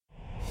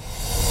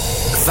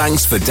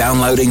Thanks for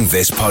downloading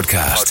this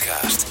podcast.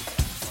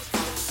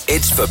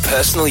 It's for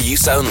personal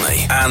use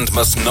only and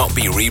must not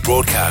be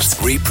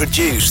rebroadcast,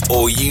 reproduced,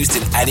 or used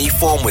in any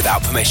form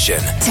without permission.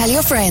 Tell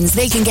your friends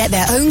they can get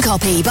their own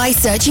copy by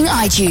searching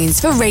iTunes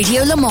for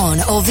Radio Le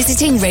Mans or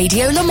visiting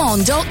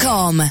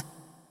radiolemans.com.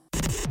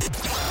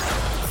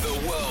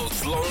 The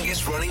world's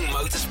longest running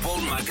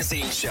motorsport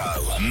magazine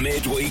show,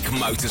 Midweek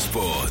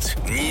Motorsport.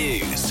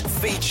 News,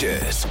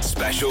 features,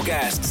 special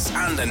guests,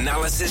 and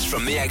analysis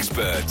from the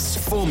experts.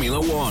 Formula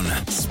One,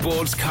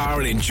 sports car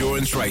and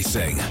endurance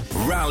racing,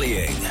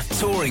 rallying,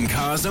 touring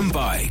cars and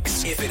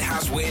bikes. If it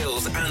has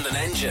wheels and an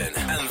engine,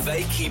 and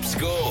they keep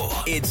score,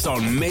 it's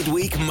on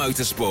Midweek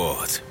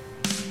Motorsport.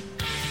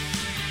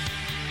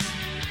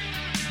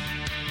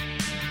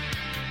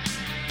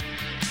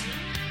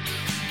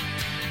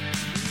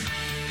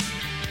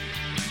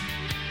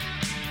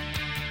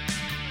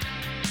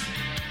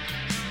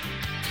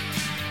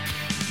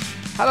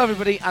 Hello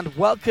everybody and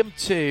welcome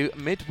to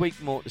Midweek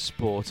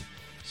Motorsport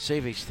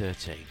Series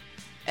 13,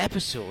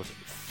 episode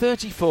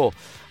 34.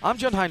 I'm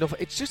John Hindhoff.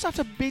 It's just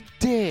after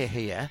midday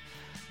here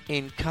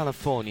in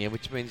California,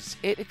 which means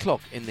it's 8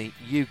 o'clock in the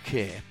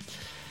UK.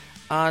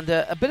 And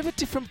a bit of a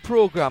different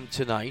programme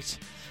tonight.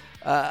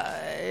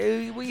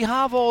 We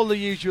have all the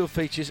usual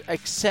features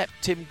except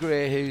Tim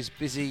Gray, who's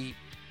busy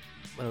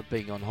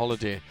being on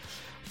holiday,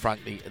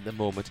 frankly, at the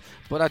moment.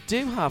 But I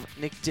do have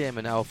Nick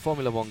Damon, our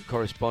Formula One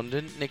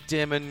correspondent. Nick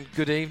Damon,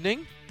 good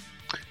evening.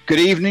 Good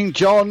evening,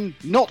 John.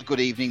 Not good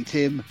evening,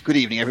 Tim. Good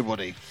evening,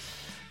 everybody.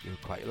 You were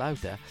quite loud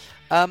there.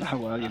 Oh,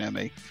 well, you know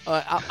me.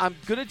 I'm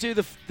going to do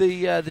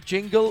the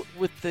jingle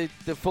with the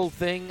full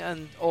thing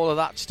and all of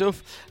that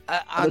stuff.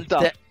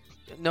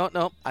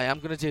 No, I am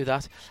going to do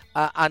that.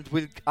 And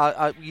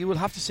you will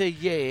have to say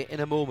yay in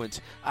a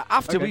moment.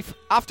 After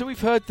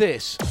we've heard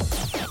this.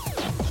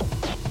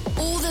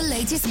 All the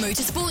latest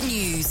motorsport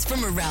news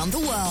from around the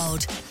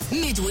world.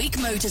 Midweek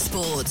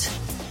Motorsport.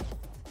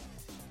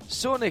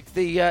 So, Nick,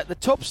 the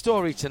top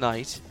story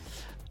tonight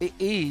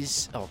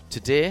is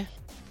today,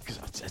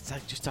 because it's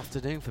like just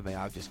afternoon for me.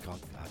 I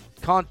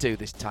can't do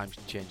this time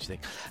change thing.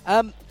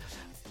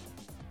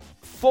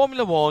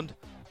 Formula One.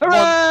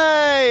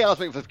 Hooray! I was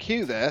waiting for the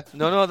cue there.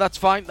 No, that's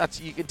fine.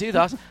 You can do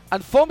that.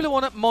 And Formula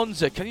One at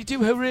Monza. Can you do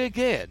hooray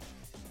again?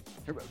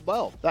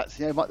 Well, that's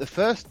like the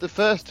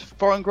first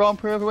foreign Grand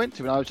Prix I ever went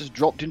to, and I was just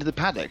dropped into the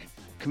paddock,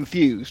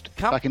 confused,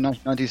 back in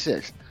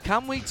 1996.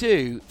 Can we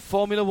do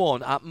Formula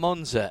One at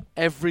Monza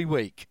every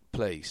week,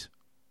 please?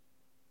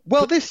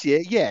 Well, this year,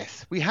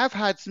 yes. We have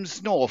had some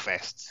snore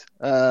fests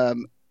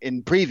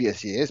in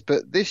previous years,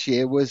 but this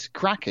year was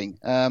cracking.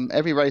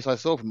 Every race I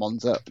saw from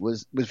Monza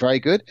was very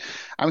good,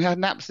 and we had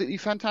an absolutely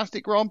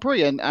fantastic Grand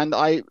Prix, and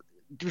I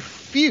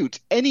refute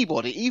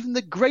anybody, even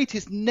the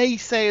greatest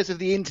naysayers of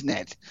the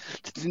internet,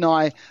 to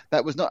deny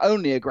that was not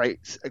only a great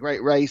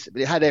race, but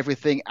it had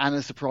everything and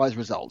a surprise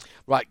result.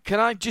 Right,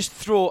 can I just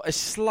throw a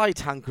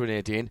slight hand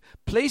grenade in?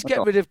 Please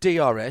get rid of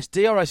DRS.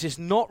 DRS is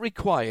not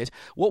required.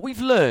 What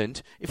we've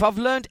learned, if I've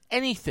learned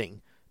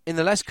anything in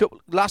the last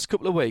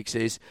couple of weeks,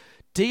 is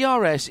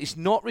DRS is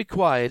not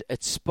required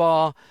at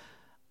Spa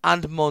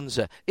and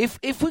Monza. If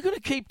we're going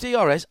to keep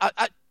DRS,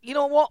 you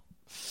know what?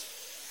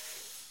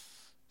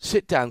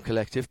 Sit down,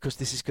 collective, because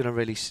this is going to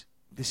really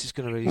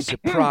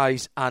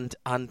surprise and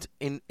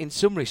in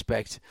some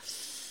respect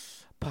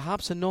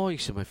perhaps annoy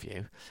some of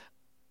you.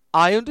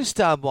 I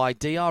understand why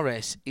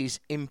DRS is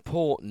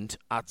important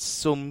at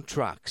some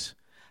tracks.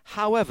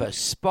 However,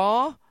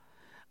 Spa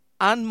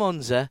and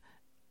Monza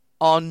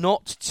are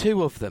not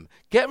two of them.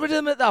 Get rid of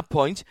them at that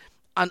point,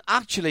 and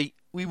actually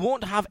we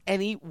won't have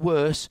any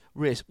worse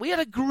race. We had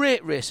a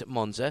great race at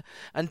Monza,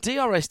 and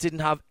DRS didn't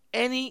have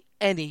any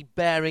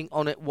bearing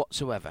on it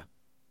whatsoever.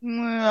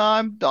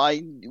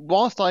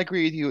 Whilst I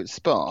agree with you at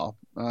Spa,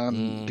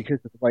 because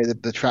of the way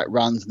the track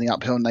runs and the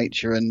uphill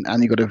nature, and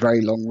you've got a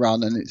very long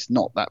run and it's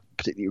not that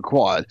particularly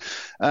required,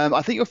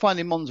 I think you'll find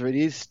in Monza it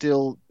is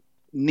still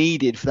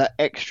needed for that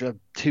extra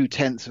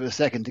 0.2 of a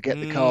second to get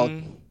the car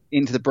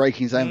into the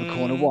braking zone for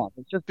corner one.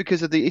 It's just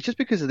because of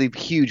the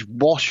huge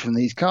wash from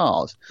these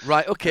cars.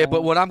 Right, okay,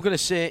 but what I'm going to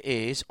say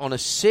is, on a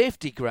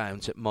safety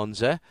grounds at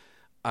Monza,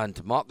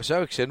 and Marcus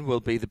Ericsson will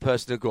be the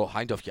person to go,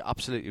 Hindhoff, you're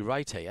absolutely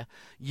right here.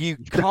 You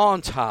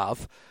can't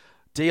have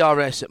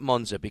DRS at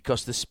Monza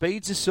because the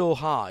speeds are so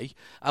high.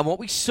 And what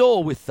we saw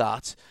with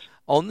that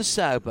on the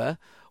Sauber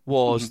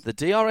was the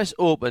DRS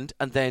opened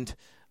and then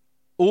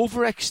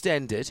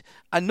overextended.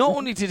 And not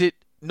only did it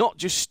not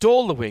just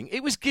stall the wing,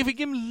 it was giving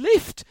him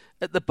lift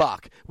at the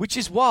back, which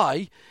is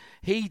why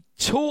he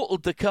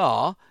totaled the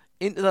car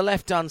into the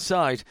left-hand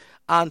side.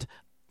 And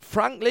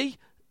frankly,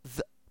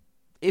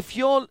 if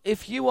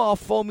you are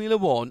Formula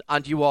One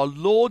and you are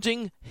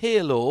loading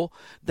Halo,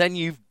 then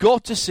you've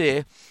got to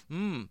say,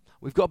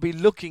 we've got to be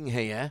looking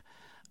here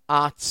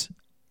at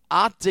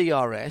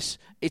DRS.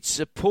 It's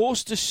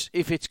supposed to,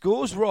 if it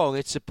goes wrong,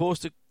 it's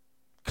supposed to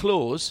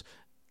close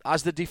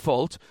as the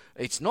default.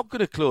 It's not going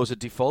to close a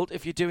default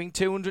if you're doing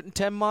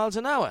 210 miles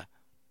an hour.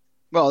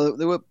 Well,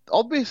 there were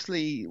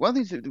obviously one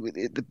of the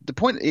things. The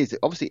point is that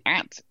obviously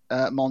at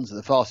Monza,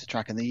 the fastest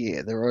track in the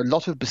year, there are a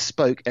lot of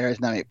bespoke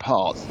aerodynamic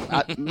parts,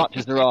 much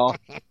as there are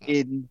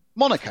in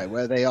Monaco,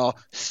 where they are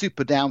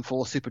super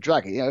downforce, super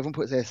draggy. Everyone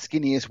puts their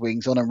skinniest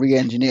wings on and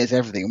re-engineers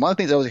everything. And one of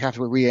the things they always have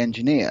to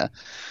re-engineer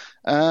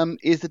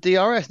is the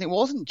DRS, and it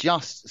wasn't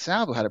just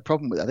Sauber had a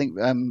problem with it. I think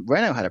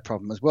Renault had a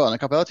problem as well, and a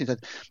couple of other teams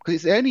had,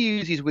 because they only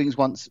use these wings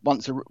once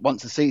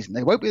a season.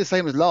 They won't be the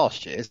same as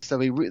last year, so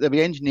they'll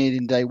be engineered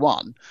in day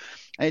one.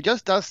 And it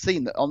just does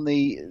seem that on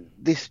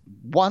this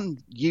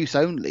one use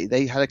only,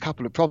 they had a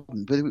couple of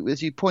problems. But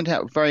as you point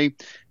out, very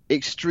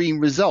extreme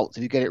results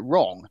if you get it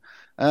wrong,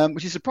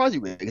 which is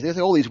surprising, really, because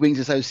all these wings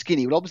are so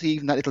skinny. Well, obviously,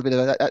 even that little bit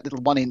of that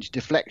little 1 inch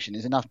deflection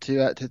is enough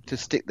to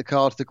stick the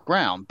car to the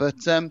ground. But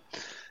the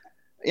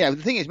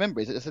thing is,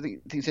 remember, as I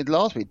think you said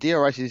last week,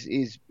 DRS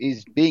is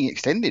being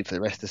extended for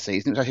the rest of the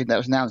season. That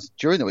was announced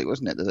during the week,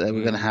 wasn't it? That they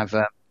were going to have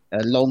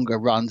longer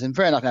runs. And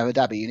fair enough, in Abu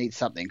Dhabi, you need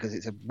something because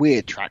it's a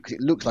weird track, because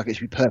it looks like it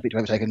should be perfect to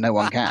overtake and no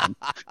one can.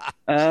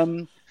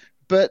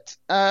 But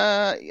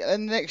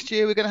next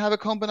year we're going to have a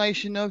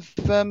combination of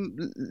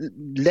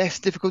less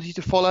difficulty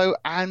to follow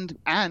and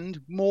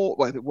more,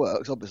 well, if it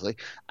works, obviously,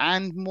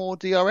 and more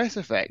DRS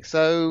effects.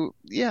 So,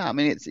 yeah, I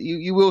mean,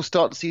 you will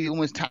start to see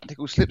almost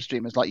tactical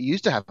slipstreamers like you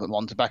used to have at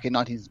Monza back in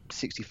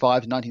 1965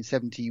 to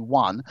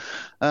 1971,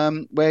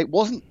 where it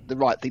wasn't the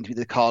right thing to be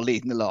the car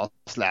leading the last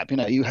lap.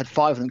 You had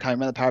 5 of them coming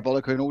around the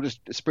parabolic and all just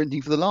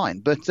sprinting for the line.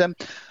 But,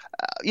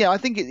 I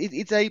think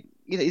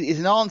it's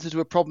an answer to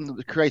a problem that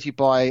was created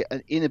by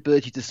an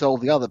inability to solve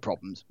the other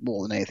problems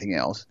more than anything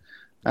else.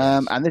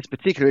 Yes. And this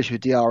particular issue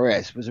with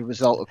DRS was a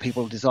result of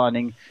people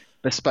designing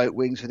bespoke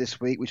wings for this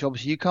week, which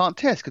obviously you can't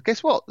test, because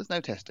guess what? There's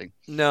no testing.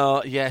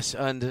 No, yes,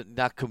 and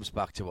that comes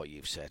back to what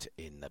you've said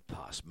in the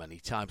past many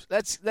times.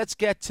 Let's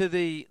get to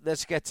the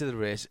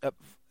race.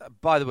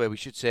 By the way, we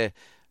should say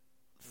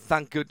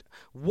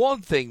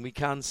one thing we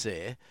can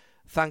say,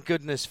 thank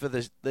goodness for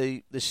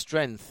the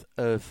strength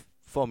of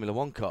Formula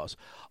One cars.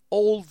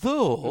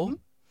 Although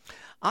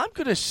I'm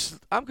gonna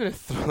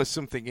throw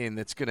something in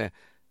that's gonna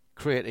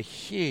create a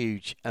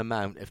huge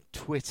amount of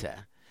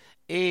Twitter.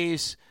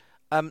 Is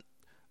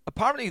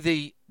apparently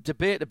the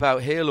debate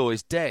about Halo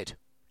is dead,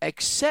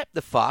 except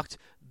the fact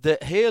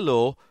that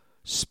Halo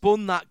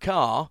spun that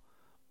car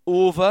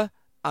over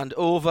and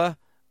over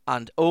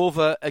and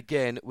over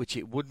again, which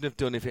it wouldn't have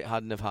done if it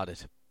hadn't have had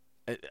it.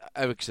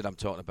 Ericsson, I'm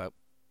talking about.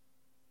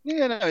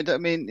 Yeah, no, I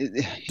mean,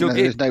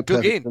 there's no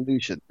perfect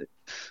solution.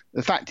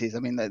 The fact is, I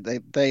mean,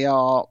 they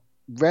are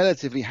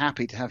relatively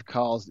happy to have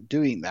cars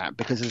doing that,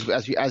 because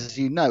as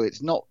you know,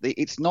 it's not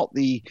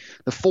the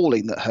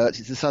falling that hurts;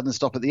 it's the sudden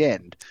stop at the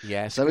end.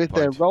 Yes. So if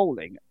they're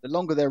rolling, the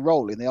longer they're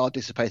rolling, they are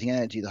dissipating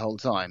energy the whole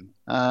time.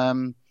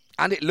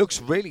 And it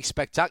looks really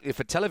spectacular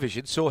for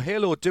television. So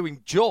Halo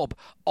doing job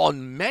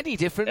on many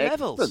different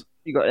levels.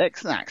 You got an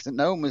excellent accident.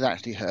 No one was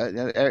actually hurt.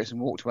 Ericsson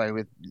walked away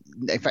with,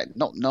 in fact,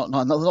 not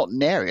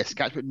nary a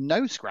scratch, but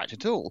no scratch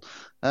at all.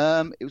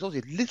 It was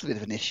obviously a little bit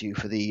of an issue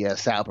for the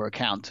Sauber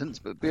accountants,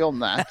 but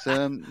beyond that,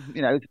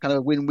 it's kind of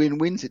a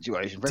win-win-win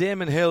situation.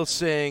 Damon Hill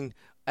saying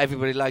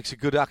everybody likes a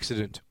good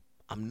accident.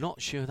 I'm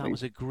not sure that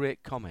was a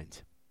great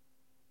comment.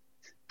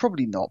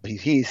 Probably not, but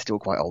he is still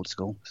quite old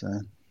school.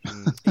 So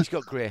he's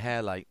got grey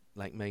hair like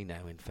me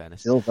now. In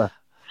fairness, Silver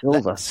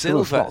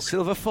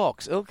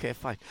Fox. Okay,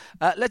 fine.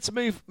 Let's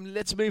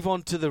move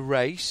on to the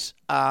race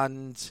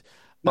and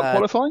not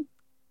qualifying.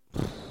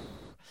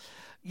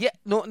 Yeah,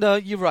 no,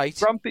 you're right.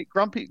 Grumpy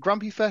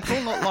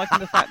Vettel, not liking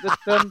the fact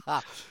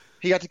that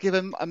he had to give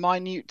him a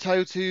minute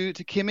toe to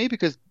Kimi,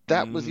 because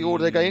that was the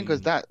order they're going,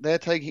 because they're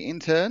taking it in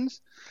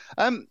turns.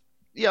 I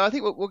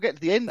think we'll get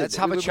to the end. Let's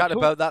have a chat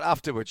about that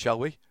afterwards, shall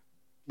we?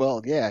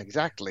 Well, yeah,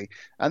 exactly.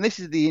 And this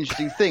is the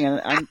interesting thing.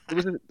 And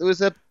there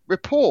was a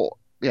report,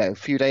 a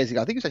few days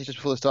ago, I think it was actually just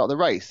before the start of the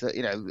race,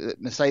 that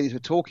Mercedes were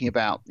talking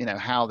about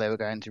how they were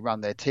going to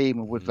run their team,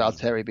 and would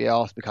Valtteri be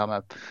asked to become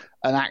an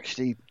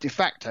actually de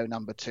facto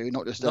number 2,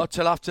 not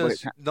till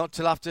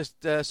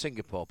after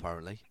Singapore,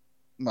 apparently.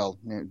 Well,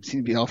 it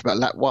seemed to be after about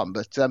lap 1,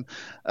 but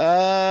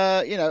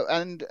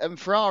and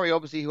Ferrari,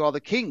 obviously, who are the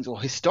kings, or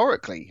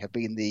historically have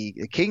been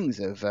the kings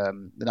of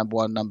the number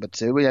 1, number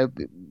 2,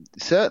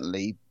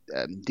 certainly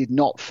did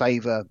not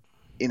favour,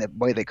 in a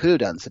way they could have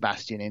done,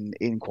 Sebastian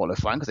in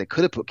qualifying, because they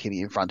could have put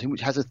Kimi in front of him,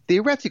 which has a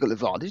theoretical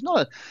advantage,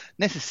 not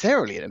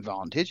necessarily an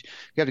advantage.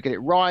 You have to get it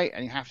right,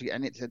 and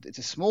it's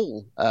a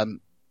small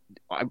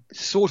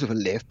sort of a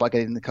lift by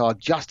getting the car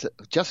just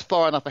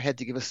far enough ahead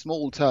to give a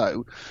small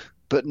toe,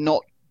 but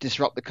not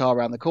disrupt the car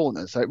around the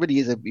corner. So it really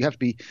is you have to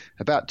be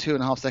about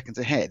 2.5 seconds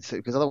ahead,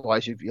 because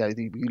otherwise you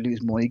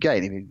lose more than you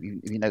gain.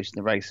 If you notice in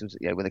the race,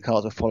 when the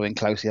cars were following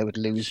closely, they would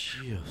lose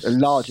a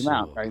large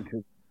amount going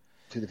to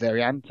the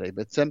Variante.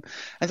 But so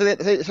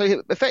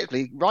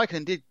effectively,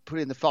 Raikkonen did put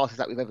in the fastest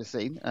lap we've ever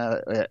seen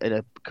in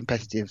a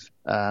competitive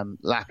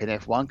lap in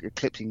F1,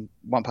 eclipsing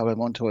Juan Pablo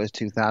Montoya's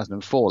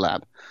 2004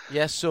 lap.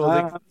 Yes,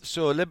 so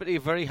Liberty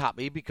are very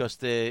happy, because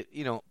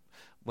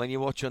when you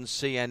watch on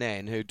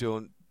CNN, who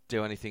don't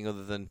do anything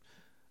other than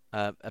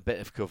a bit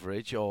of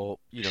coverage, or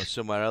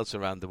somewhere else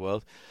around the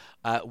world,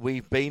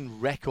 we've been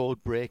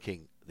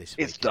record-breaking this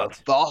weekend. It's the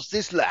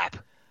fastest lap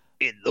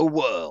in the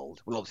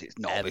world. Well, obviously it's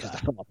not.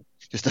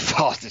 It's just the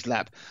fastest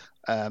lap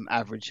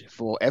average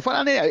for F1.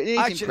 And it is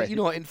actually,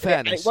 impressive. In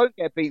fairness, it won't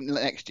get beaten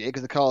next year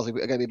because the cars are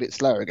going to be a bit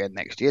slower again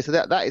next year. So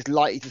that is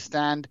likely to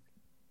stand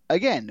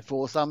again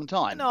for some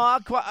time. No,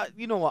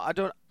 you know what? I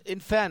don't. In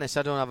fairness,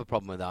 I don't have a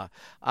problem with that.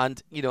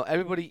 And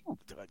everybody,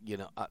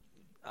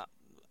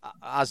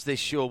 as this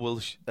show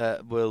will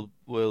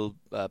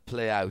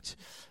play out,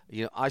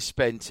 I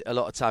spent a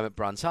lot of time at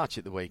Brands Hatch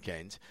at the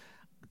weekend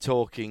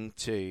talking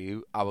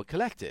to our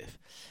collective.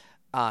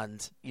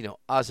 And,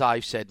 as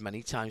I've said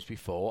many times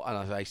before, and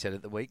as I said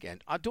at the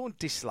weekend, I don't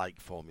dislike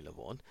Formula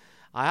One.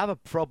 I have a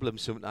problem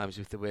sometimes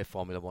with the way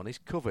Formula One is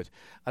covered.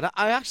 And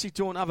I actually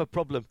don't have a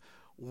problem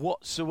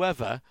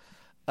whatsoever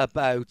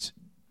about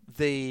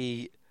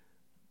the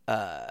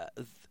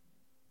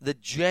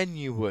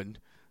genuine,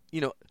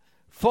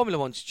 Formula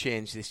One's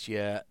changed this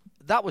year.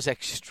 That was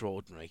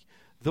extraordinary.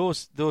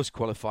 Those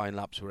qualifying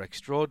laps were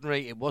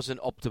extraordinary. It wasn't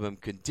optimum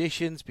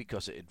conditions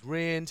because it had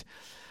rained,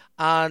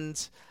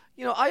 and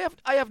I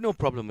have no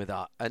problem with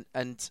that.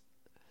 And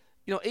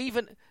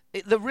even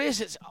the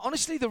race,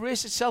 honestly, the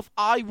race itself,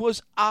 I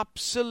was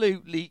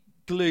absolutely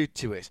glued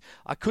to it.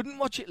 I couldn't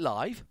watch it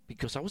live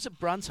because I was at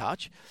Brands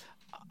Hatch,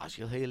 as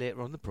you'll hear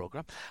later on in the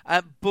programme.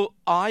 But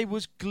I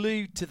was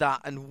glued to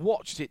that and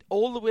watched it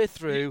all the way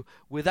through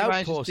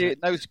without pausing.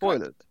 No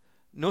spoilers.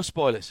 No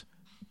spoilers.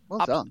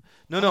 Well done.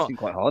 No. That's been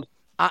quite hard.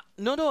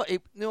 Not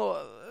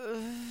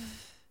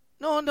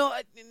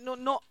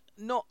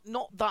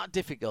that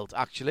difficult,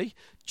 actually.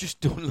 Just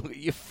don't look at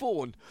your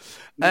phone.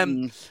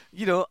 And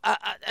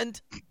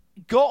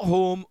got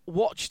home,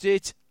 watched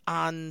it,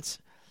 and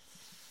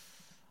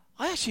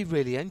I actually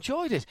really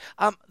enjoyed it.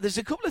 There's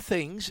a couple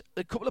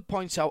of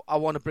points I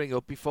want to bring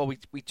up before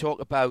we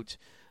talk about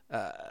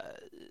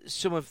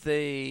some of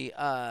the,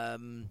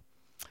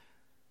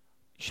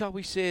 shall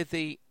we say,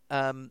 the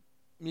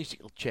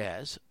musical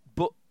chairs.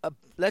 But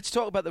let's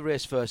talk about the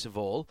race first of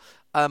all.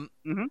 I've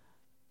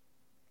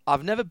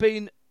never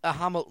been a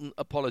Hamilton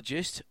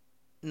apologist.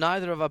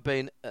 Neither have I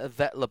been a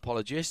Vettel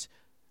apologist.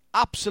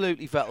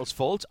 Absolutely Vettel's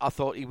fault. I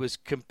thought he was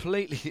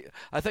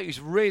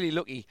really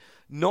lucky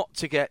not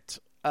to get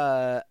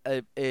a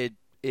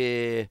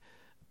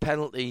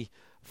penalty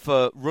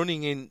for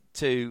running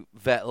into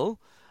Vettel.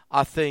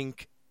 I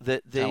think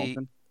that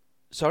Hamilton.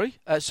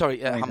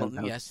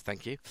 Hamilton. Yes,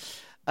 thank you.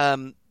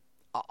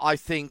 I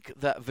think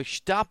that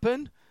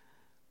Verstappen.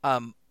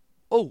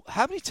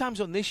 How many times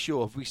on this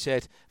show have we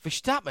said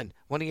Verstappen,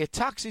 when he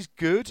attacks is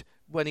good,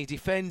 when he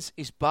defends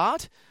is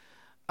bad?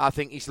 I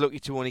think he's lucky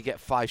to only get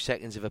 5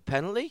 seconds of a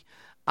penalty,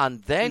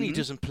 and then he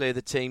doesn't play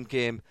the team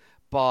game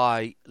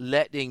by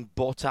letting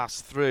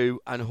Bottas through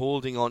and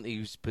holding on to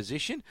his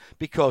position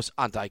because,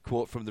 and I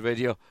quote from the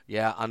radio,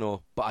 "Yeah, I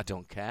know, but I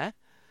don't care."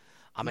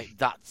 I mean,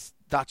 that's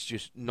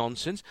just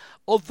nonsense.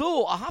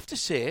 Although I have to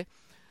say,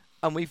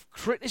 and we've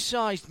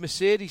criticised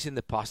Mercedes in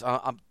the past.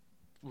 I'm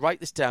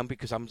write this down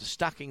because I'm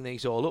stacking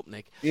these all up,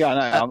 Nick. Yeah,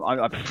 I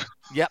know.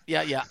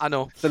 Yeah, I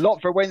know. It's a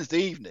lot for a Wednesday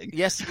evening.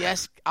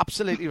 Yes,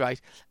 absolutely right.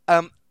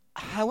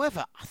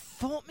 However, I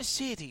thought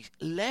Mercedes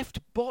left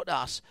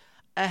Bottas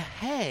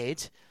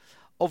ahead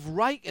of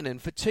Raikkonen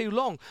for too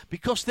long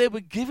because they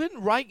were giving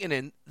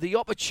Raikkonen the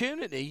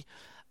opportunity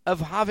of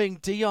having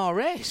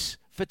DRS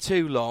for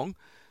too long.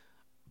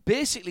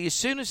 Basically, as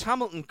soon as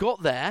Hamilton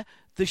got there,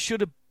 they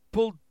should have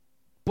pulled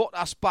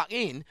Bottas back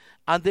in,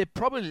 and they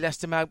probably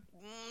left him out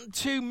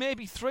 2,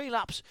 maybe 3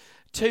 laps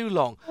too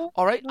long.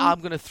 All right, I'm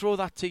going to throw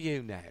that to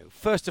you now.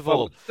 First of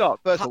all,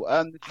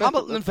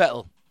 Hamilton and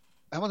Vettel.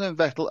 Hamilton and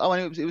Vettel. Oh,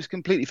 and it was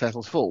completely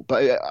Vettel's fault.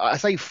 But I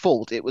say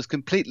fault. It was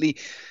completely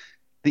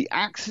the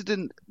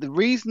accident. The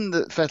reason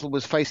that Vettel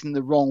was facing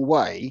the wrong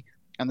way,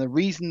 and the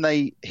reason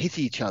they hit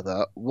each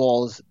other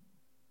was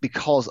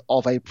because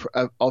of an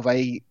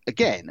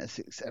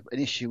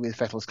issue with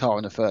Vettel's car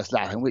in the first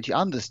lap, in which he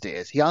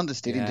understeers. He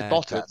understeered into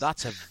Bottas.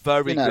 That's a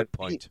very good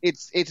point.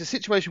 It's a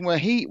situation where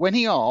when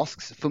he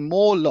asks for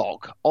more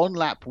lock on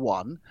lap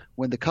 1,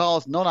 when the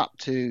car's not up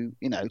to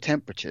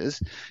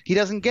temperatures, he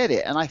doesn't get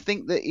it. And I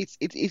think that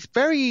it's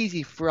very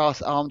easy for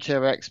us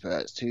armchair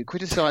experts to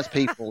criticise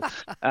people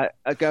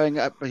going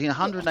up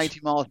 180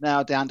 miles an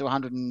hour down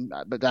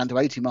to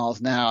 80 miles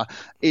an hour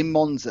in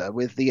Monza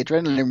with the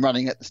adrenaline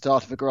running at the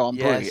start of a Grand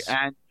Prix. Yes.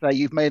 And say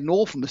you've made an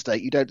awful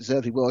mistake, you don't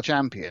deserve to be world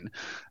champion.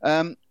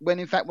 When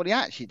in fact what he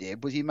actually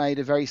did was he made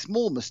a very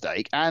small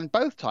mistake, and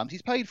both times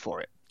he's paid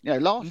for it.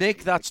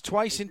 Nick, that's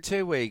twice in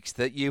 2 weeks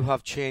that you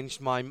have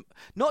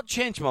not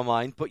changed my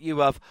mind, but you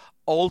have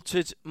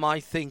altered my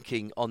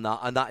thinking on that,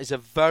 and that is a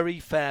very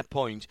fair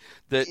point.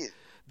 That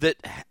the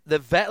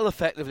Vettel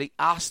effectively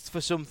asked for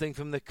something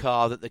from the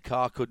car that the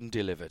car couldn't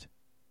deliver.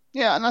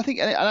 Yeah, and I think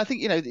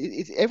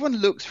everyone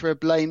looks for a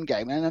blame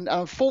game, and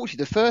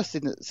unfortunately, the first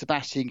thing that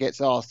Sebastian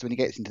gets asked when he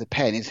gets into the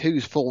pen is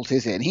whose fault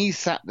is it? And he's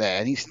sat there,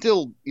 and he's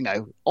still,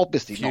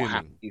 obviously Fuming. not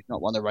happy. He's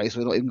not won the race,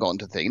 we've not even gotten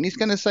to the thing, and he's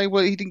going to say,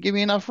 "Well, he didn't give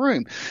me enough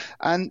room."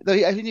 And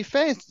in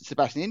fairness to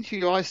Sebastian, the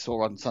interview I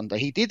saw on Sunday,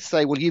 he did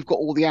say, "Well, you've got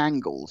all the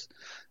angles."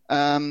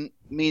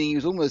 Meaning he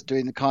was almost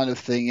doing the kind of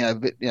thing,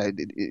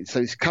 so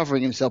he's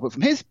covering himself. But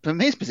from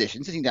his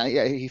position, sitting down,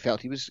 he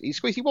felt he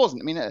squeezed. He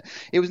wasn't. I mean,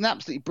 it was an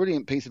absolutely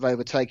brilliant piece of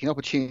overtaking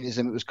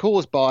opportunism. It was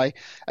caused by,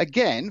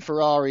 again,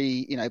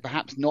 Ferrari,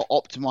 perhaps not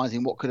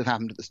optimising what could have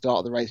happened at the start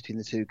of the race between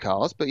the two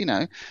cars. But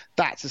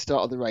that's the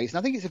start of the race, and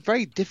I think it's a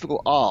very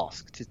difficult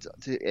ask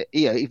to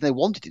even they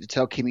wanted it to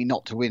tell Kimi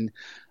not to win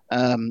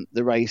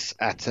the race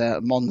at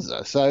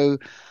Monza. So.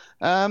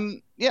 I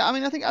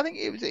think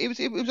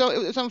it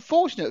was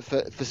unfortunate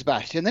for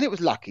Sebastian. And then it was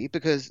lucky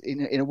because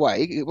in a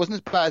way it wasn't as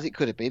bad as it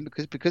could have been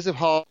because of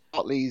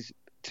Hartley's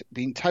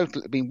being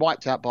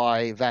wiped out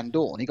by Van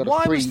Dorn. He got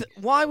a free.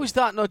 Why was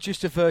that not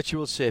just a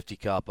virtual safety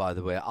car? By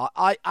the way,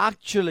 I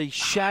actually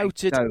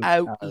shouted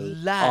out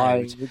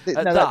loud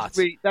at that.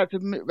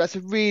 That's a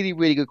really,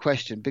 really good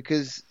question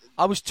because.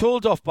 I was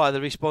told off by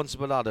the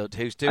responsible adult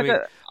who's doing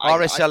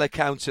RSL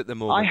accounts at the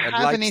moment and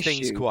likes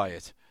things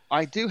quiet.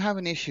 I do have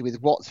an issue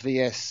with what's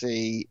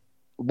VSC,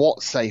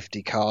 what's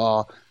safety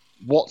car,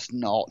 what's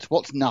not,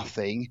 what's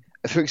nothing.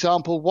 For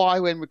example, why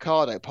when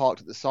Ricciardo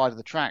parked at the side of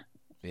the track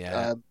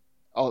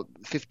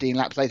 15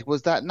 laps later,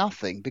 was that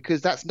nothing?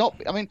 Because that's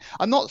not – I mean,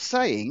 I'm not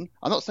saying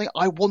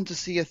I want to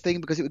see a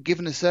thing because it would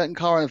give a certain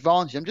car an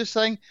advantage. I'm just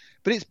saying,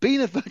 but it's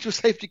been a virtual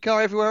safety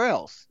car everywhere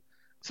else.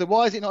 So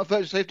why is it not a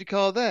virtual safety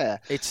car there?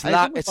 It's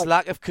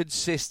lack of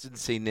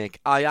consistency, Nick.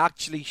 I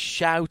actually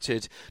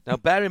shouted. Now,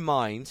 bear in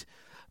mind –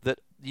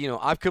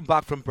 I've come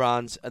back from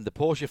Brands and the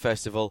Porsche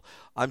Festival.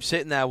 I'm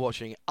sitting there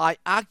watching. I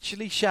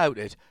actually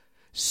shouted,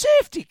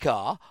 "Safety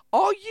car?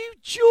 Are you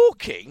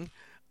joking?"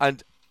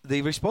 And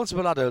the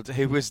responsible adult,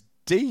 who was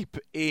deep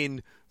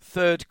in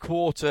third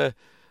quarter,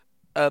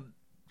 doing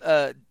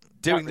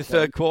the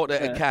third quarter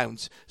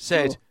accounts,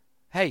 said,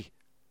 "Hey,"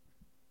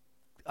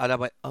 and I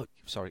went, "Oh,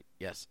 sorry,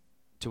 yes."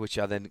 To which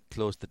I then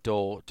closed the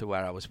door to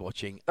where I was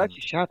watching. I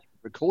just shouted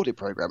the recorded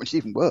program, which is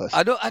even worse.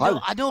 I know.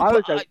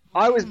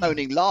 I was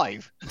moaning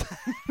live.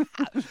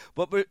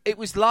 But it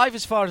was live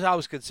as far as I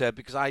was concerned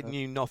because I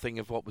knew nothing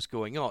of what was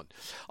going on.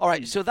 All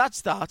right, so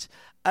that's that.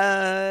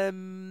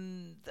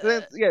 Then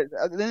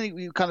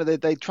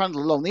they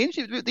trundled along. The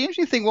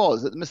interesting thing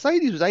was that the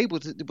Mercedes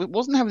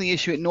wasn't having the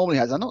issue it normally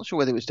has. I'm not sure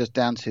whether it was just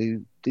down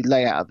to the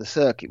layout of the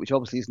circuit, which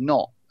obviously is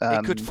not.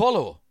 It could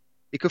follow.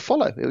 It could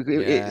follow.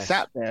 It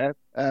sat there.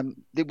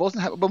 It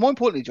wasn't. But more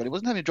importantly, John, it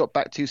wasn't having to drop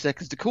back 2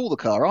 seconds to cool the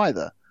car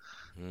either.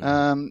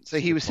 So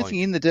he was sitting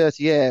in the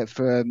dirty air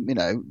for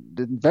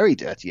the very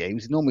dirty air. He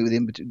was normally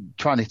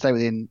trying to stay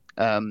within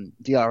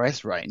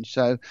DRS range.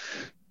 So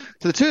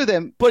the two of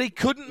them. But he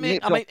couldn't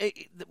make. I mean,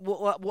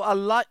 what I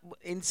like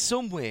in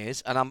some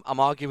ways, and I'm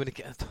arguing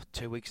again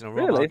 2 weeks in a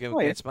row. I'm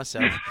arguing against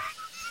myself.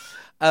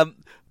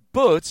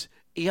 But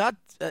he had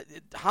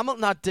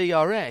Hamilton had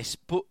DRS,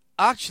 but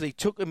actually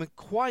took him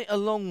quite a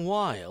long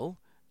while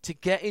to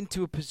get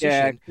into a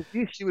position. Yeah,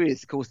 the issue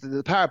is, of course,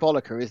 the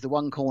Parabolica is the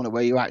one corner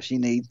where you actually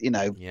need,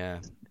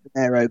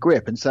 aero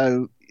grip. And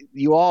so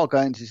you are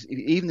going to,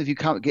 even if you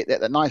can't get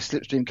that nice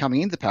slipstream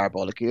coming into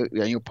Parabolica,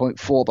 you're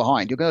 0.4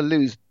 behind, you're going to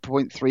lose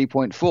 0.3,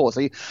 0.4. So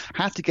you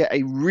have to get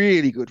a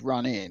really good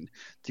run in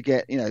to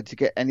get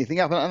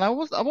anything up. And I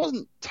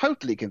wasn't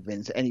totally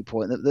convinced at any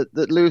point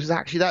that Lewis was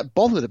actually that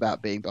bothered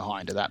about being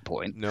behind at that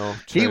point. No,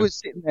 true. He was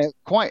sitting there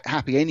quite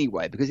happy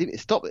anyway, because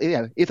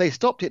if they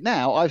stopped it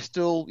now, I've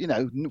still,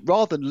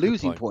 rather than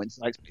losing points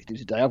like I expect to do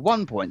today, I've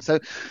 1 point. So,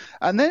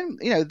 and then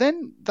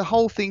the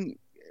whole thing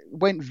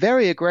went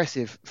very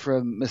aggressive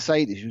from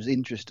Mercedes, which was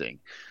interesting.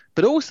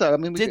 But also, I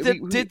mean,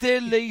 did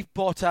they leave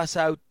Bottas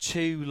out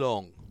too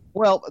long?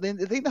 Well, I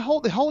think the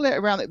whole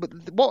layer around it. But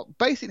what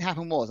basically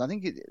happened was, I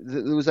think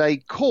there was a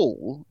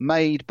call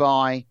made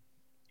by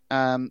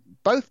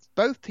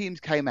both teams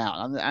came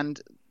out,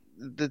 and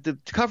the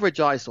coverage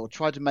I saw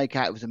tried to make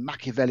out it was a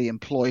Machiavellian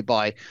ploy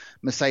by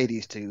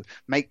Mercedes to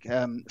make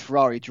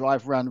Ferrari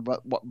drive around him.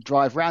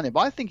 But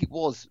I think it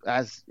was,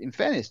 as in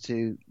fairness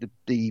to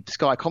the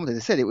Sky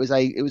commentator said, it was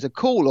a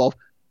call of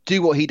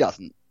do what he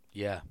doesn't.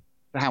 Yeah.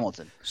 For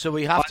Hamilton. So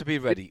we have to be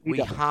ready. We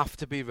have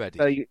to be ready.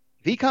 So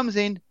if he comes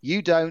in,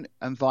 you don't,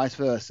 and vice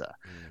versa.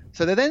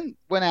 So they then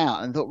went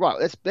out and thought, right,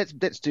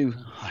 let's do,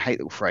 I hate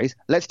the phrase,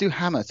 let's do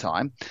hammer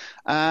time.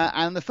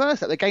 And the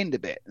first lap, they gained a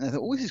bit. And they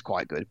thought, oh, this is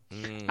quite good.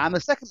 And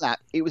the second lap,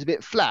 it was a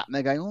bit flat. And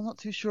they're going, I'm not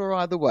too sure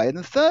either way. And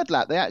the third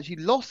lap, they actually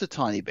lost a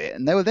tiny bit.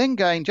 And they were then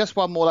going just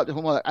one more lap.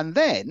 And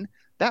then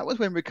that was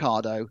when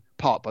Ricciardo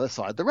parked by the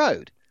side of the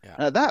road. Yeah.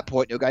 And at that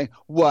point, you're going,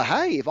 well,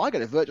 hey, if I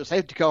get a virtual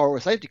safety car or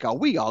a safety car,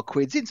 we are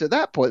quids in. So at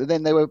that point,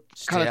 then they were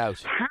kind of have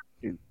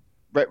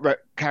to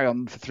carry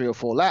on for 3 or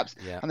 4 laps.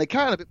 Yeah. And they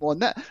carried on a bit more than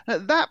that. And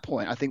at that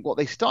point, I think what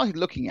they started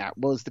looking at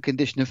was the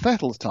condition of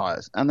Vettel's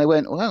tyres. And they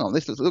went, well, hang on,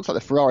 this looks like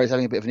the Ferrari is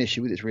having a bit of an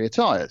issue with its rear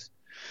tyres.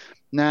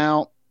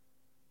 Now,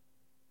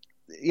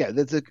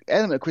 there's an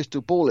element of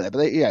crystal ball in there.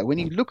 But when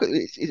you look at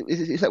it,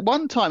 it's at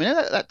one time,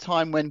 that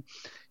time when,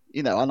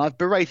 and I've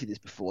berated this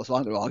before, so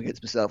I'm going to argue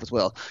against myself as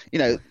well.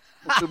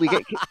 We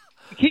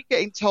keep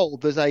getting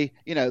told there's a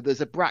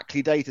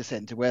Brackley data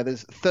center where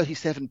there's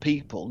 37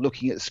 people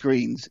looking at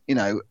screens,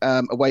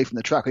 away from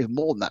the track, even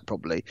more than that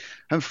probably.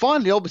 And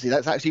finally, obviously,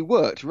 that's actually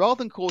worked. Rather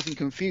than causing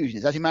confusion,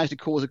 it's actually managed to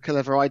cause a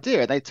clever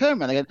idea. And they turn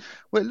around and go,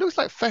 well, it looks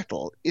like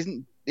Vettel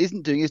isn't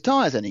doing his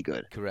tyres any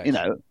good. Correct.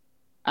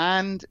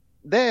 And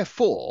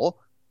therefore,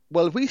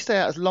 well, if we stay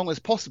out as long as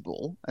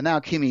possible, and now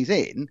Kimi's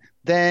in,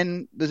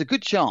 then there's a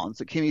good chance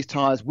that Kimi's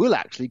tyres will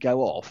actually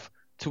go off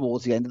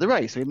towards the end of the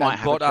race. So he might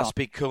have Bottas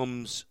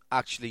becomes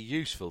actually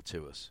useful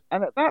to us.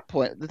 And at that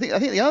point, I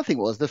think the other thing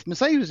was the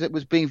Mercedes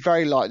was being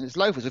very light in its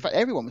loafers. In fact,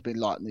 everyone was being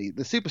light. And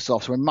the super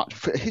softs were much.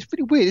 It's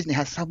really weird, isn't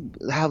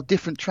it? How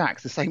different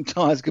tracks, the same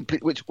tyres,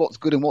 what's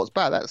good and what's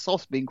bad. That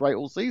soft's been great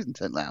all season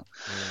till now.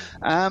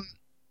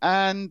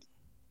 And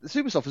the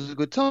super soft was a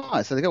good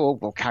tyre, so they go, well,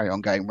 we'll carry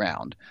on going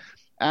round.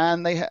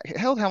 And they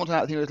held Hamilton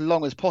out, I think, as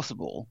long as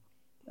possible.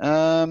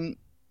 So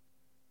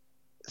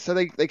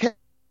they kept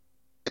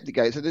to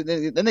go. So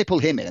then they pull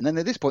him in, and then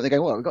at this point they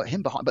go, well, we've got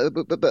him behind, but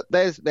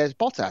there's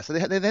Bottas. So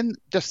they then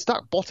just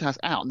stuck Bottas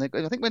out, and I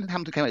think when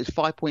Hamilton came out, it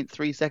was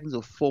 5.3 seconds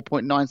or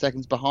 4.9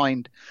 seconds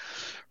behind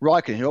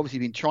Raikkonen, who obviously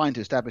been trying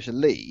to establish a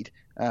lead,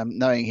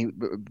 knowing he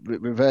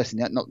reversing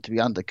that not to be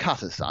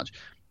undercut as such.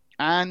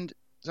 And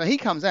so he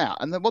comes out,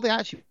 and then what they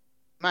actually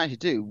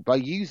managed to do by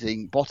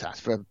using Bottas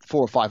for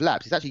 4 or 5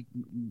 laps is actually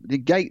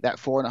negate that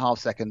 4.5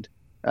 second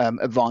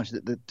advantage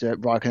that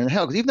Raikkonen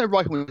held. Because even though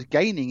Raikkonen was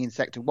gaining in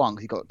sector 1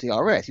 because he got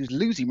DRS, he was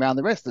losing around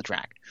the rest of the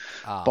track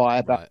by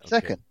about a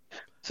second.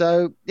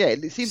 So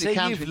it seems to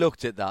you've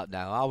looked at that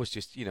now. I was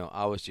just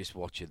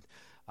watching.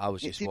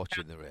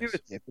 Watching the race.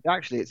 But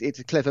actually, it's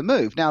a clever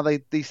move. Now,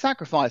 the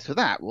sacrifice for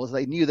that was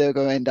they knew they were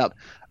going to end up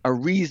a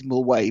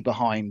reasonable way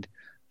behind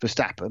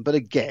Verstappen, but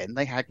again,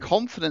 they had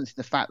confidence in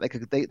the fact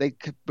they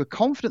were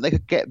confident they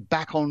could get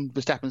back on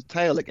Verstappen's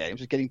tail again,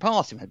 which was getting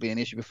past him had been an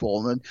issue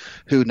before, and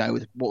who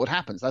knows what would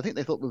happen. So I think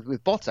they thought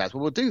with Bottas,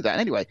 well, we'll do that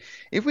anyway.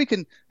 If we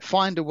can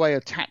find a way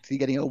of tactically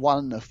getting a 1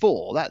 and a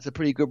 4, that's a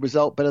pretty good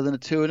result, better than a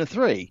 2 and a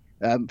 3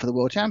 for the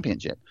World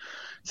Championship.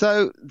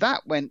 So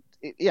that went.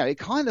 It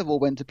kind of all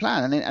went to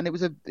plan, and it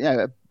was a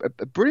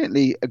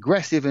brilliantly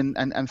aggressive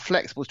and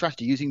flexible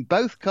strategy using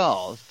both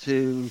cars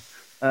to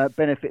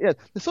benefit.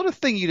 The sort of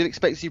thing you'd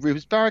expect to see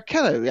Rubens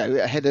Barrichello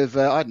ahead of,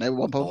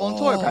 1.1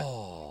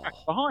 Montoya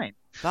behind.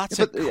 That's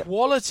a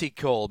quality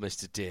call,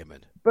 Mr.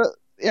 Damon. But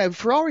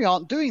Ferrari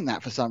aren't doing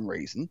that for some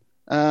reason,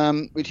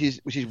 which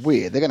is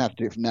weird. They're going to have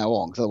to do it from now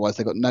on, because otherwise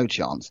they've got no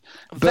chance.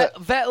 But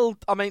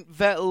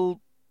Vettel,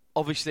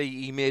 obviously,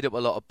 he made up a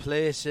lot of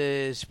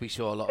places. We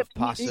saw a lot of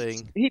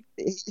passing. He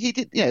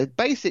did.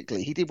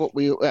 Basically, he did what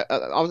we.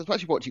 I was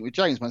actually watching with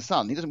James, my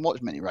son. He doesn't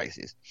watch many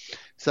races,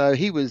 so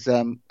he was.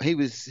 When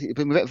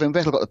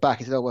Vettel got the back,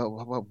 he said, "Oh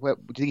well,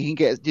 do you think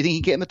he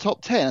can get in the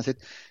top 10?" I said,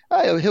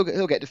 "Oh, he'll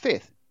get to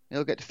 5th.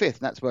 He'll get to 5th,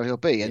 and that's where he'll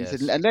be." And yes.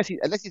 Said, unless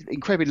he's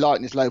incredibly light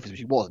in his loafers, which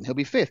he wasn't, he'll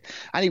be 5th.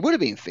 And he would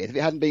have been 5th if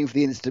it hadn't been for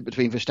the incident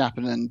between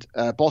Verstappen and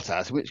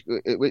Bottas, which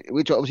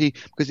obviously,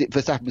 because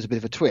Verstappen was a bit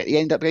of a twit, he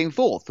ended up getting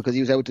 4th because he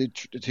was able to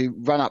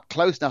run up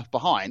close enough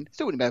behind,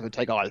 still wouldn't be able to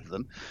take either of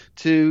them,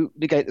 to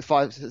negate the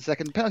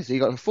 5-second penalty. So he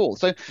got a 4th.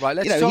 So right,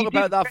 let's talk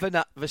about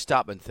that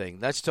Verstappen thing.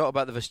 Let's talk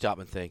about the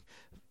Verstappen thing.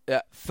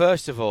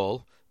 First of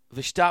all,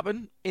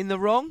 Verstappen in the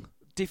wrong,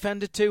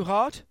 defended too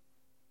hard.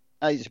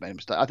 He just made a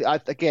mistake. I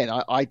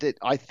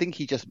think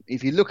he just,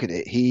 if you look at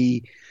it,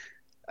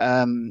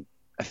 I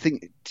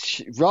think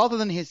rather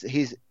than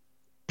his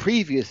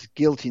previous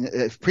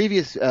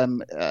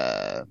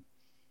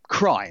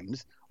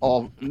crimes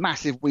of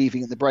massive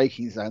weaving in the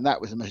braking zone,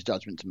 that was a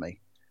misjudgment to me.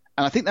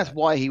 And I think that's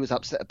why he was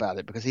upset about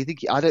it, because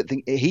I don't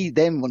think he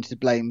then wanted to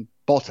blame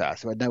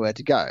Bottas, who had nowhere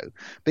to go,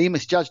 but he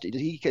misjudged it.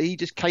 He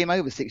just came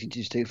over 6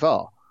 inches too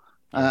far.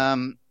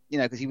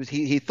 Because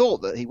he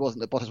thought that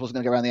Bottas wasn't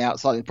going to go around the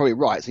outside. He's probably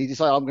right. So he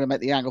decided, I'm going to make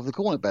the angle of the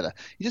corner better.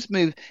 He just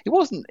moved. It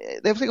wasn't.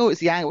 They were thinking,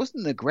 it's the angle. It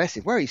wasn't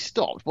aggressive. Where he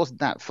stopped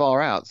wasn't that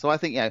far out. So I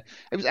think it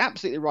was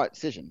absolutely the right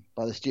decision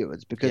by the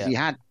stewards, because he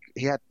had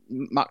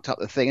mucked up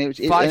the thing.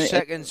 5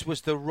 seconds was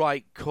the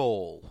right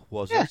call,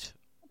 was it?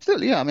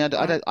 Absolutely. Yeah. I mean,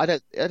 I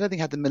don't think it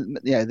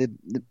had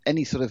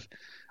any sort of.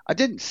 I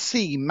didn't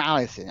see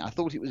malice in it. I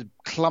thought it was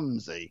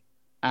clumsy.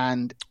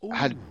 And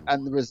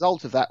the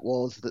result of that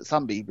was that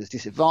somebody was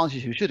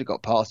disadvantaged who should have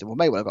got past him, or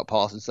may well have got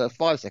past him. So a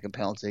 5-second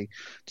penalty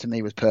to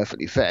me was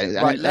perfectly fair.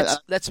 Right,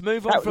 let's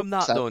move on from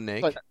that, though,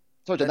 Nick.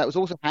 Sorry, John, that was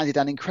also handed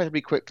down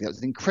incredibly quickly. That was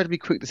an incredibly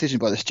quick decision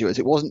by the stewards.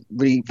 It wasn't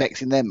really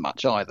vexing them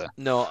much either.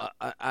 No,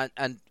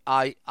 and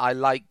I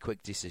like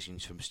quick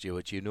decisions from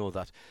stewards. You know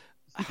that.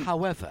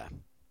 However,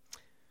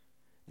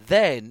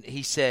 then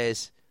he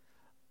says,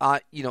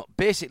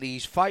 basically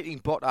he's fighting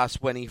Bottas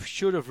when he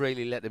should have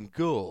really let him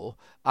go.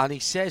 And he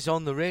says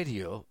on the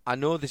radio, I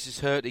know this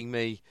is hurting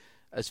me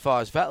as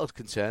far as Vettel's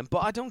concerned, but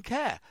I don't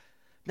care.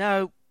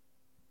 Now,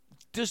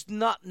 does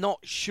not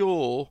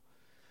show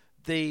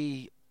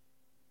the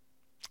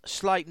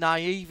slight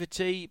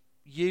naivety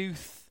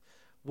youth,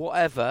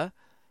 whatever,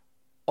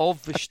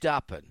 of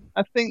Verstappen.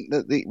 I think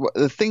that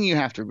the thing you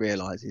have to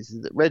realise is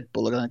that Red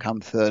Bull are going to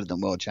come third in the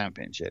World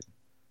Championship.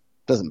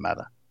 Doesn't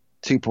matter.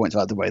 2 points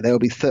either way. They'll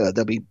be third.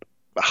 They'll be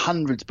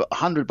hundred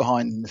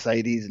behind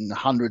Mercedes and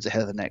hundreds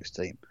ahead of the next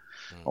team,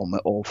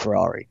 or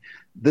Ferrari.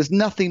 There's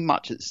nothing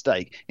much at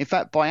stake. In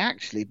fact,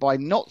 by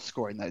not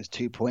scoring those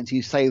 2 points,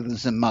 you save them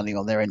some money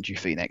on their entry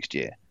fee next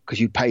year, because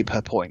you pay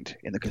per point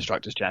in the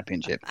Constructors'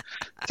 Championship.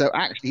 So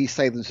actually, he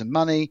saved them some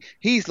money.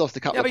 He's lost a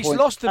couple of points. Yeah, but he's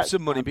lost them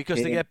some money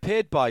because they get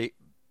paid by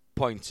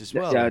points as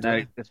well. Yeah, no,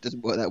 it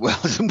doesn't work that well.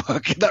 It doesn't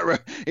work that way.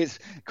 It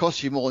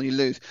costs you more than you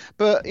lose.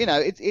 But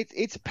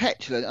it's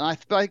petulant, and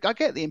I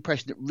get the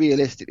impression that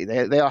realistically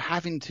they are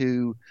having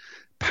to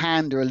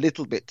pander a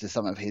little bit to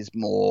some of his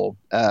more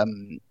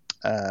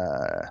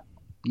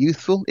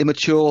youthful,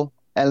 immature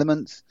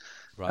elements.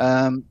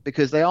 Right.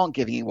 Because they aren't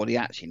giving him what he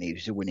actually needs,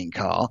 which is a winning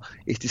car.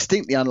 It's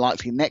distinctly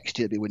unlikely next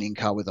year to be a winning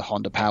car with the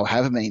Honda power.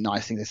 However many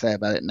nice things to say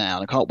about it now,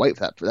 and I can't wait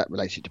for that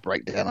relationship to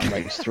break down on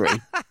race 3.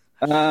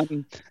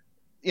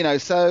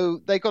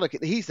 So they got to.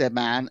 He's their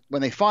man.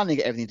 When they finally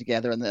get everything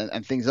together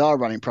and things are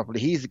running properly,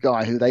 he's the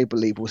guy who they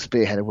believe will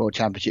spearhead a World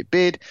Championship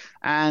bid.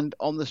 And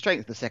on the strength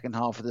of the second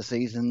half of the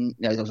season,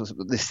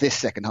 this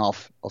second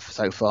half of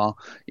so far,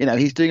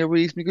 he's doing a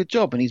reasonably good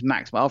job. And he's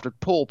maximised after a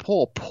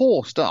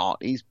poor start.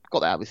 He's got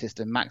that out of his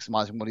system,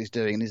 maximising what he's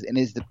doing, and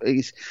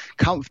he's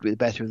comfortably the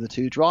better of the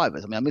two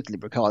drivers. I mean, admittedly,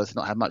 Ricciardo's has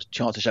not had much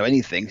chance to show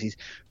anything. He's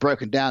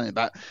broken down in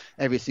about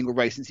every single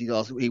race since he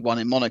won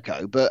in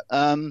Monaco, but.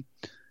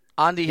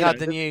 And he had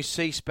the new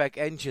C-Spec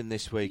engine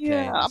this weekend.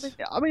 Yeah,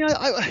 I mean,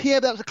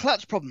 that was a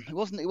clutch problem. It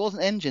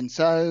wasn't engine.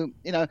 So,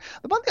 the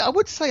one thing I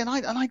would say, and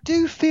I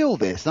do feel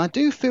this,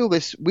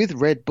 with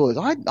Red Bull, is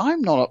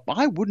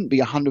I wouldn't be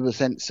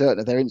 100% certain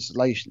of their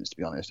installations, to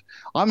be honest.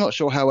 I'm not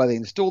sure how well they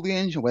install the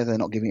engine, whether they're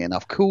not giving it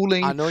enough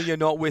cooling. I know you're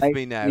not with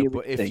me now,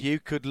 but if you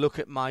could look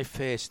at my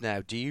face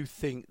now, do you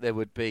think there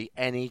would be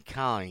any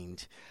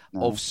kind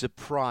of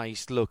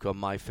surprised look on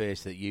my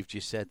face that you've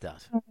just said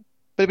that?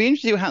 But it'd be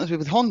interesting to see what happens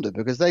with Honda,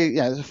 because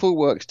there's a full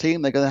works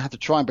team. They're going to have to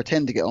try and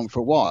pretend to get on for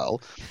a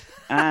while,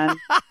 and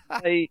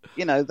they're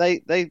going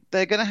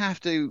to have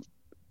to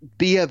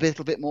be a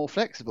little bit more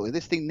flexible.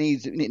 This thing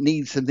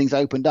needs some things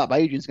opened up.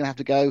 Adrian's going to have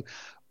to go.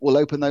 We'll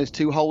open those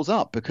 2 holes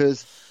up,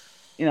 because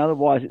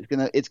otherwise it's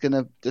going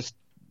to just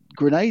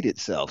grenade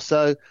itself.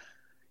 So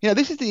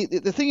this is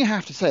the thing you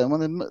have to say. And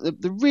one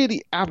of the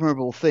really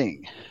admirable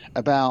thing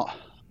about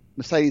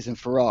Mercedes and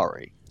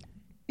Ferrari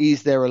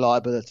is their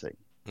reliability.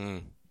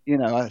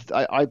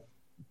 I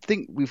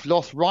think we've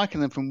lost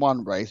Raikkonen from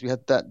one race. We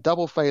had that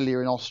double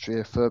failure in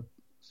Austria for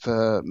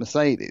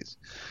Mercedes,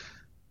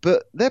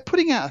 but they're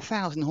putting out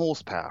 1,000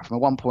 horsepower from a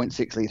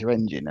 1.6 litre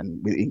engine,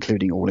 and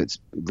including all its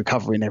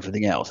recovery and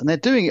everything else. And they're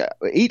doing it.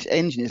 Each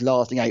engine is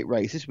lasting 8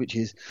 races, which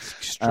is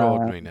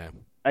extraordinary now.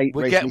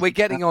 We're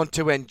getting on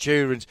to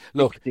endurance.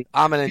 Look,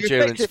 I'm an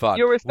endurance fan.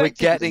 We're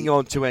getting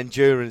on to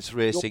endurance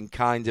racing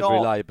kind of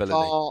reliability.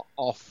 Far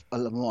off a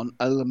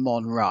Le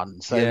Mans run.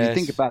 So if you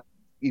think about it,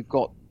 you've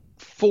got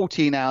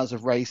 14 hours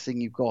of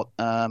racing, you've got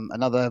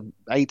another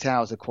 8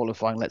 hours of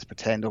qualifying, let's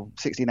pretend, or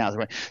 16 hours of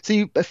racing. So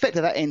you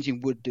effectively that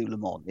engine would do Le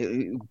Mans.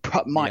 It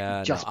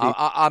might be.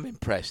 I'm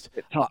impressed. A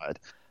bit tired.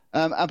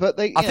 But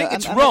I think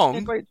it's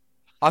wrong.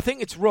 I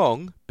think it's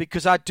wrong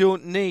because I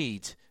don't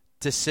need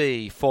to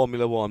see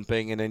Formula One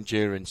being an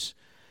endurance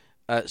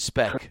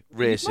spec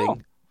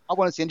racing. I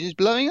want to see engines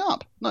blowing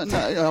up. I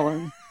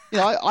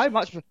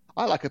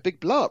like a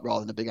big blow up rather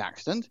than a big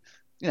accident.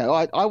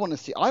 I want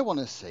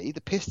to see the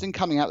piston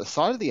coming out the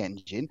side of the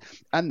engine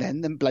and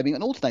then them blaming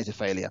an alternator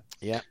failure.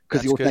 Yeah,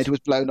 because the alternator was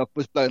blown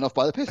off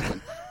by the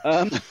piston.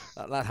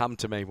 That happened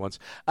to me once.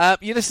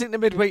 You're listening to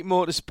Midweek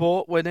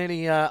Motorsport. We're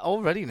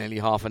already nearly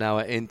half an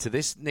hour into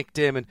this. Nick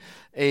Damon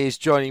is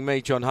joining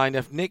me, John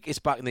Hynef. Nick is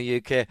back in the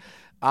UK.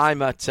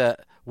 I'm at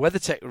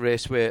WeatherTech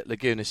Raceway,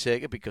 Laguna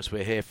Seca, because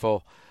we're here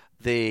for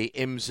the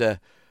IMSA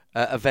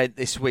event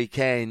this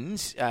weekend.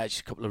 Just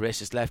a couple of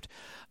races left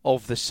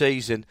of the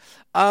season.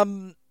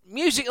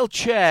 Musical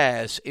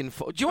chairs. Do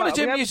you want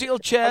to do musical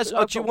chairs,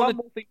 or do you want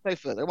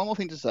to? One more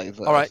thing to say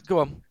first. All right, go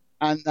on.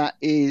 And that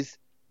is,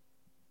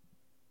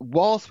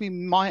 whilst we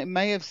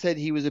may have said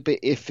he was a bit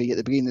iffy at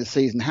the beginning of the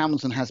season,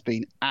 Hamilton has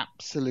been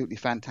absolutely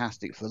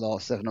fantastic for the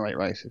last 7 or 8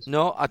 races.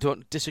 No, I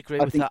don't disagree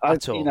with that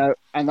at all.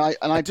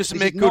 It doesn't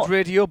make good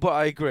radio, but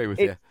I agree with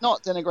you. It's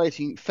not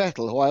denigrating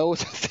Vettel, who I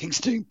also think is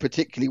doing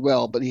particularly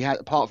well, but he had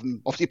apart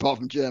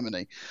from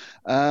Germany.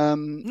 But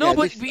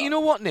you know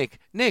what, Nick?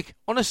 Nick,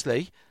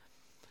 honestly,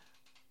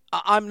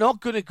 I'm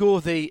not going to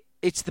go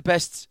it's the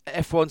best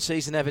F1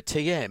 season ever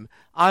TM.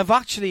 I've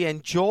actually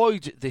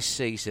enjoyed this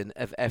season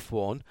of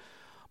F1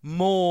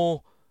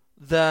 more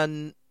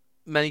than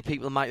many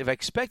people might have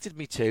expected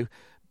me to,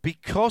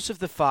 because of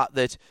the fact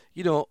that,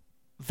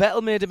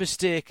 Vettel made a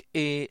mistake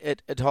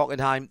at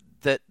Hockenheim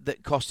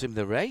that cost him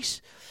the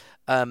race.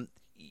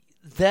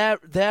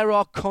 There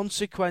are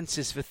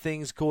consequences for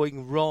things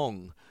going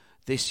wrong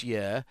this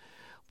year,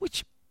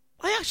 which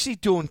I actually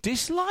don't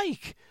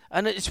dislike.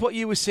 And it's what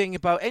you were saying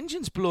about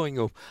engines blowing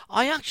up.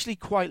 I actually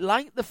quite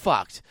like the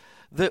fact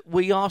that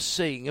we are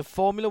seeing a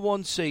Formula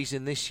One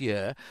season this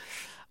year.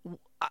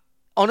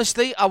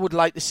 Honestly, I would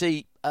like to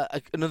see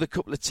another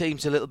couple of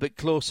teams a little bit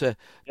closer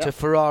to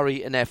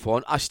Ferrari and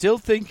F1. I still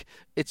think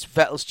it's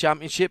Vettel's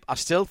championship. I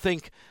still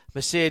think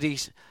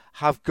Mercedes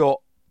have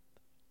got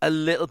a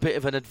little bit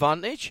of an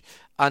advantage,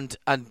 and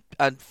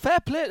fair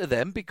play to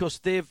them, because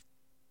they've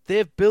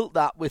built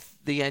that with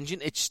the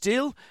engine. It's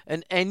still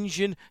an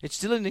engine. It's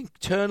still an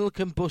internal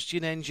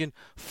combustion engine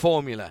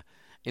formula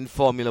in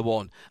Formula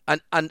One.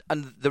 And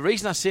the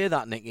reason I say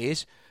that, Nick,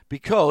 is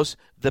because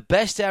the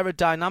best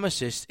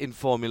aerodynamicist in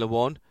Formula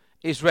One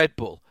is Red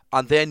Bull,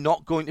 and they're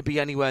not going to be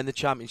anywhere in the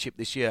championship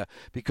this year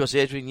because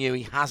Adrian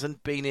Newey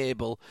hasn't been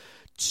able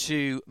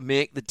to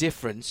make the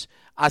difference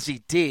as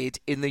he did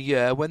in the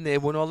year when they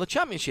won all the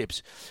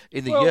championships.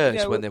 When they won all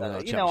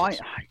the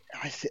championships.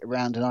 I sit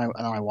around and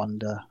I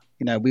wonder.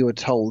 We were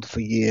told for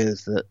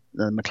years that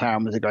the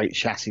McLaren was a great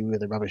chassis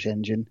with a rubbish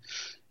engine.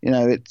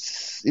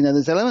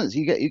 There's elements.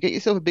 You get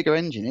yourself a bigger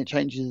engine. It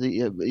changes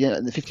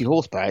the 50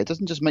 horsepower. It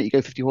doesn't just make you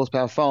go 50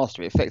 horsepower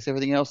faster. It affects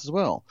everything else as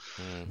well.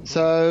 Mm-hmm.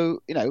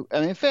 So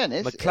in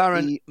fairness,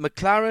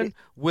 McLaren,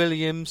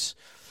 Williams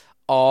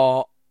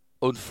are,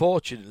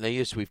 unfortunately,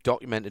 as we've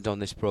documented on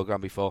this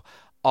program before,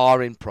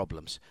 are in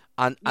problems.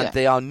 And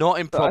they are not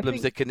in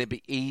problems that can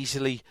be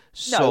easily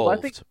solved. No, but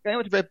I think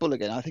going to Red Bull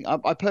again, I think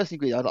I personally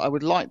agree. I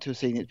would like to have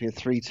seen it be a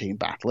 3-team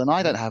battle, and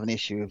I don't have an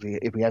issue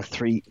if we have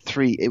three.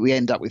 If we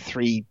end up with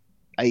 3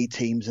 A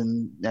teams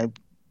and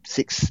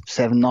 6,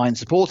 7, 9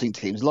 supporting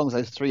teams, as long as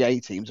those 3 A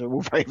teams are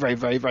all very, very,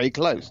 very, very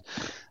close.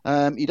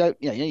 You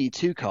need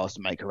 2 cars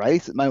to make a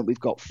race. At the moment, we've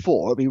got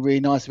 4. It'd be really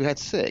nice if we had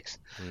 6.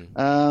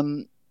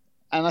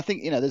 And I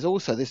think there's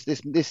also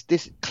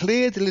this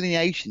clear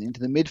delineation into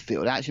the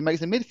midfield actually makes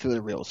the midfield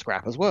a real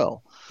scrap as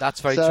well.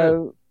 That's very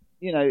true.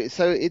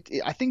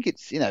 I think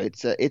it's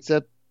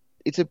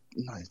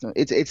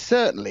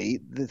certainly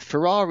the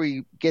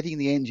Ferrari getting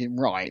the engine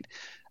right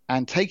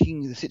and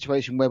taking the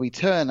situation where we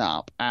turn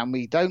up and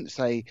we don't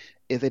say,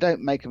 if they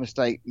don't make a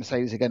mistake,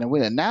 Mercedes are going to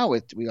win. And now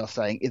we are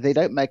saying, if they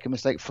don't make a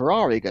mistake,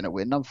 Ferrari are going to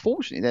win. And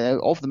unfortunately,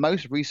 of the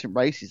most recent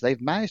races, they've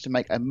managed to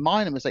make a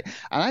minor mistake.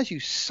 And as you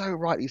so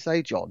rightly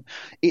say, John,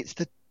 it's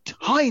the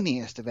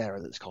tiniest of error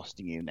that's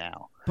costing you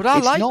now. But I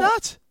like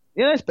that.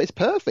 Yeah, it's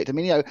perfect. I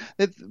mean,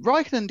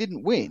 Raikkonen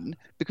didn't win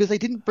because they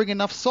didn't bring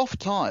enough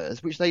soft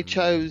tyres, which they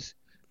chose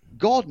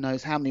God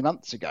knows how many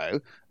months ago,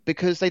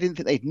 because they didn't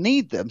think they'd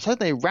need them. So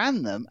they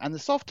ran them, and the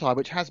soft tyre,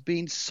 which has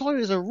been solid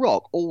as a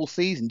rock all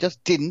season,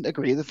 just didn't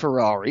agree with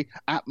Ferrari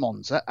at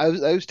Monza,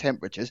 those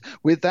temperatures,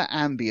 with that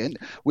ambient,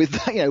 with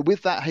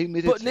that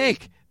humidity. But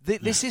Nick,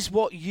 this is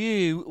what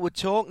you were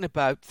talking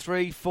about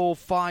 3, 4,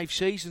 5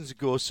 seasons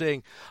ago,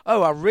 saying,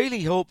 I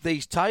really hope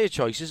these tyre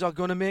choices are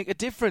going to make a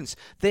difference.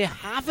 They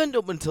haven't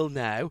up until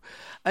now.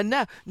 And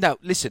now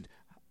listen,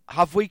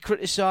 have we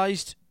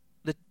criticised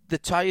the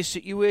tyre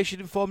situation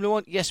in Formula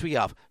One? Yes, we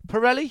have.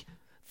 Pirelli,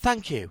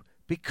 thank you,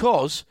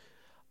 because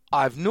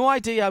I have no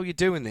idea how you're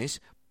doing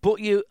this, but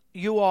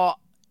you are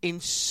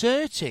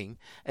inserting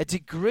a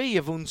degree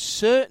of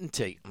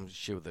uncertainty. I'm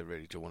sure they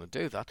really don't want to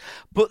do that,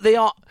 but they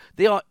are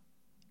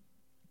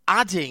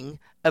adding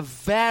a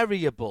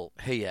variable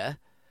here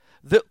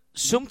that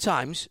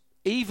sometimes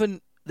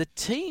even the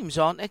teams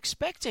aren't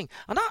expecting.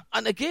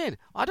 And again,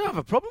 I don't have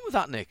a problem with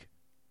that, Nick.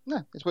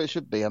 No, it's what it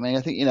should be. I mean,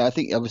 I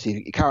think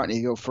obviously currently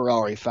you're a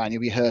Ferrari fan,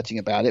 you'll be hurting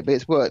about it, but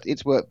it's worked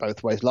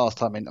both ways. Last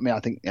time, I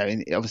think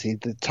obviously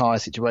the tyre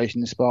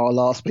situation in Spa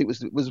last week was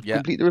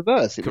completely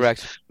reversed.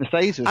 Correct.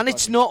 Mercedes was, and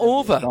it's not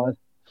over.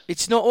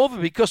 It's not over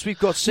because we've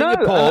got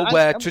Singapore,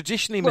 where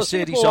traditionally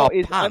Mercedes are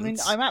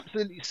pants. I'm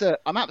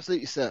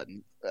absolutely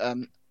certain.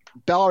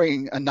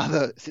 Barring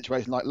another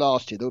situation like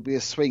last year, there will be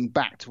a swing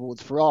back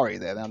towards Ferrari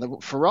there. Now, the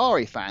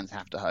Ferrari fans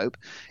have to hope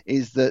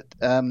is that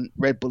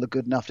Red Bull are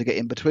good enough to get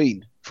in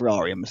between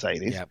Ferrari and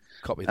Mercedes. Yeah,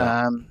 copy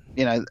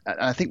that.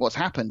 I think what's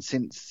happened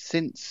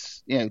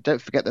since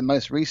don't forget the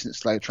most recent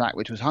slow track,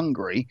 which was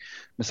Hungary.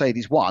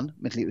 Mercedes won.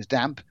 Admittedly, it was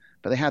damp,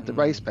 but they had the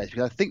race pace.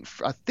 Because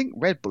I think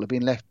Red Bull have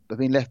been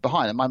left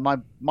behind.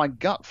 And my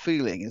gut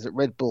feeling is that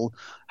Red Bull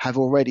have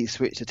already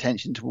switched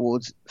attention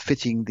towards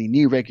fitting the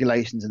new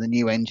regulations and the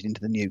new engine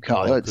into the new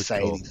car. They won't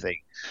say anything,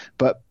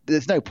 but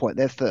there's no point.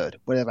 They're third,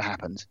 whatever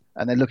happens,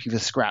 and they're looking for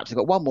scraps. They've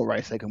got one more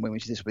race they can win,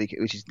 which is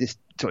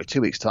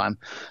 2 weeks time,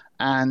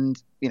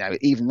 and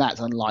even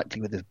that's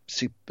unlikely with the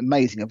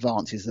amazing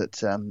advances that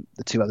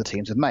the 2 other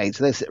teams have made.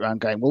 So they sit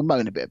around going, we'll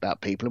moan a bit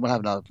about people, and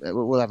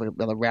we'll have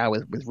another row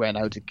with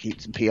Renault to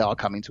keep some PR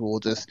coming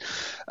towards us.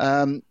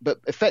 But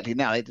effectively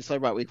now they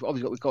decide, right, we've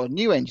got a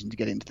new engine to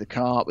get into the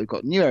car. We've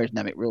got new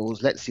aerodynamic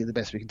rules. Let's see the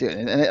best we can do.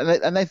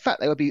 And in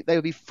fact, they would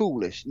be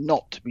foolish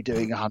not to be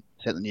doing 100%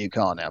 the new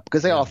car now,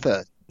 because they are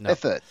third. No. They're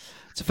third.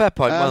 It's a fair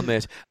point, well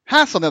made.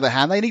 Haas, on the other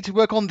hand, they need to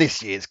work on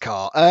this year's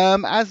car.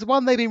 As the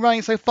one they've been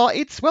running so far,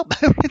 it's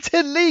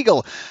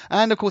illegal.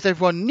 And, of course,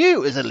 everyone knew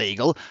it was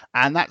illegal.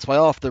 And that's why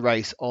after the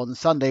race on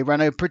Sunday,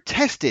 Renault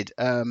protested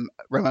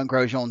Romain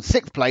Grosjean's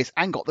 6th place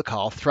and got the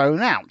car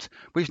thrown out,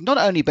 which not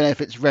only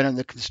benefits Renault in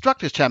the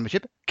Constructors'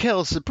 Championship,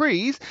 quelle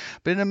surprise,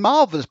 but in a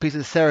marvellous piece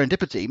of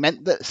serendipity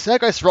meant that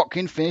Sergei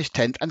Sorokin finished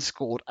 10th and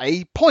scored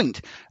a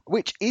point,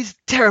 which is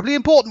terribly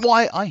important.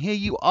 Why, I hear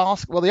you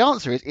ask? Well, the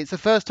answer is it's the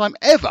first time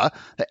ever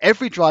that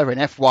every driver in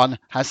F1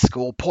 has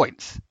scored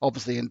points,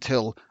 obviously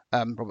until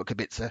Robert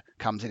Kubica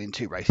comes in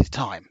 2 races'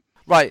 time.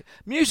 Right,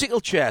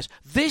 musical chairs.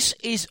 This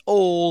is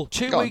all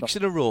 2 weeks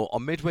in a row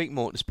on Midweek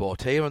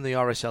Motorsport here on the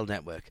RSL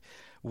network.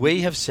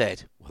 We have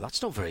said, well,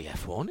 that's not very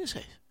F1, is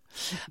it?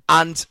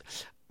 And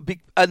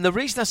the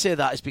reason I say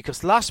that is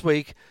because last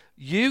week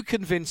you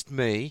convinced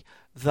me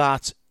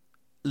that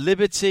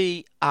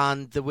Liberty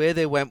and the way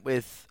they went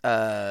with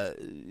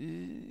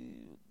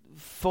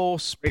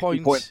force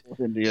point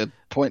India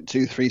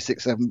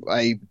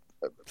 0.2367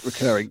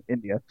 recurring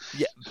India.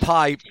 Yeah,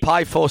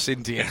 Pi Force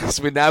India,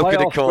 as we're now going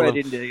to call them.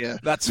 India, yeah.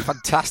 That's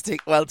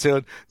fantastic. Well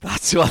done.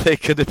 That's what they're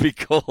going to be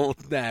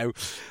called now.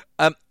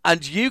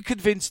 And you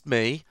convinced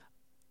me,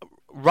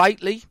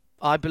 rightly,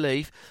 I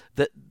believe,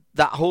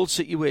 that whole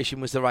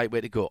situation was the right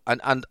way to go.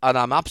 And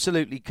I'm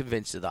absolutely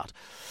convinced of that.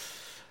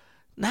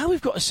 Now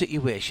we've got a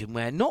situation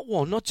where not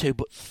 1, not 2,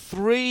 but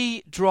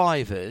 3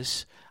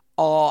 drivers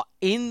are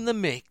in the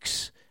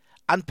mix,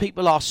 and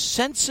people are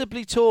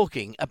sensibly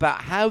talking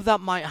about how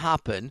that might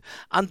happen,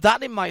 and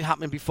that it might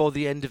happen before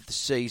the end of the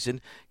season.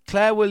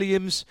 Claire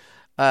Williams,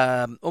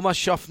 Omar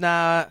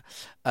Shofner,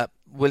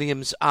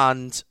 Williams,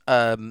 and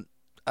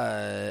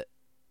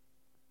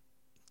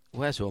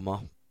where's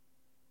Omar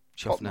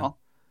Shofner?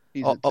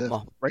 He's at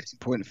Racing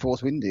Point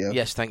Force India.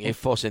 Yes, thank you,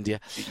 Force India.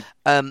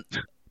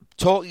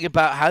 Talking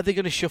about how they're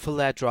going to shuffle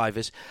their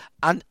drivers,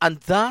 and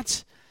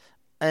that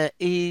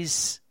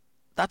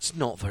that's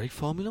not very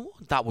Formula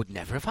One. That would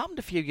never have happened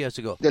a few years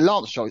ago. The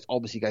Lance Stroll is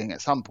obviously going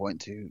at some point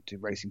to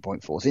Racing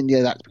Point Force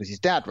India. That's because his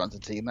dad runs the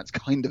team. That's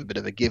kind of a bit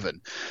of a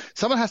given.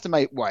 Someone has to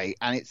make way,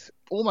 and it's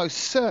almost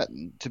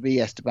certain to be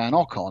Esteban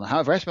Ocon.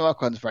 However, Esteban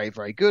Ocon is very,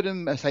 very good,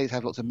 and Mercedes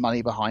have lots of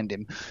money behind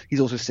him. He's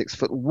also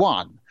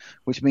 6'1",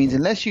 which means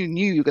unless you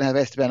knew you were going to have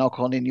Esteban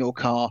Ocon in your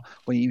car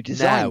when you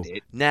designed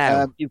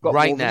you've got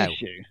more of an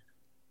issue.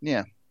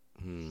 Yeah.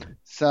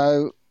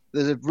 So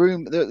there's a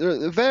room. There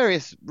are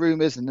various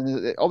rumours,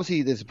 and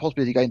obviously there's a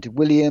possibility of going to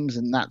Williams,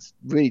 and that's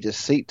really just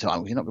seat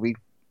time. You're not going to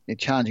be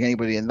challenging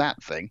anybody in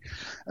that thing.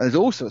 And there's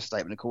also a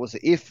statement, of course,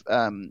 that if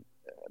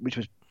which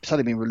was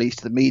suddenly been released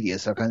to the media,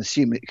 so I can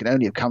assume it can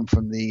only have come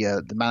from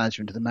the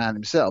management of the man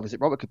himself, is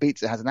that Robert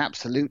Kubica has an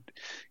absolute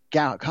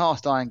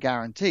cast iron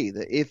guarantee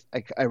that if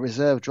a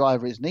reserve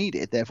driver is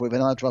needed, therefore if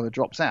another driver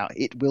drops out,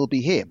 it will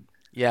be him.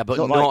 Yeah, but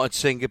not at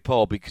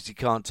Singapore because he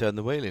can't turn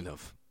the wheel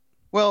enough.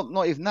 Well,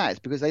 not even that. It's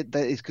because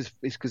it's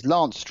because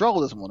Lance Stroll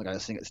doesn't want to go to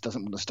Singapore.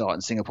 Doesn't want to start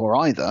in Singapore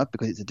either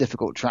because it's a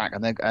difficult track,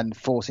 and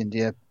Force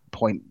India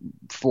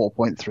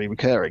 0.4.3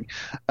 recurring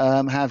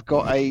have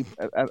got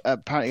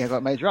apparently have got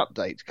a major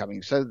update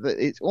coming. So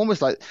that it's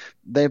almost like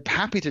they're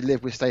happy to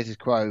live with status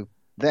quo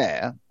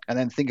there, and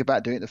then think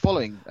about doing it the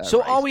following.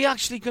 So, race. Are we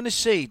actually going to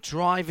see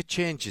driver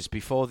changes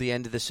before the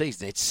end of the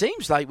season? It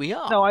seems like we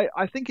are. No,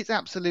 I think it's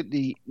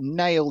absolutely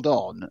nailed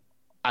on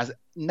as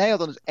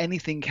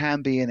anything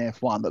can be in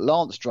F1, that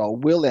Lance Stroll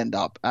will end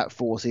up at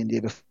Force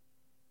India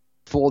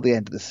before the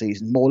end of the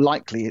season, more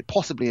likely,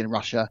 possibly in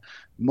Russia,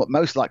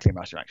 most likely in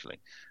Russia,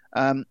 actually.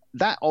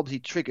 That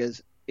obviously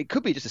triggers, it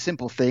could be just a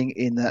simple thing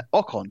in that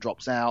Ocon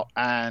drops out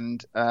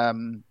and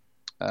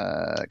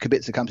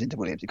Kubica comes into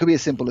Williams. It could be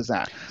as simple as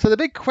that. So the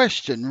big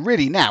question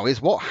really now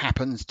is what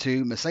happens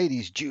to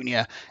Mercedes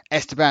Junior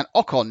Esteban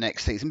Ocon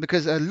next season,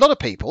 because a lot of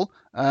people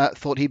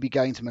thought he'd be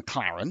going to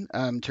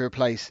McLaren to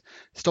replace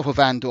Stoffel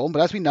Van Dorn,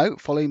 but as we know,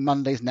 following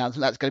Monday's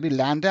announcement, that's going to be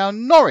Landau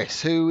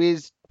Norris, who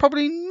is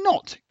probably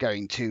not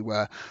going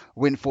to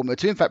win Formula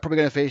 2. In fact, probably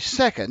going to finish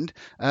second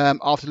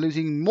after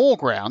losing more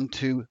ground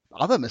to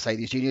other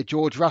Mercedes Junior,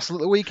 George Russell,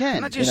 at the weekend.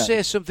 Can I just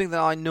say something that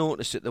I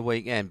noticed at the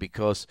weekend?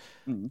 Because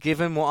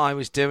given what I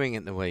was doing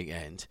at the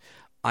weekend,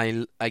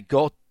 I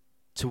got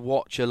to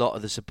watch a lot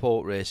of the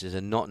support races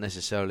and not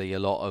necessarily a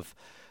lot of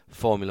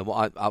Formula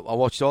 1. I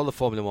watched all the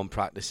Formula 1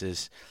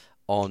 practices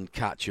on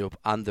catch-up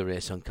and the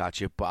race on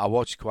catch-up, but I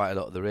watched quite a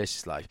lot of the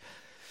races live.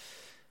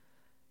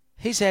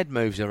 His head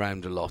moves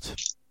around a lot.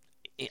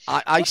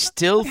 I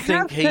still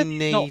think he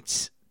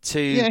needs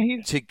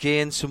to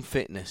gain some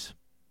fitness.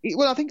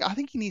 Well, I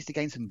think he needs to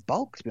gain some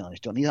bulk, to be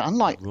honest, John.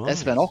 Unlike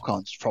Esteban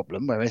Ocon's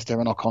problem, where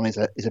Esteban Ocon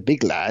is a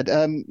big lad,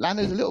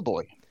 Lando's a little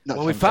boy.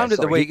 Well, we found at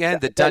the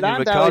weekend that Daniel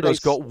Ricciardo's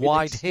got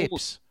wide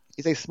hips.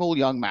 He's a small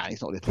young man.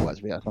 He's not little,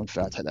 as I'm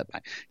fair. I take that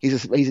back.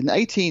 He's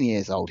 18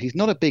 years old. He's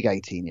not a big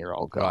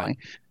 18-year-old guy. Right.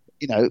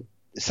 You know,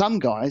 some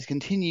guys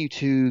continue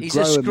to He's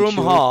grow a scrum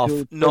half,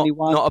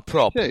 not a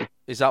prop. Too.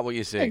 Is that what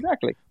you're saying?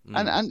 Exactly.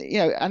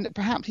 And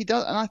perhaps he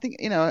does. And I think,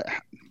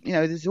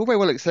 there's all very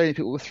well explaining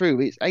people were through.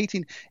 But it's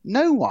 18.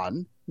 No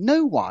one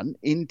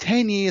in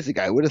 10 years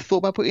ago would have thought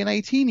about putting an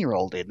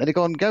 18-year-old in. They'd have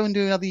gone, go and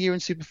do another year in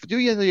do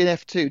a year in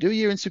F2, do a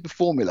year in Super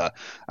Formula,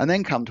 and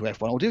then come to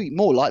F1. Or do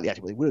more likely,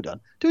 actually, what they would have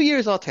done. Do a year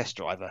as our test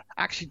driver,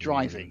 actually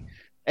driving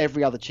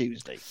every other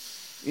Tuesday.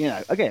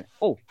 Again,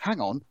 hang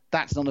on,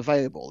 that's not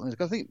available. And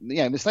I think,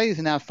 Mercedes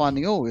are now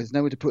finding, there's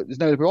nowhere to put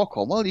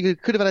Ocon. Well, you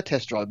could have had a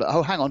test drive, but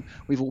hang on,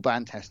 we've all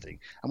banned testing.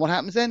 And what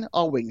happens then?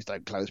 Our wings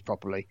don't close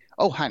properly.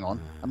 Hang on,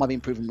 am I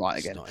being proven right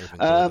again?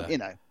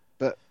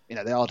 But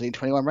they are doing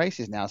 21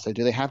 races now. So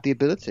do they have the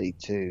ability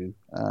to,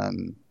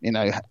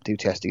 do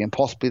testing? And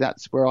possibly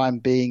that's where I'm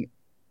being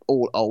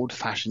all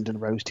old-fashioned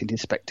and rose-tinted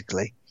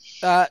spectacly.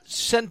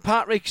 St.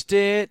 Patrick's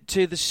Day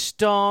to the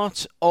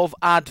start of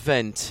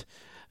Advent.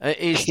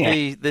 Is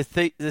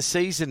the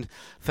season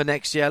for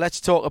next year.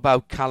 Let's talk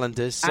about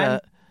calendars.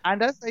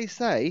 And as they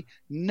say,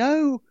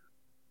 no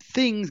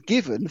things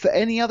given for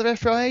any other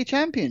FIA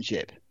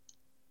championship.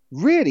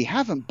 Really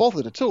haven't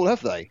bothered at all,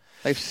 have they?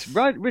 They've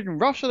ridden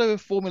roughshod over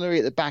Formula E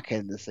at the back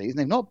end of the season.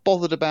 They've not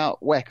bothered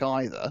about WEC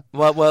either.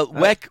 Well,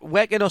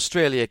 WEC and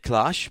Australia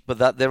clash, but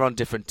that they're on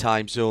different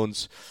time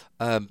zones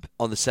on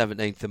the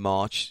 17th of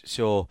March.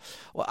 So,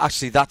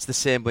 actually, that's the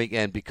same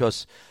weekend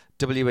because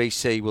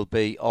WEC will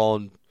be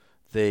on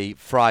the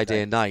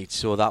Friday night,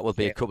 so that will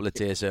be a couple of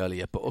days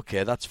earlier. But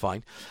okay, that's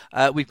fine.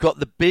 We've got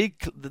the big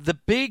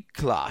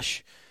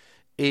clash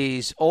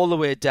is all the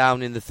way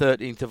down in the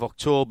 13th of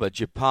October,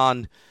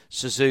 Japan,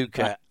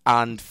 Suzuka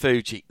and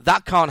Fuji.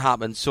 That can't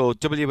happen, so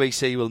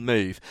WEC will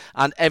move.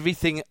 And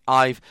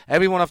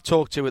everyone I've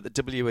talked to at the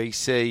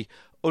WEC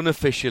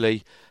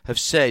unofficially have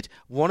said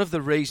one of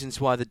the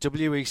reasons why the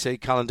WEC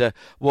calendar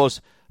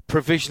was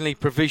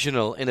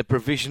provisional in a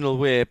provisional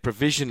way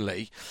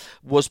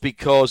was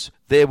because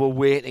they were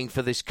waiting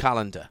for this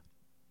calendar.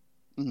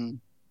 Mm-hmm.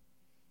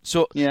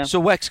 So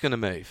WEC's going to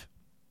move.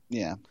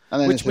 Yeah.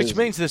 Which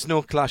means there's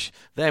no clash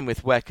then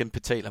with WEC and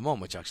Petit Le Mans,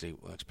 which actually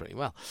works pretty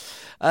well.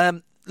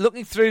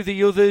 Looking through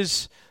the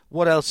others,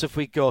 what else have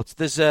we got?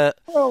 There's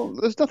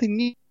nothing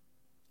new.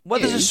 Well,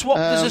 there's a swap.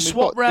 There's a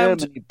swap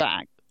round. Germany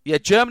back. Yeah,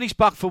 Germany's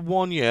back for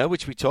 1 year,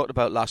 which we talked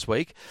about last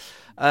week.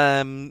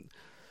 They've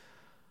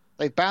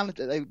managed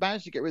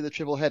to get rid of the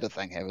triple header,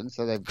 thank heavens.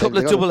 So they've couple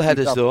of double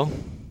headers though.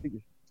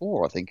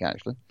 Four, I think,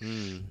 actually,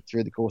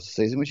 through the course of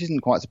the season, which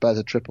isn't quite so bad as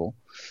a triple.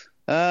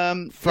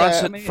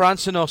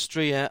 France and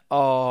Austria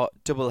are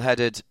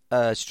double-headed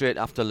straight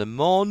after Le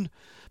Mans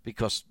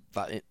because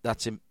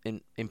that's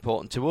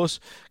important to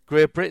us.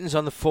 Great Britain's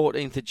on the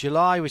 14th of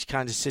July, which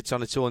kind of sits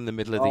on its own in the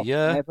middle of the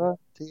year. Ever,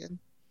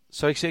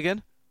 Sorry, say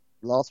again?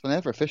 Last one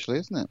ever, officially,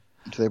 isn't it?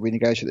 Until they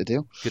renegotiate the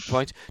deal. Good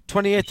point.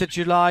 28th of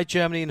July,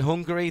 Germany and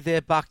Hungary,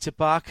 they're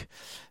back-to-back.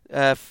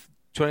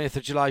 20th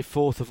of July,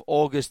 4th of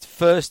August,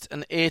 1st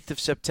and 8th of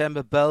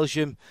September,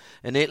 Belgium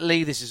and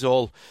Italy. This is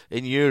all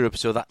in Europe,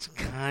 so that's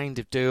kind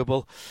of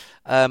doable.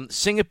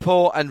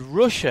 Singapore and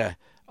Russia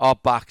are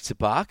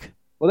back-to-back.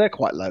 Well, they're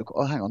quite local.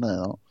 Oh, hang on, they're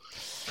not.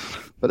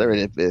 But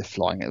they're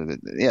flying it.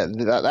 Yeah,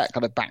 that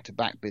kind of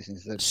back-to-back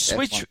business.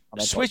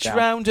 Switch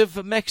round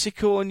of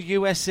Mexico and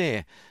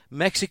USA.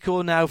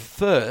 Mexico now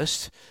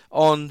first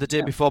on the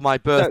day before my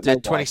birthday,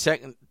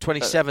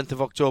 27th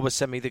of October.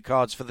 Send me the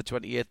cards for the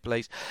 28th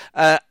place.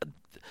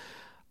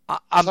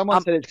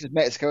 Someone said it's because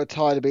Mexico are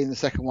tired of being the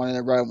second one in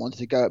a row and wanted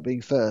to go at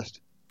being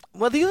first.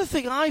 Well, the other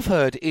thing I've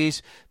heard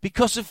is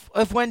because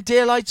of when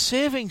daylight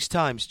savings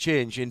times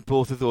change in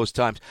both of those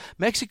times.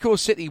 Mexico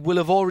City will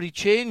have already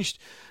changed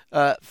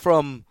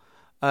from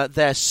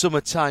their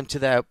summertime to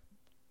their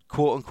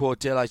quote-unquote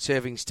daylight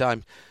savings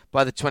time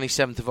by the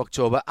 27th of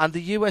October, and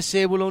the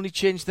USA will only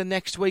change the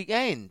next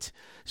weekend.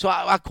 So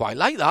I quite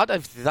like that.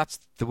 That's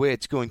the way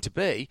it's going to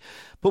be.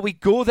 But we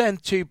go then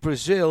to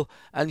Brazil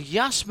and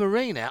Yas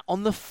Marina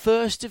on the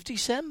 1st of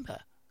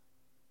December.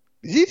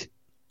 Is it?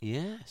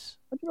 Yes.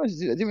 I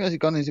didn't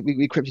realise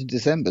we crept into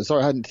December.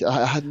 Sorry, I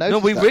hadn't noticed. No,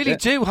 we really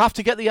do have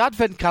to get the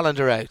Advent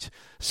calendar out.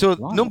 So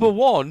number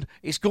one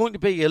is going to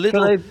be a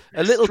little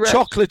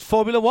chocolate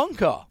Formula One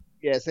car.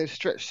 Yes, they've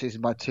stretched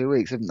season by 2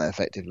 weeks, haven't they?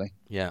 Effectively.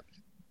 Yeah.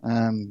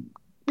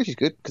 Which is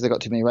good because they've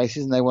got too many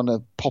races and they want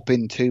to pop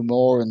in two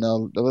more and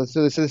let's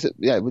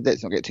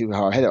not get too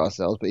far ahead of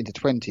ourselves. But into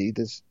 20,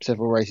 there's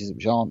several races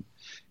which aren't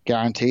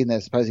guaranteed, and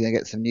they're supposedly going to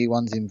get some new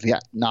ones in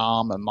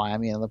Vietnam and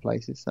Miami and other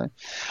places. So,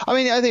 I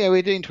mean, I think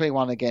we're doing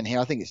 21 again here.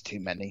 I think it's too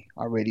many.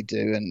 I really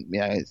do, and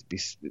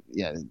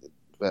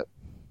but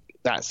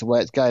that's the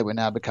way it's going. We're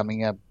now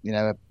becoming a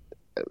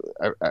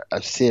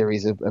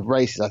series of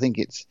races. I think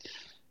it's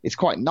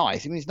quite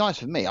nice. I mean, it's nice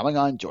for me. I mean,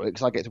 I enjoy it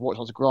because I get to watch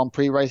lots of Grand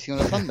Prix racing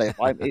on a Sunday.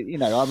 I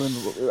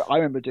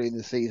remember doing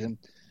the season,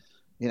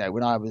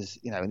 when I was,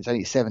 it's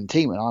only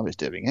 17 when I was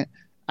doing it,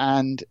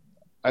 and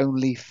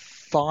only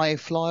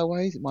 5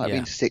 flyaways. It might have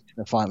been 6 in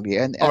the final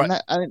year.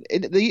 And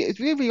it's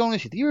really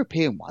honestly, the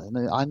European ones,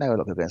 and I know a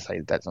lot of people are going to say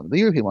that's not, the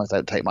European ones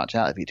don't take much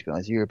out of you, to be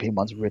honest. The European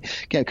ones are really,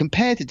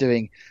 compared to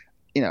doing,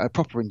 a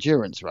proper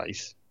endurance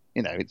race,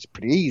 it's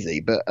pretty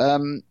easy, but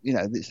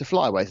it's the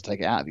flyaways to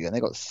take it out of you, and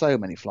they've got so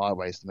many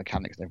flyaways, the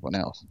mechanics and everyone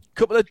else.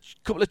 Couple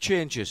of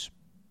changes.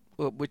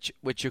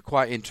 which are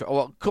quite interesting.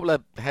 Well, a couple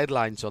of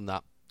headlines on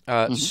that.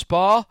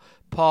 Spa,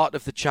 part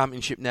of the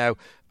championship now,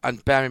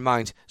 and bear in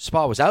mind,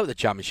 Spa was out of the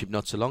championship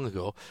not so long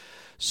ago.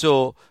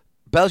 So,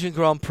 Belgian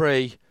Grand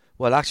Prix,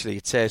 well, actually,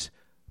 it says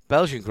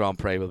Belgian Grand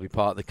Prix will be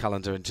part of the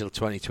calendar until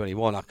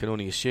 2021. I can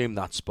only assume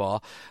that's Spa.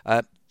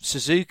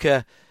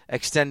 Suzuka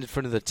extended for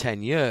another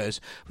 10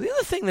 years. But the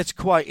other thing that's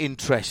quite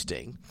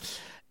interesting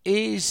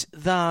is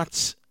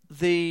that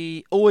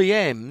the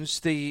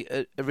OEMs,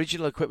 the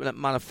original equipment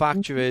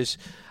manufacturers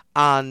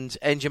and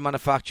engine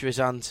manufacturers,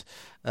 and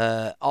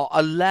are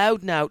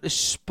allowed now to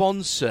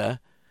sponsor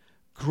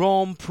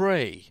Grand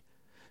Prix.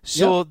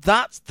 So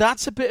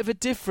that's a bit of a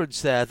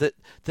difference there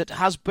that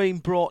has been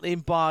brought in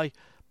by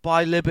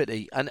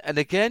Liberty. And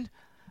again,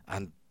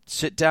 and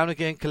sit down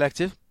again,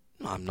 collective,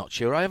 I'm not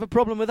sure I have a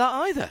problem with that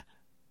either.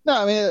 No,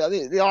 I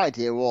mean, the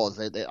idea was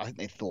I think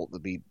they thought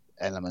there'd be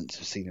elements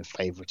of seen of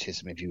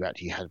favouritism if you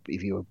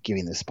were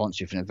giving the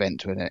sponsorship of an event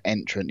to an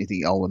entrant. You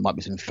think, there might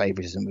be some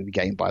favouritism would be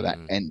gained by that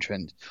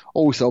entrant.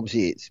 Also,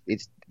 obviously,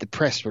 it's the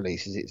press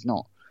releases. It's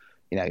not,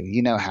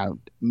 you know how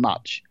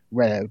much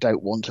Renault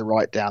don't want to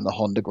write down the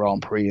Honda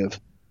Grand Prix of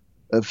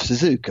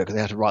Suzuka because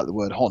they have to write the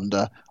word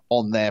Honda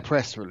on their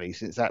press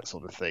release. It's that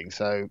sort of thing.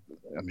 So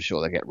I'm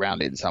sure they get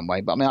round it in some way.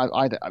 But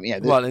I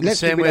mean, well, in the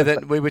same way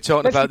that we were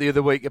talking about the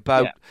other week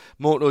about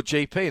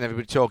MotoGP, and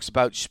everybody talks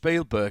about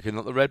Spielberg and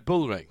not the Red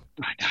Bull Ring.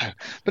 I know.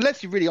 But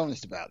let's be really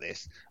honest about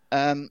this.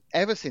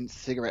 Ever since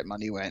cigarette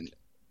money went,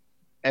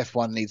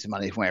 F1 needs the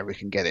money from wherever it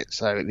can get it.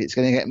 So if it's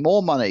going to get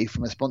more money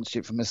from a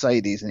sponsorship from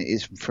Mercedes than it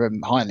is from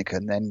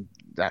Heineken, then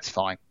that's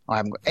fine. I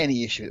haven't got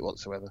any issue with it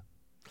whatsoever.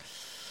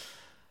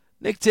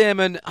 Nick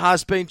Damon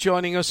has been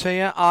joining us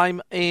here.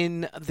 I'm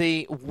in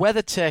the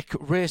WeatherTech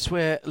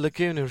Raceway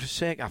Laguna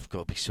Seca. I've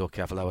got to be so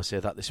careful how I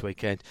say that this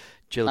weekend.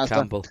 Jill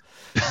Campbell.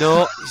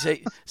 No,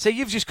 see,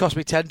 you've just cost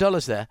me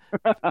 $10 there.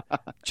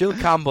 Jill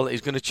Campbell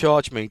is going to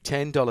charge me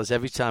 $10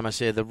 every time I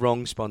say the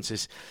wrong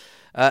sponsor's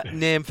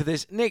name for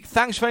this. Nick,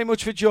 thanks very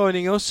much for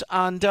joining us,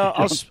 and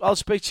I'll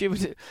speak to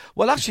you.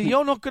 Well, actually,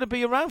 you're not going to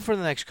be around for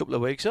the next couple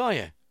of weeks, are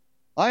you?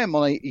 I am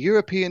on a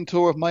European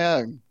tour of my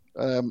own.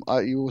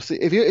 You will see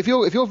if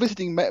you're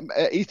visiting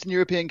Eastern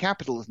European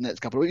capitals in the next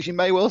couple of weeks, you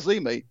may well see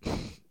me.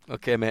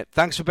 Okay, mate.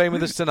 Thanks for being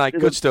with us tonight.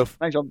 Good stuff.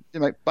 Thanks, John. See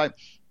you, mate. Bye.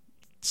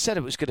 Said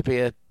it was going to be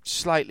a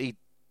slightly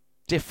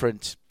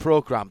different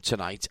programme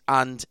tonight,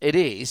 and it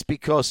is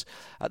because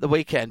at the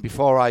weekend,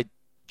 before I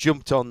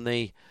jumped on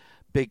the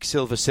big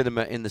silver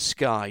cinema in the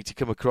sky to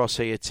come across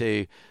here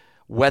to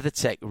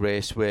WeatherTech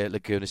Raceway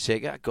Laguna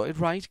Seca, I got it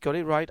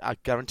right. I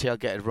guarantee I'll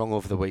get it wrong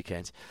over the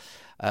weekend.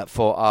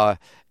 For our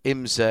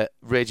IMSA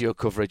radio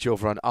coverage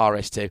over on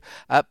RS2.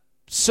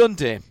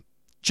 Sunday,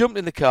 jumped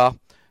in the car,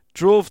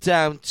 drove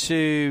down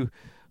to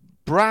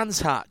Brands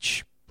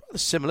Hatch, a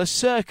similar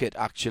circuit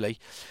actually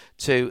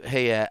to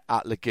here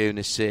at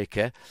Laguna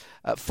Seca,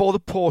 for the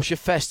Porsche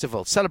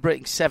Festival,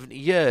 celebrating 70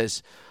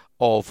 years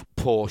of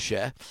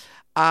Porsche,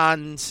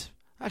 and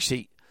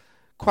actually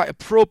quite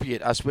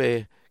appropriate as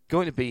we're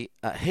going to be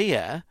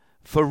here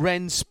for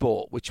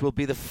Rennsport, which will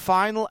be the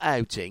final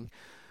outing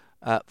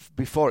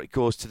before it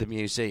goes to the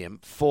museum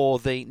for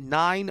the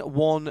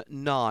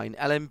 919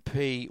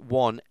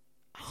 LMP1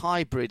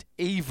 Hybrid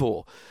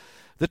Evo.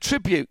 The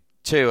tribute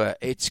tour,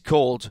 it's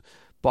called,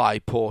 by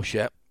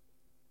Porsche.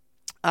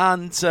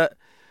 And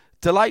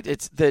delighted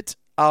that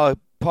our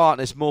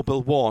partners,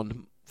 Mobile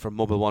One, from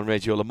Mobile One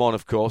Radio Le Mans,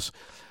 of course,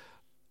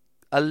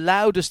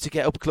 allowed us to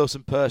get up close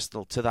and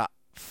personal to that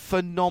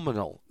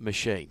phenomenal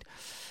machine.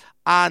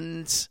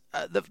 And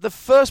the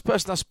first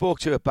person I spoke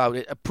to about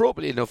it,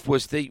 appropriately enough,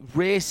 was the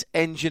race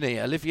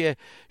engineer, Olivier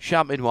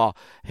Champenois,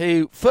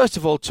 who first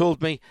of all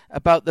told me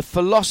about the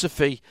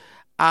philosophy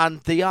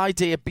and the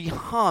idea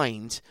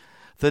behind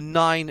the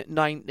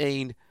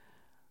 919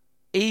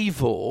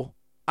 Evo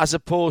as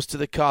opposed to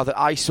the car that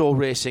I saw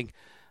racing,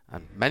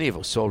 and many of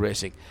us saw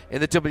racing, in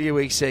the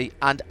WEC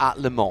and at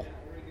Le Mans.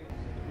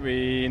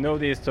 We know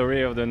the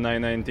story of the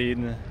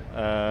 919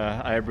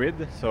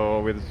 hybrid,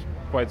 so with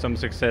quite some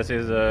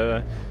successes,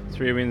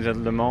 3 wins at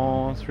Le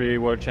Mans, 3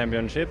 World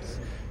Championships,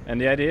 and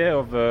the idea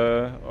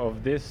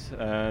of this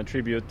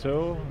tribute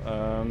tour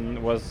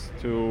was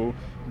to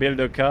build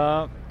a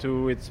car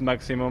to its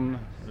maximum,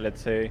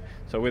 let's say,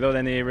 so without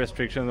any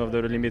restrictions of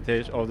the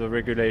limitation of the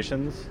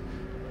regulations,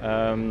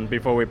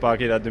 before we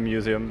park it at the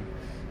museum.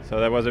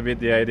 So that was a bit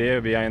the idea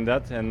behind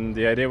that, and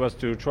the idea was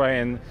to try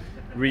and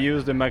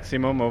reuse the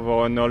maximum of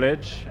our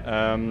knowledge,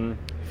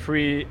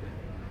 free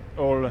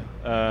all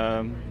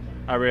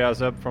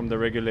areas up from the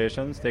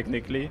regulations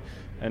technically,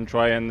 and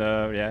try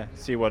and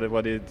see what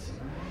it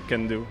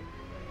can do.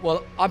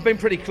 Well, I've been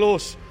pretty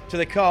close to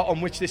the car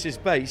on which this is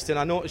based, and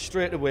I noticed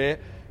straight away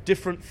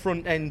different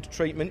front end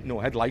treatment, no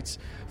headlights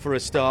for a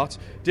start,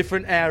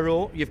 different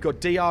aero, you've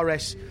got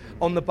DRS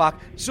on the back.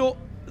 So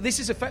this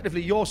is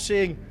effectively, you're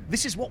saying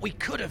this is what we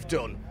could have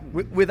done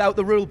without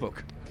the rule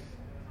book.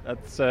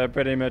 That's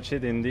pretty much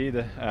it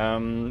indeed.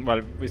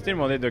 Well, we still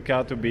wanted the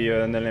car to be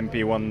an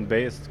LMP1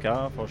 based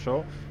car for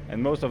sure,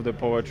 and most of the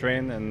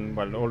powertrain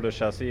and all the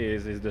chassis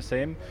is the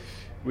same.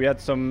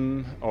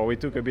 we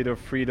took a bit of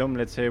freedom,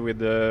 let's say, with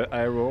the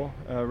aero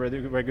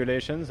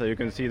regulations. So you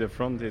can see the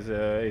front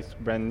is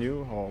brand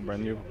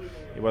new.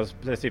 It was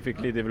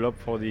specifically developed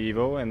for the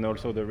Evo, and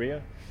also the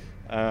rear.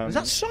 Is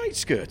that side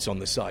skirts on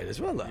the side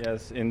as well, though?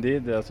 Yes,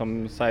 indeed. There are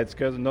some side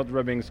skirts, not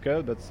rubbing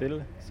skirts, but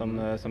still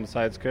some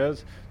side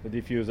skirts. The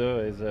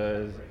diffuser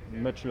is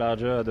much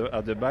larger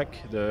at the back.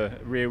 The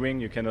rear wing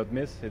you cannot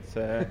miss.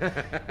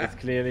 It's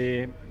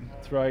clearly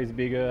thrice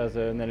bigger as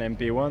an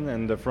LMP1,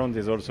 and the front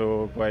is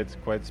also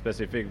quite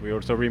specific. We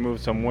also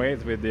removed some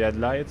weight with the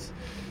headlights,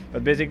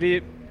 but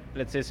basically,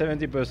 let's say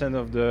 70%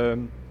 of the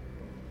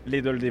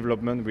little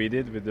development we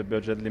did with the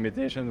budget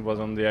limitation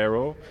was on the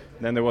aero.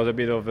 Then there was a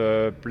bit of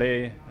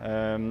play,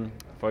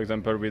 for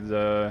example, with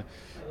the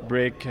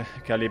brake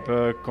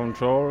caliper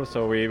control.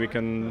 So we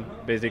can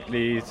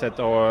basically set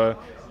our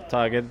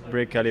target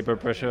brake caliper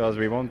pressure as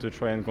we want to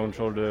try and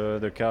control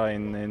the car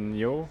in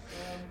yaw.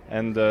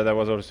 And there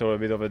was also a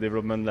bit of a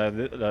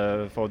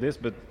development for this.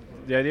 But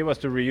the idea was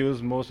to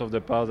reuse most of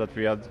the parts that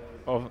we had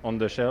on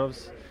the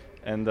shelves,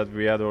 and that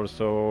we had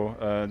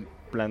also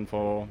planned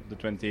for the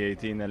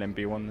 2018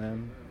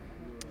 LMP1.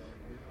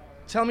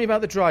 Tell me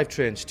about the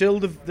drivetrain. Still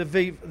the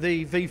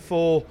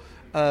V4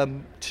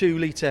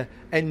 2-litre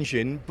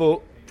engine,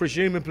 but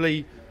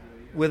presumably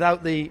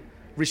without the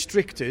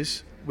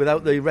restrictors,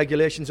 without the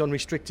regulations on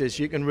restrictors,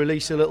 you can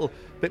release a little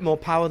bit more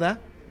power there?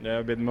 Yeah,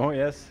 a bit more,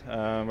 yes.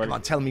 Come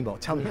on, tell me more.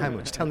 Tell me how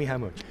much. Tell me how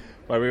much.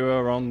 Well, we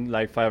were around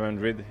like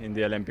 500 in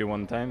the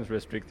LMP1 times,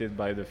 restricted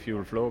by the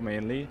fuel flow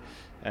mainly.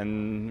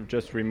 And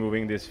just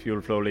removing this fuel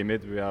flow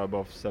limit, we are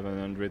above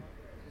 700.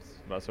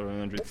 About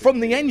 700. From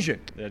the engine?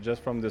 Yeah,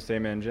 just from the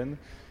same engine.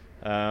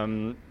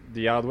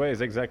 The hardware is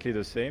exactly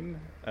the same.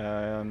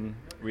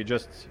 We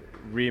just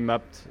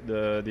remapped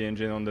the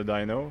engine on the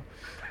dyno,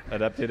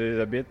 adapted it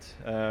a bit.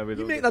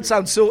 You make that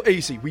sound so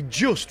easy. We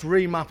just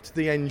remapped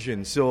the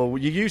engine. So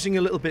you're using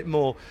a little bit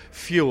more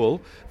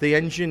fuel. The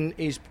engine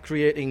is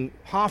creating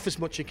half as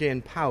much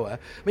again power.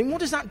 I mean,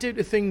 what does that do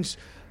to things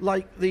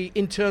like the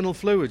internal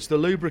fluids, the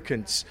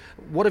lubricants?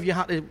 What have you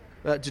had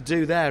to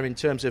do there in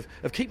terms of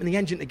keeping the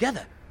engine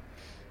together?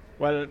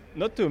 Well,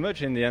 not too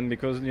much in the end,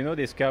 because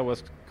this car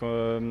was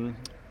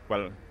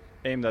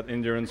aimed at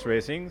endurance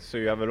racing, so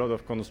you have a lot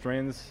of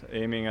constraints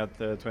aiming at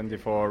the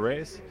 24-hour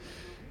race.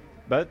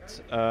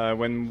 But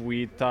when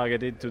we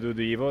targeted to do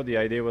the Evo, the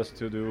idea was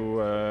to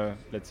do,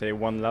 let's say,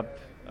 one lap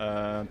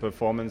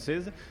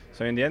performances.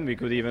 So in the end, we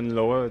could even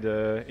lower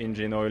the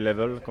engine oil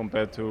level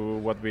compared to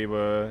what we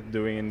were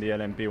doing in the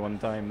LMP1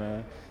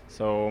 time.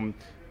 So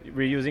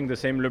we're using the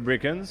same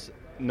lubricants,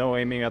 now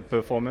aiming at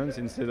performance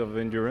instead of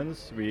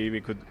endurance. We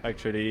could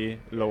actually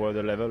lower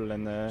the level.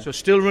 And so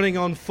still running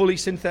on fully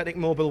synthetic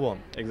Mobil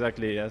 1?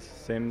 Exactly, yes.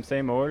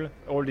 Same oil.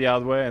 All the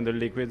hardware and the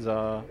liquids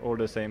are all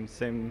the same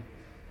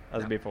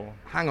as before.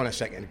 Hang on a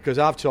second, because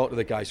I've talked to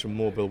the guys from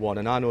Mobil 1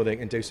 and I know they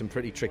can do some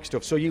pretty trick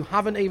stuff. So you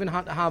haven't even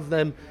had to have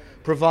them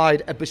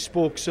provide a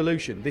bespoke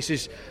solution. This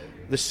is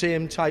the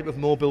same type of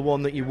Mobil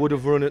 1 that you would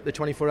have run at the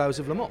 24 Hours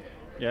of Le Mans?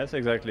 Yes,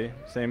 exactly.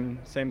 Same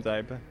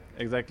type.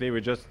 Exactly.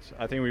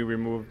 I think we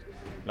removed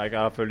like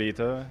half a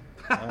liter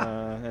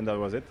and that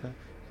was it,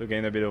 to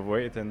gain a bit of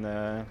weight. And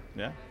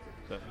yeah.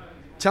 So.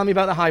 Tell me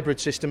about the hybrid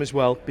system as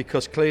well,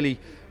 because clearly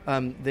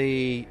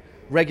the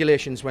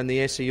regulations when the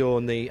ACO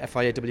and the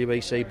FIA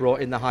WEC brought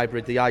in the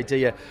hybrid, the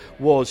idea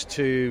was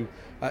to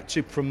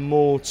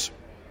promote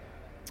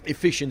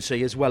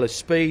efficiency as well as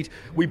speed.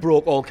 We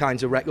broke all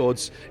kinds of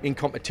records in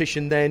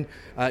competition then.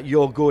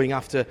 You're going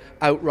after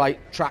outright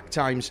track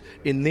times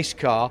in this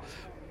car.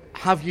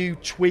 Have you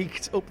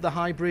tweaked up the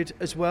hybrid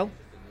as well?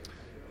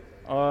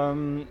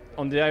 On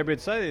the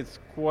hybrid side, it's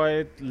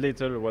quite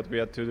little what we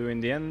had to do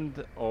in the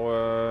end.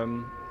 Our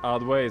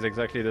hardware is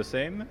exactly the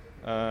same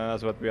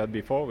as what we had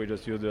before. We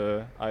just used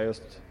the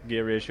highest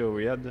gear ratio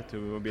we had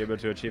to be able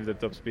to achieve the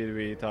top speed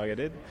we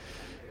targeted.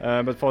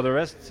 But for the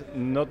rest,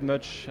 not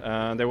much.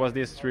 There was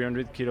this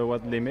 300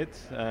 kilowatt limit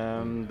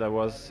that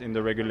was in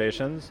the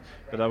regulations,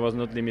 but that was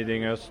not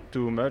limiting us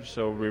too much,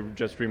 so we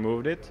just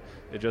removed it.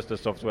 It's just a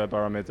software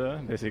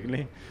parameter,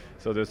 basically,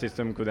 so the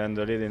system could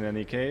handle it in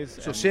any case.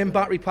 So same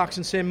battery packs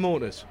and same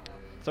motors?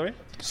 Sorry?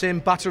 Same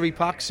battery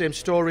pack, same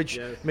storage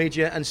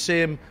media, and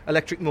same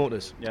electric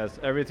motors? Yes,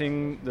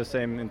 everything the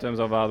same in terms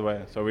of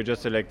hardware. So we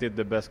just selected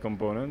the best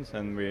components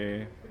and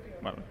we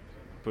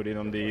put it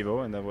on the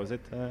Evo, and that was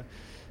it.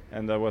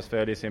 And that was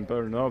fairly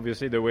simple. Now,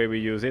 obviously, the way we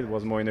use it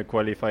was more in a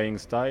qualifying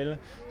style,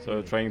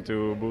 so trying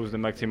to boost the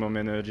maximum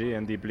energy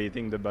and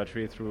depleting the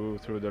battery through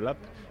the lap.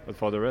 But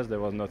for the rest, there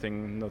was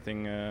nothing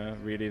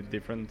really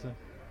different.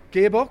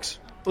 Gearbox,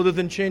 other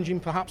than changing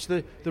perhaps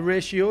the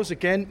ratios?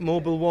 Again,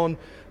 Mobil 1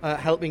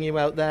 helping you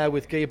out there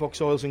with gearbox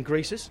oils and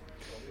greases?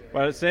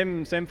 Well,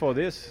 same for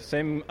this.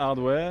 Same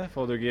hardware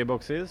for the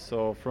gearboxes,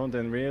 so front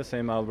and rear,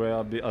 same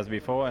hardware as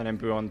before, and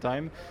LMP1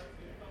 time.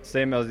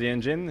 Same as the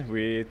engine,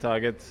 we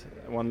target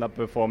one lap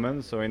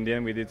performance. So in the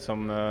end, we did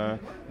some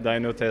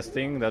dyno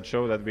testing that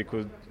showed that we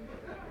could,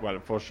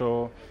 for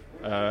sure,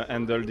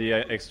 handle the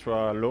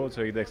extra load,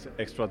 so the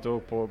extra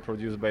torque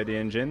produced by the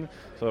engine.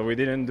 So we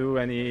didn't do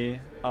any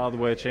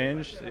hardware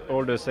change,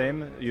 all the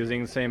same,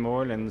 using same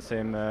oil and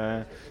same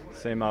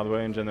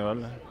hardware in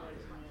general.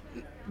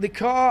 The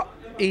car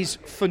is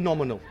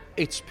phenomenal.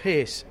 Its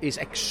pace is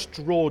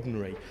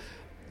extraordinary.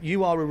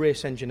 You are a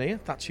race engineer,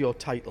 that's your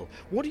title.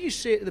 What do you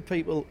say to the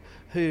people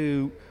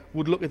who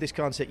would look at this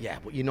car and say, yeah,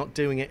 but you're not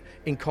doing it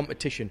in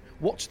competition?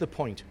 What's the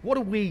point? What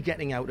are we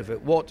getting out of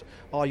it? What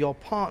are your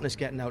partners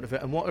getting out of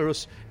it? And what are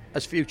us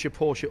as future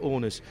Porsche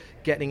owners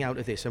getting out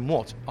of this? And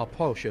what are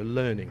Porsche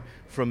learning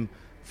from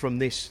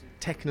this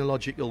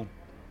technological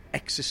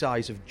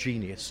exercise of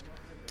genius?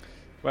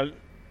 Well,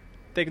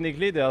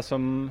 technically there are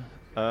some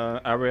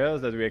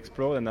areas that we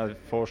explore and that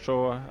for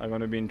sure are going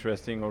to be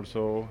interesting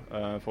also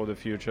for the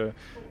future.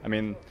 I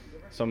mean,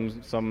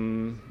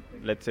 some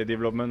let's say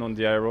development on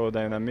the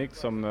aerodynamics,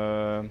 some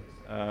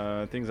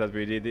things that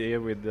we did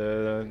here with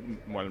the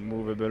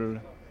movable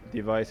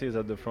devices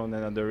at the front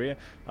and at the rear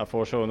are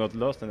for sure not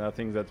lost, and are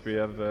things that we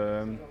have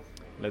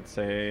let's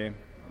say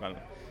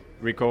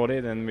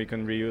recorded, and we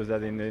can reuse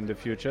that in the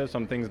future.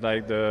 Some things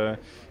like the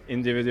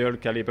individual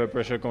caliper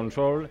pressure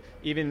control,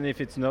 even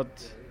if it's not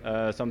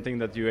something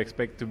that you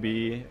expect to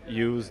be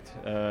used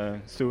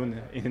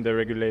soon in the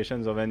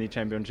regulations of any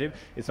championship,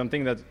 it's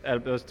something that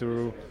helps us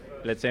to,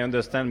 let's say,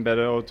 understand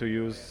better how to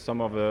use some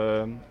of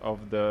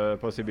the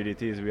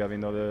possibilities we have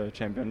in other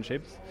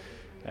championships.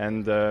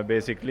 And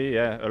basically,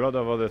 a lot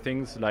of other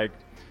things like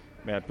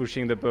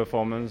pushing the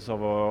performance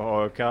of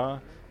our car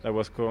that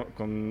was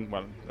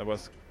that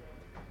was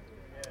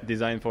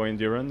designed for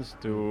endurance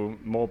to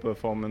more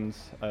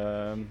performance,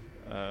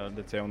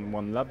 let's say, on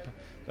one lap.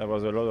 There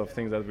was a lot of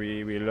things that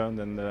we learned,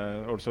 and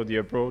also the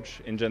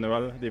approach in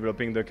general,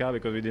 developing the car,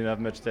 because we didn't have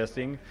much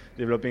testing,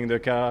 developing the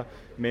car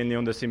mainly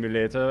on the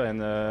simulator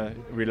and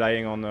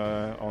relying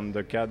on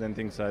the CAD and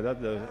things like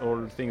that.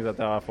 All things that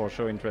are for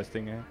sure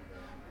interesting. Yeah.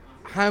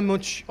 How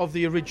much of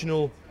the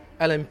original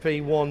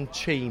LMP1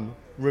 team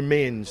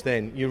remains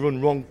then? You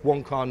run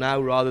one car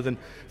now rather than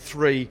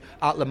three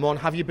at Le Mans.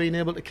 Have you been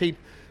able to keep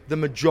the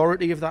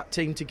majority of that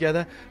team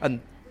together?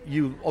 And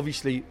you,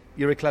 obviously,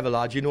 you're a clever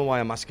lad. You know why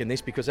I'm asking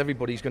this, because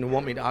everybody's going to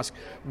want me to ask,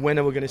 when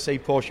are we going to see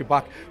Porsche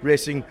back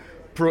racing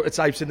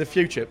prototypes in the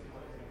future?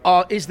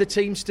 Is the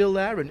team still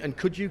there? And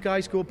could you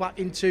guys go back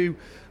into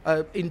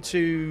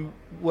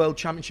World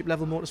Championship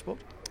level motorsport?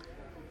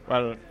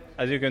 Well,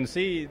 as you can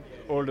see,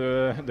 all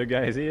the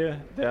guys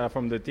here, they are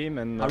from the team,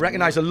 and I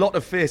recognise a lot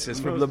of faces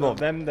from Le Mans. Most of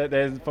them,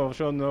 there's for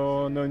sure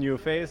no new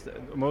face.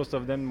 Most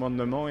of them won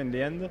Le Mans in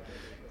the end,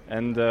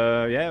 and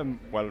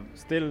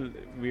still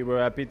we were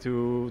happy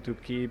to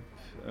keep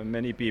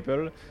many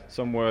people.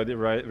 Some were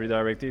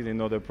redirected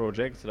in other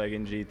projects, like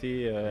in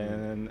GT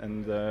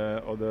and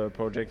other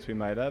projects we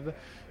might have.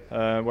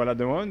 At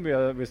the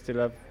moment we still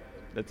have,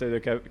 let's say,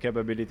 the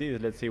capabilities.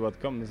 Let's see what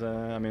comes.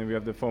 I mean, we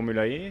have the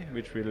Formula E,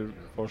 which will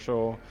for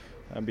sure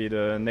be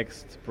the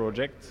next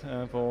project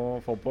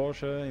for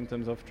Porsche in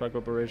terms of track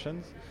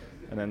operations,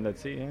 and then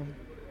let's see. Yeah.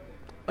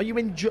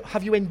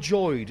 Have you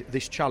enjoyed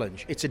this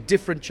challenge? It's a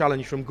different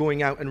challenge from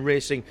going out and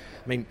racing.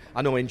 I mean,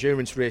 I know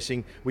endurance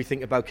racing, we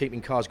think about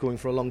keeping cars going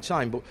for a long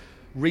time, but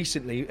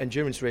recently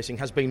endurance racing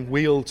has been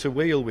wheel to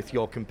wheel with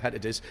your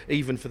competitors,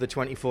 even for the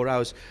 24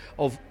 hours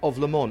of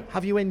Le Mans.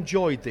 Have you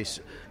enjoyed this?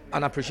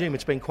 And I presume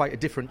it's been quite a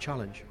different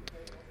challenge.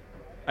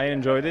 I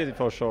enjoyed it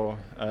for sure.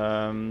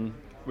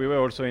 We were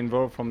also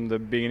involved from the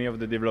beginning of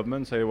the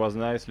development, so it was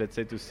nice, let's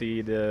say, to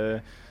see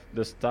the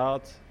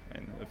start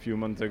a few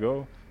months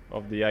ago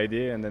of the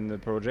idea, and then the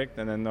project,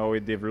 and then how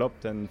it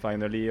developed, and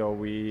finally how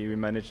we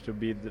managed to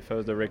beat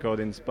the record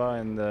in Spa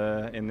and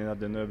at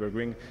the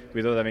Nürburgring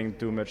without having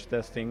too much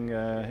testing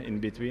in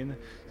between.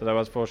 So that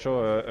was for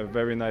sure a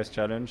very nice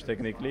challenge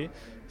technically.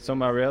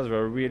 Some areas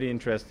were really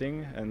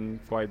interesting and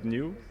quite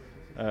new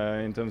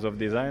in terms of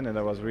design, and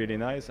that was really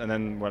nice. And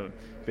then,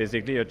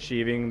 basically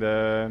achieving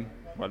the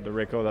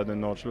record at the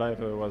Nordschleife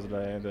was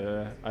like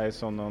the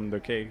ice on the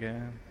cake.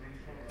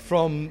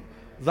 From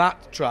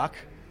that track,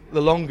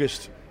 the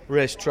longest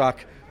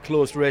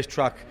closed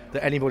racetrack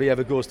that anybody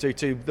ever goes to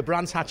the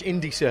Brands Hatch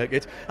Indy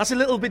circuit, that's a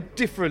little bit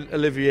different,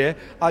 Olivier.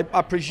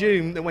 I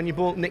presume that when you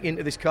both nick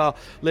into this car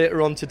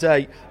later on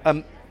today,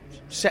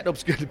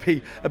 setup's going to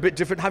be a bit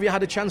different. Have you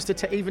had a chance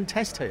to even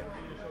test here?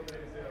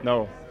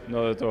 No,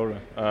 not at all.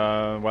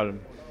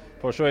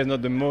 For sure it's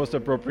not the most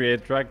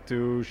appropriate track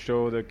to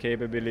show the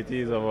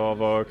capabilities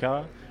of our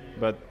car,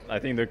 but I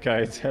think the car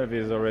itself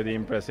is already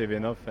impressive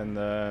enough, and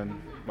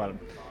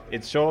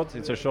it's short.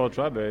 It's a short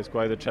track, but it's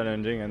quite a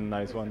challenging and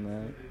nice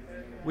one.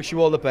 Wish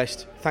you all the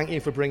best. Thank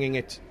you for bringing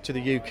it to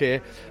the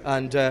UK,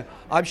 and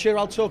I'm sure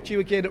I'll talk to you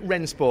again at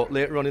Rennsport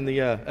later on in the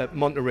year at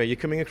Monterey. You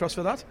coming across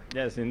for that?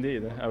 Yes,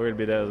 indeed. I will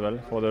be there as well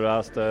for the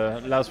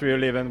last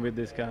real event with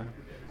this car.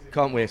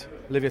 Can't wait.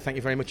 Olivia, thank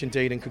you very much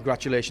indeed, and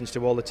congratulations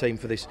to all the team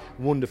for this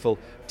wonderful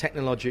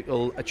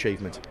technological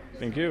achievement.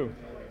 Thank you.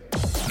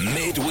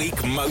 Midweek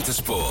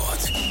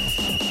Motorsport.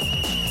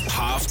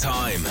 Half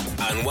time.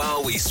 And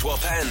while we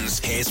swap ends,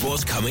 here's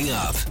what's coming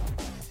up.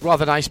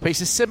 Rather nice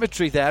piece of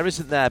symmetry there,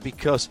 isn't there?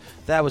 Because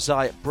there was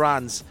I at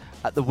Brands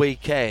at the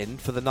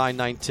weekend for the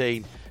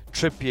 919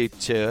 tribute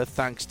tour,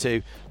 thanks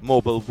to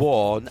Mobile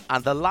One,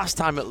 and the last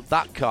time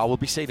that car will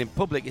be seen in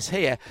public is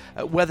here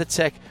at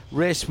WeatherTech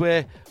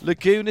Raceway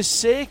Laguna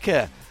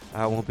Seca.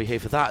 I won't be here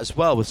for that as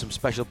well, with some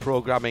special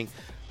programming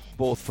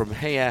both from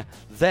here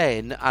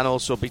then and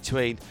also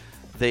between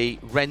the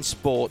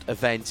Rennsport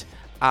event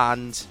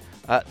and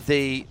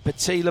the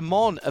Petit Le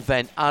Mans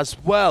event as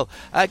well.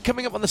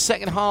 Coming up on the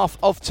second half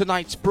of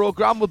tonight's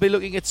programme, we'll be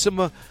looking at some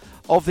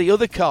of the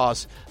other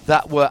cars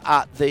that were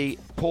at the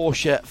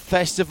Porsche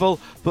Festival.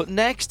 But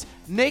next,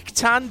 Nick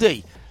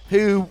Tandy,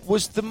 who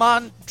was the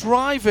man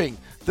driving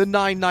the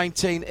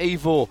 919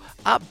 Evo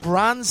at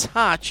Brands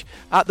Hatch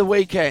at the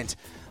weekend.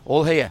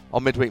 All here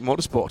on Midweek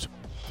Motorsport.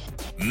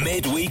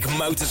 Midweek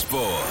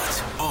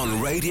Motorsport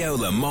on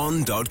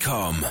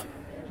RadioLeMans.com.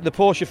 The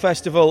Porsche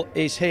Festival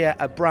is here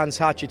at Brands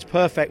Hatch. It's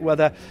perfect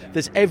weather.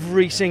 There's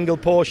every single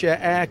Porsche,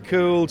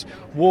 air-cooled,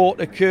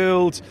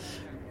 water-cooled,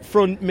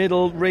 front,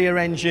 middle, rear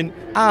engine,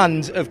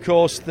 and, of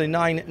course, the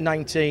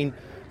 919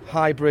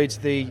 hybrids,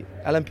 the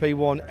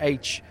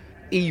LMP1H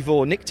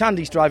Evo. Nick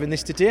Tandy's driving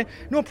this today.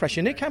 No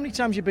pressure, Nick. How many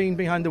times have you been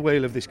behind the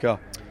wheel of this car?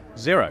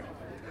 0.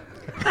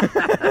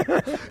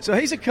 So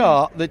here's a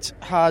car that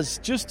has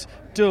just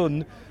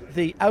done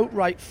the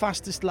outright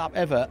fastest lap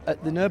ever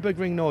at the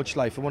Nürburgring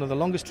Nordschleife, one of the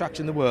longest tracks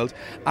in the world,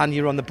 and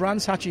you're on the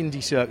Brands Hatch Indy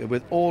circuit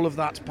with all of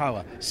that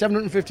power.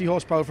 750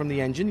 horsepower from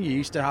the engine. You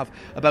used to have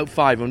about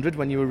 500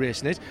 when you were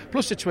racing it,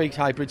 plus a tweaked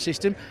hybrid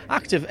system,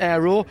 active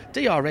aero,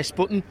 DRS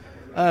button.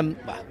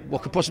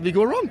 What could possibly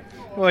go wrong?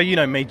 Well, you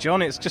know me,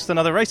 John, it's just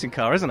another racing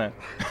car, isn't it?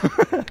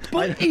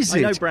 But is it?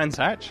 I know Brands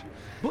Hatch.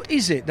 But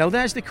is it? Now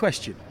there's the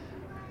question.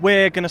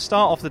 We're going to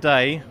start off the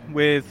day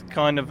with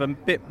kind of a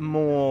bit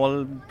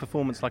more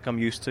performance like I'm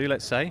used to,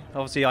 let's say.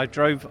 Obviously, I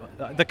drove...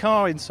 the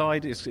car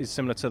inside is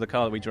similar to the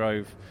car that we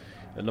drove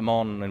at Le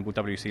Mans and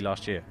WC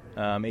last year.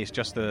 It's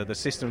just the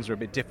systems are a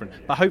bit different.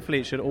 But hopefully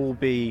it should all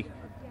be...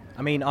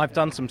 I mean, I've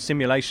done some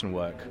simulation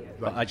work,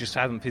 but I just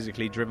haven't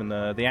physically driven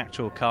the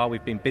actual car.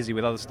 We've been busy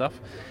with other stuff.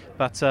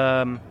 But,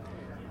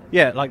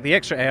 yeah, like the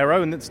extra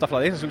aero and stuff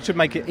like this, it should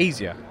make it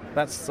easier.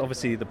 That's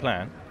obviously the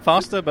plan.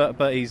 Faster,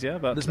 but easier.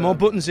 But there's more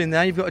buttons in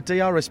there. You've got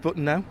a DRS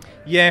button now.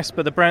 Yes,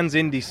 but the Brands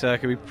Indy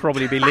circuit, we'd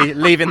probably be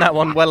leaving that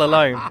one well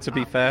alone, to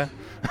be fair.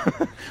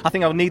 I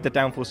think I'll need the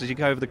downforce as you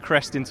go over the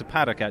crest into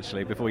paddock,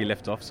 actually, before you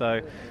lift off.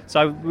 So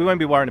we won't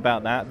be worrying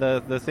about that.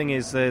 The thing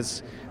is,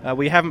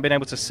 we haven't been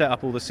able to set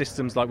up all the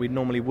systems like we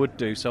normally would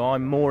do, so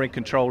I'm more in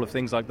control of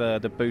things like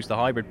the boost, the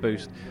hybrid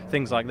boost,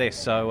 things like this.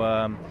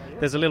 So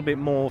there's a little bit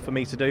more for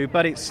me to do,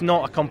 but it's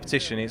not a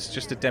competition. It's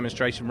just a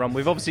demonstration run.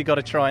 We've obviously got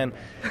to try and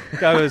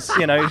go as,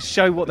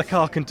 show what the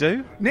car can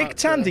do. Nick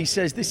Tandy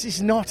says this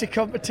is not a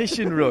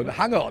competition run.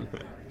 Hang on.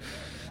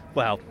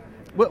 Well,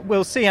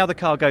 we'll see how the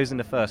car goes in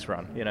the first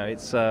run.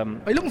 It's. Are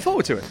you looking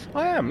forward to it?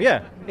 I am.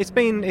 Yeah. It's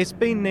been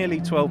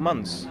nearly 12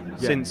 months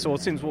since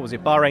what was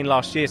it, Bahrain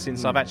last year,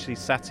 since I've actually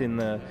sat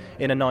in a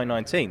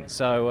 919.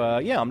 So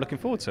I'm looking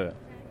forward to it.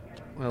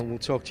 Well, we'll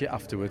talk to you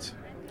afterwards.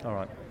 All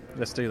right.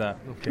 Let's do that.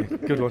 Okay.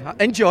 Good one.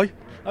 Enjoy.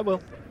 I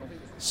will.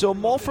 So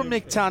more from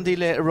Nick Tandy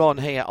later on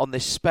here on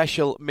this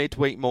special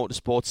Midweek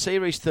Motorsport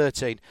Series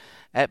 13,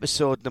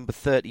 episode number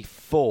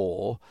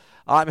 34.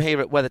 I'm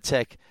here at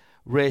WeatherTech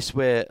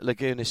Raceway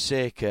Laguna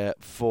Seca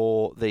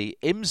for the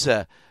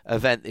IMSA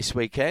event this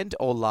weekend,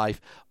 all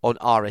live on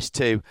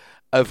RS2,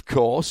 of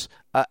course.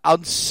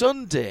 On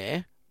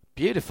Sunday,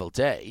 beautiful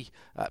day,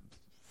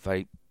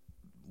 very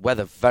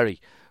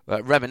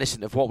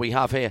reminiscent of what we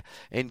have here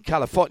in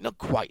California. Not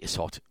quite as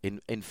hot,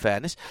 in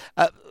fairness.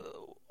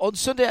 On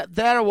Sunday,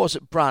 there I was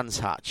at Brands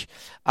Hatch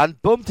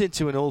and bumped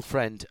into an old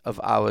friend of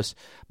ours,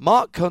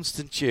 Mark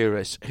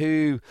Constanturis,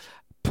 who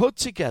put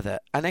together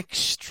an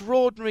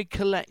extraordinary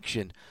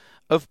collection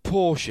of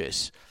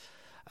Porsches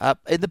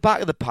in the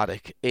back of the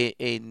paddock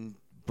in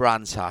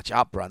Brands Hatch,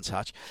 at Brands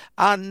Hatch.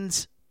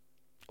 And,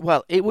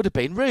 well, it would have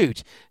been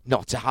rude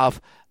not to have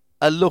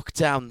a look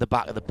down the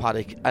back of the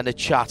paddock and a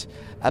chat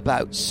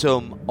about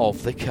some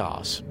of the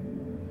cars.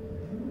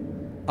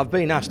 I've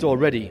been asked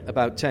already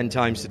about 10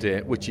 times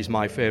today which is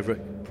my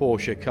favourite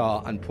Porsche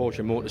car and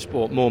Porsche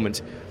Motorsport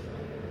moment.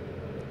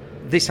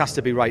 This has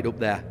to be right up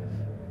there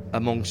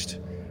amongst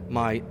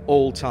my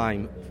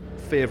all-time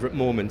favourite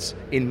moments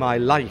in my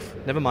life,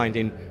 never mind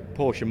in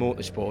Porsche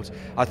Motorsport.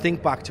 I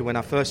think back to when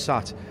I first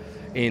sat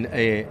in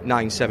a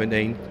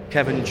 917.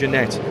 Kevin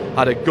Jeanette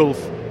had a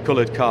Gulf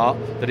coloured car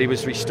that he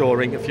was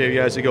restoring a few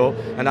years ago,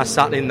 and I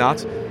sat in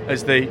that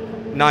as the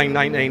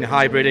 919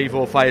 hybrid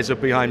Evo fires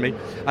up behind me.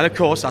 And of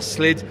course I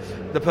slid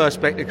the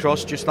Perspex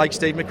across just like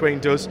Steve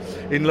McQueen does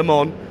in Le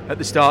Mans at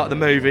the start of the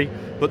movie.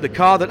 But the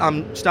car that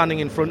I'm standing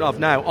in front of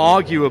now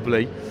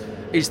arguably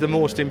is the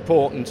most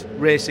important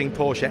racing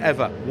Porsche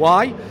ever.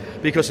 Why?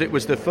 Because it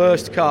was the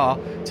first car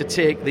to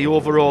take the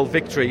overall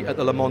victory at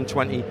the Le Mans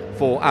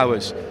 24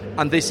 hours.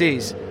 And this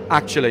is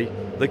actually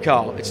the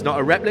car. It's not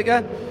a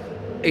replica.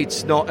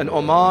 It's not an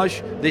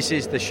homage. This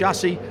is the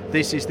chassis.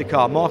 This is the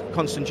car. Mark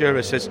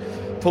Constanturis has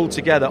pulled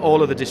together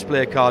all of the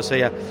display cars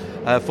here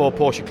for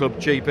Porsche Club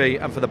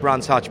GB and for the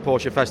Brands Hatch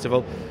Porsche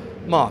Festival.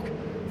 Mark,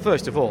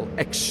 first of all,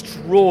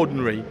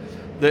 extraordinary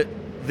that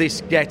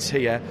this gets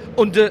here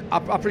under,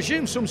 I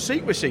presume, some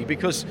secrecy,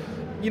 because,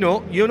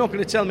 you're not going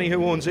to tell me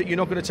who owns it, you're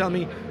not going to tell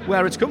me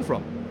where it's come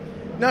from.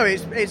 No,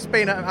 it's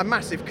been a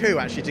massive coup,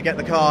 actually, to get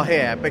the car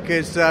here,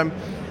 because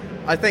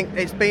I think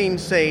it's been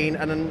seen,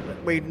 and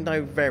we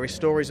know various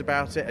stories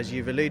about it, as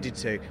you've alluded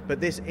to, but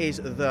this is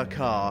the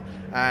car,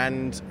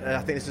 and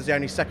I think this is the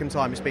only second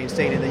time it's been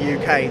seen in the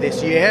UK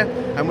this year,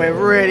 and we're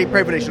really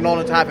privileged and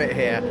honoured to have it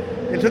here.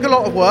 It took a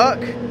lot of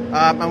work,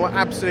 and we're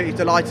absolutely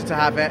delighted to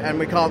have it, and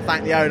we can't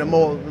thank the owner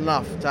more than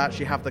enough to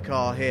actually have the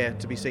car here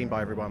to be seen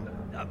by everyone.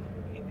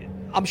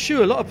 I'm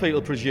sure a lot of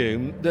people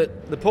presume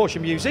that the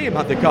Porsche Museum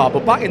had the car,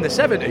 but back in the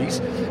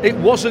 70s, it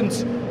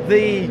wasn't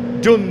the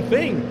done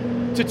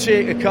thing to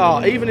take a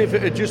car, even if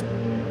it had just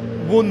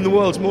won the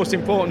world's most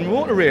important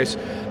motor race.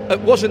 It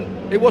wasn't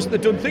the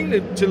done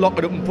thing to lock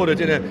it up and put it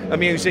in a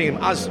museum,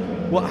 as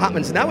what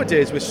happens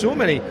nowadays with so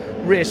many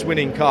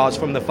race-winning cars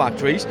from the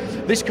factories.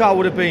 This car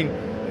would have been,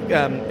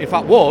 in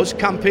fact was,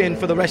 campaigned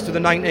for the rest of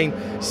the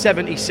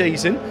 1970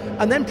 season,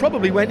 and then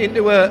probably went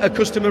into a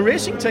customer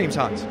racing team's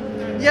hands.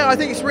 Yeah, I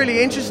think it's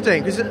really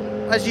interesting because,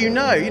 as you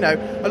know,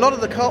 a lot of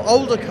the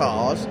older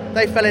cars,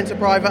 they fell into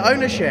private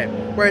ownership,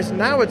 whereas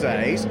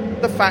nowadays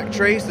the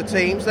factories, the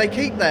teams, they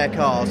keep their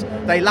cars.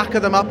 They lacquer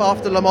them up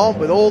after Le Mans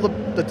with all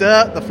the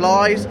dirt, the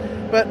flies.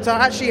 But to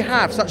actually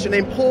have such an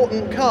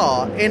important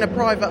car in a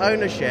private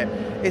ownership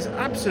is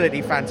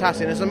absolutely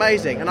fantastic. It's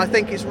amazing, and I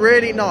think it's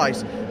really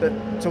nice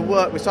to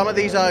work with some of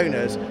these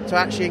owners to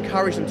actually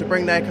encourage them to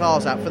bring their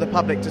cars out for the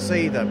public to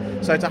see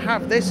them. So to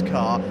have this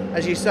car,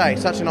 as you say,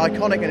 such an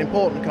iconic and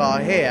important car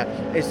here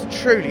is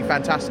truly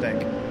fantastic.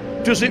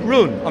 Does it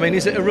run? I mean,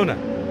 is it a runner?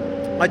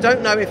 I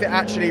don't know if it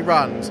actually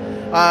runs.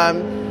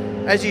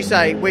 As you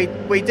say,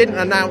 we didn't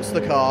announce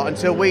the car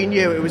until we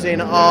knew it was in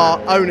our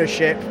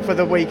ownership for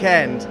the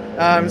weekend.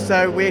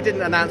 So we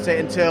didn't announce it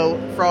until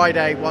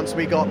Friday once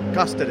we got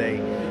custody.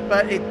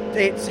 But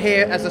it's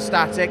here as a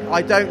static.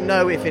 I don't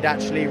know if it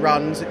actually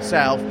runs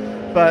itself,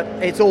 but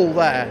it's all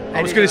there.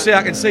 I was going to say,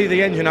 I can see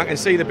the engine, I can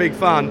see the big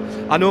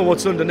fan. I know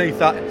what's underneath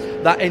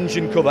that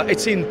engine cover.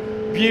 It's in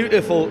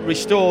beautiful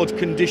restored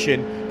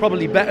condition,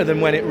 probably better than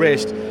when it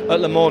raced at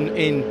Le Mans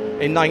in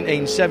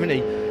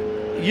 1970.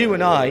 You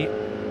and I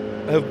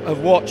have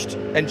watched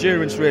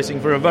endurance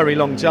racing for a very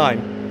long time,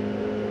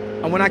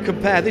 and when I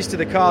compare this to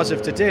the cars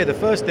of today, the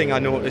first thing I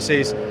notice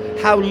is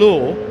how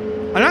low,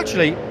 and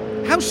actually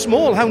how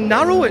small, how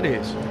narrow it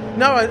is.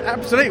 No,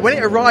 absolutely. When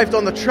it arrived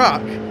on the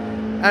truck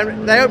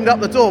and they opened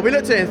up the door, we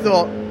looked at it and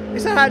thought,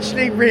 is that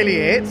actually really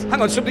it?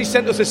 Hang on, somebody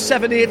sent us a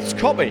 7/8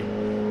 copy.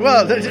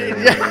 Well,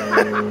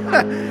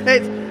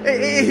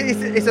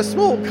 it's a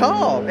small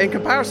car in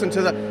comparison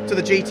to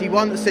the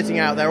GT1 that's sitting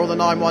out there, or the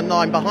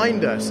 919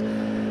 behind us.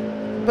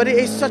 But it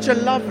is such a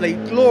lovely,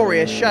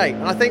 glorious shape.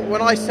 And I think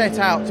when I set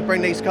out to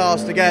bring these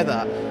cars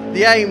together,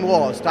 the aim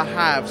was to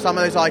have some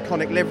of those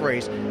iconic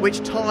liveries,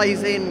 which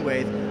ties in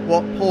with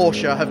what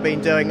Porsche have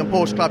been doing, and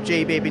Porsche Club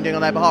GB have been doing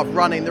on their behalf,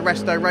 running the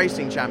Resto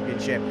Racing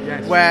Championship,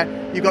 yes, where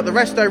you've got the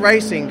Resto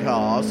Racing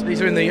cars.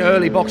 These are in the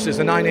early Boxsters,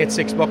 the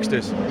 986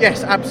 Boxsters.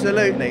 Yes,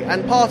 absolutely.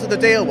 And part of the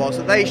deal was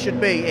that they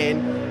should be in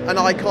an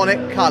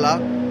iconic colour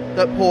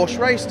that Porsche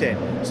raced in.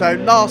 So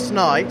last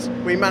night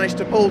we managed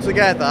to pull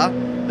together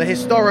the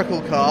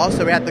historical cars.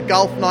 So we had the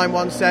Gulf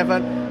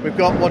 917, we've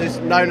got what is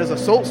known as a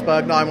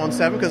Salzburg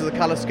 917 because of the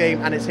colour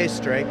scheme and its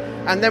history,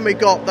 and then we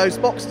got those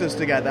Boxsters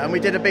together and we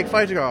did a big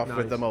photograph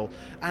with them all,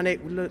 and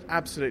it looked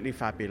absolutely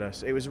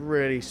fabulous. It was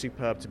really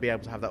superb to be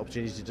able to have that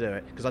opportunity to do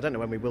it, because I don't know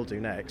when we will do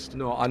next.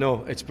 No, I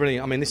know, it's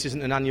brilliant. I mean, this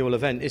isn't an annual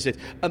event, is it?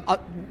 I'm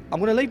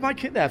going to leave my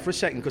kit there for a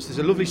second because there's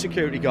a lovely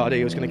security guard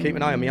here who's going to keep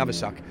an eye on me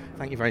haversack.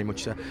 Thank you very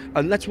much, sir.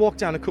 And let's walk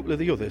down a couple of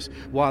the others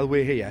while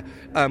we're here.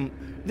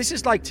 This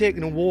is like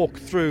taking a walk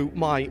through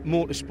my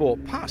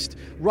motorsport past.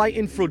 Right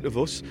in front of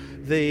us,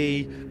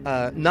 the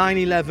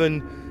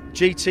 911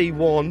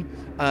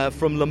 GT1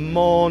 from Le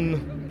Mans.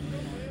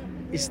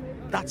 Is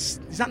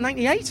that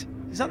 98?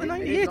 Is that the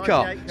 98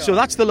 car? So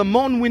that's the Le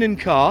Mans winning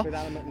car.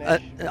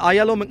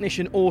 Aiello McNish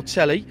and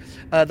Ortelli.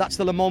 That's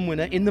the Le Mans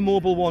winner in the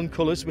Mobil 1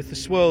 colours with the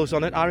swirls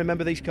on it. I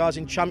remember these cars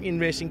in champion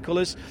racing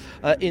colours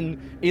in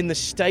the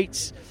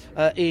States.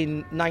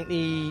 They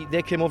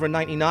came over in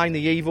 99,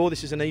 the Evo.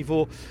 This is an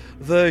Evo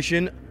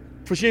version.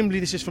 Presumably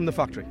this is from the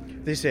factory.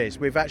 This is.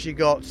 We've actually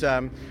got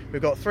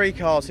three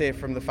cars here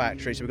from the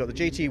factory. So we've got the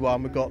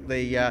GT1, we've got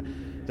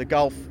the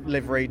Gulf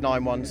livery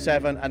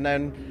 917, and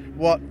then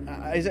what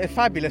is a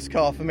fabulous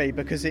car for me,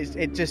 because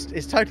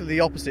it's totally the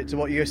opposite to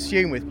what you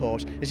assume with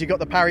Porsche, is you've got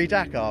the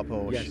Paris-Dakar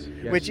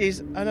Porsche, yes. Which is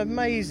an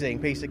amazing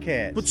piece of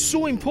kit. But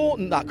so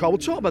important, that car. We'll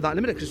talk about that in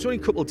a minute because it's only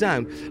a couple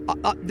down.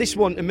 This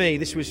one, to me,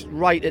 this was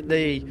right at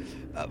the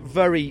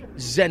very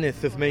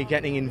zenith of me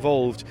getting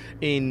involved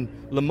in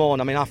Le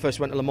Mans. I mean, I first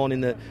went to Le Mans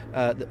in the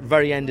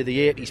very end of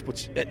the 80s,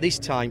 but at this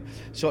time,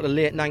 sort of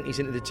late 90s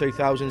into the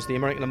 2000s, the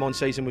American Le Mans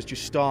season was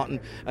just starting,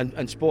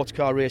 and sports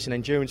car racing,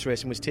 endurance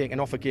racing was taking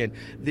off again.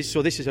 This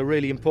is a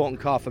really important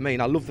car for me,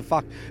 and I love the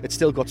fact it's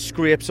still got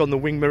scrapes on the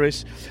wing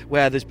mirrors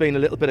where there's been a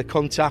little bit of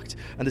contact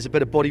and there's a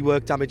bit of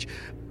bodywork damage.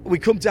 We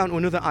come down to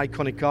another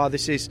iconic car.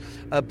 This is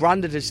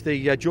branded as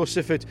the Joe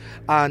Sifford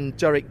and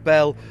Derek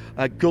Bell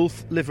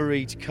Gulf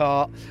liveried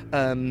car.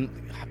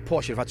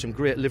 Porsche have had some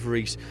great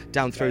liveries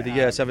down through the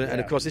years, and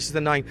of course this is the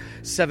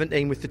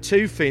 917 with the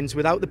two fins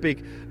without the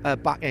big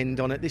back end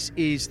on it. This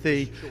is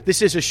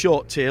a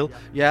short tail,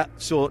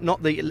 so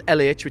not the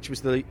LH, which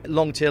was the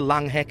long tail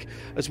Langheck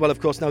as well, of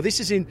course. Now this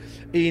is in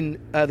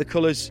the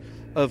colours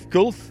of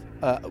Gulf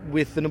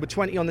with the number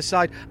 20 on the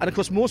side, and of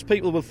course most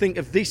people will think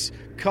of this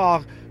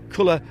car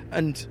colour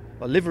and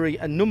livery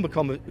and number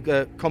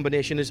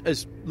combination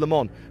as Le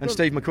Mans and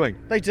Steve McQueen.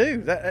 They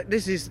do.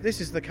 This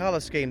is the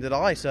colour scheme that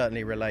I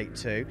certainly relate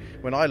to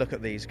when I look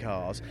at these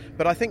cars.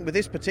 But I think with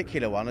this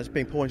particular one, as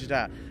been pointed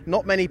out,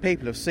 not many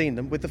people have seen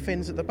them with the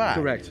fins at the back.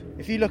 Correct.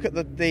 If you look at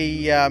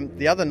the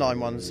other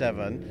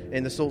 917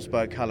 in the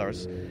Salzburg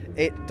colours,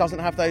 it doesn't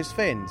have those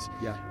fins.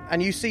 Yeah.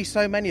 And you see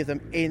so many of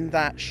them in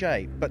that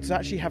shape. But to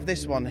actually have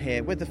this one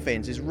here with the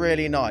fins is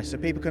really nice, so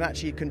people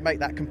can make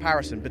that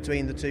comparison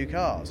between the two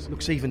cars.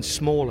 Looks even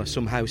smaller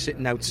somehow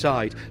sitting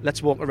outside.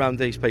 Let's walk around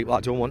these people. I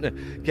don't want to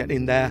get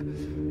in their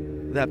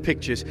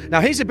pictures. Now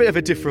here's a bit of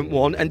a different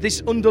one, and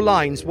this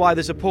underlines why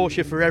there's a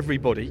Porsche for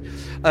everybody,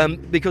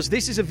 because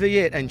this is a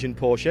V8 engine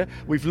Porsche.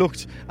 We've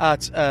looked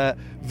at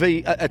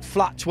at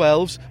flat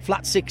 12s,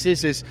 flat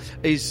 6s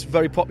is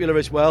very popular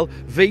as well.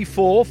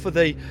 V4 for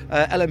the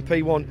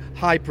LMP1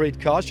 hybrid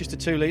cars, just a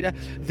 2 litre.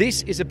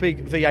 This is a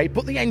big V8,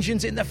 but the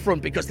engine's in the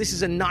front because this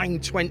is a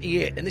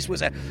 928, and this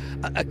was a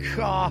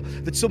car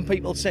that some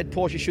people said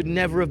Porsche should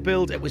never have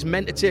built. It was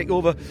meant to take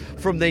over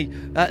from the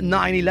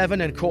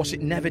 911, and of course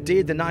it never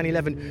did. The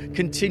 911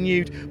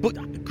 continued,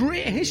 but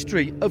great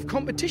history of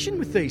competition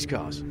with these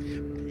cars.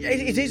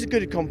 It is a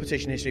good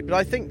competition history, but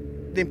I think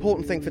the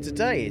important thing for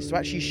today is to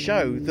actually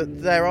show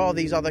that there are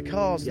these other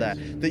cars there,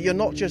 that you're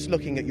not just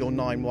looking at your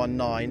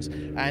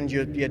 919s and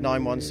your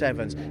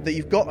 917s, that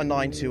you've got a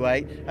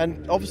 928,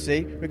 and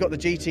obviously we've got the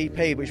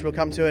GTP, which we'll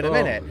come to in a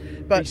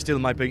minute. But he's still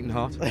my beating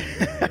heart.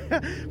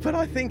 But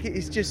I think it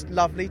is just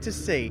lovely to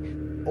see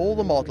all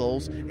the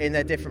models in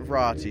their different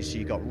varieties. So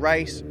you've got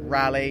race,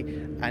 rally,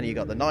 and you've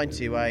got the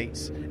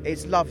 928s.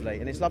 It's lovely,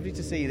 and it's lovely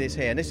to see this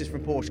here. And this is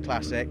from Porsche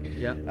Classic.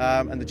 Yeah.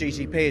 And the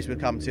GTP, as we'll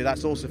come to,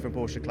 that's also from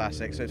Porsche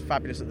Classic. So it's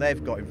fabulous that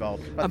they've got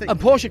involved. And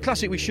Porsche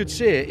Classic, we should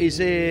say, is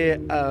a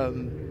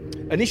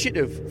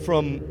initiative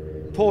from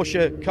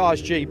Porsche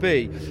Cars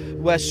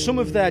GB, where some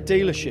of their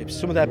dealerships,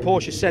 some of their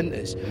Porsche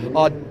centres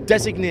are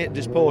designated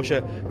as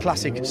Porsche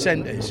Classic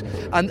centres,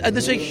 and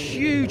there's a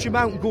huge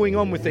amount going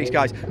on with these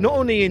guys, not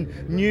only in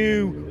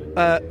new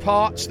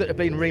parts that have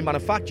been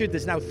remanufactured.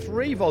 There's now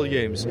 3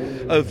 volumes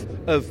of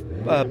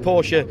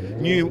Porsche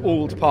new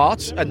old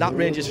parts, and that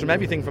ranges from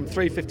everything from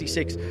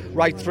 356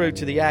 right through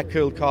to the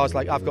air-cooled cars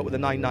like I've got with the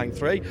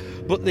 993.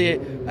 But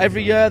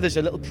every year there's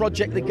a little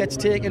project that gets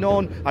taken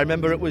on. I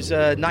remember it was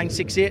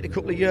 968 a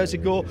couple of years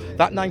ago.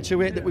 That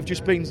 928 that we've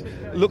just been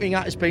looking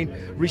at has been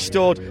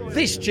restored.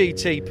 This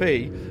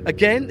GTP,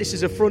 again, this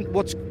is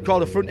what's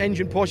called a front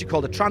engine Porsche,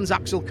 called a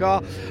transaxle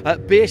car,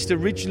 based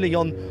originally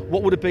on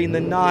what would have been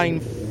the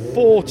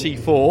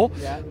 944,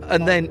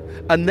 and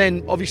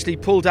then obviously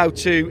pulled out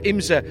to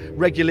IMSA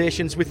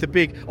regulations with the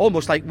big,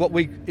 almost like what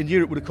we in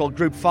Europe would have called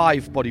Group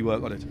 5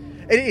 bodywork on it.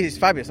 It is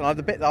fabulous, and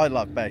the bit that I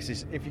love best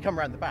is if you come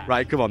around the back.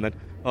 Right, come on then.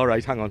 All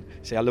right, hang on.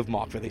 See, I love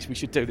Mark for this. We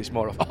should do this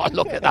more often. Oh,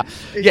 look at that.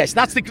 Yes,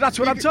 that's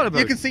what I'm talking about.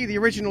 You can see the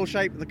original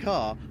shape of the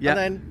car, yeah. And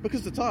then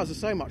because the tyres are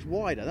so much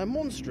wider, they're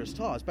monstrous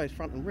tyres, both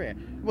front and rear.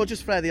 We'll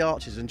just flare the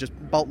arches and just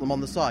bolt them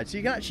on the side, so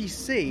you can actually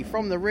see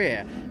from the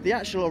rear the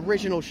actual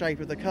original shape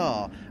of the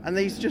car, and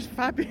these just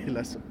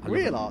fabulous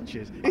wheel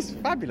arches. It's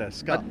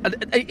fabulous. And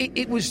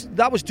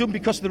that was done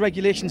because the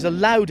regulations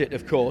allowed it,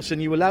 of course,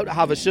 and you were allowed to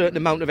have a certain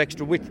amount of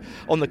extra width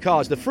on the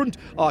cars. The front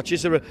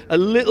arches are a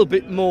little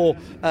bit more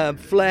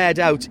flared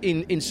out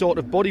in sort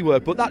of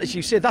bodywork, but that, as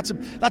you said, that's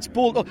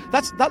bold.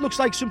 That looks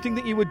like something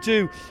that you would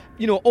do,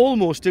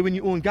 almost do in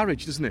your own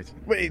garage, doesn't it?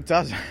 Well, it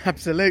does,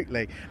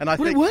 absolutely. And I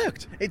think it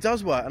worked. It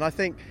does work, and I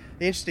think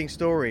the interesting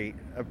story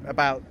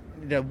about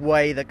the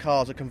way the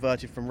cars are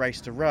converted from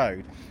race to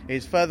road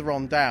is further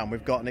on down.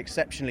 We've got an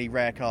exceptionally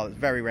rare car that's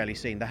very rarely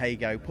seen, the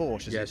Hago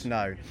Porsche, as it's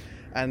known.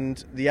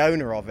 And the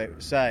owner of it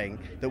was saying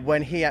that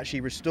when he actually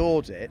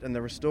restored it and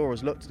the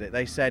restorers looked at it,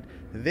 they said,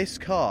 this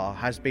car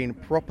has been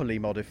properly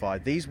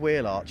modified. These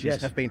wheel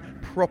arches have been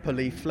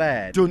properly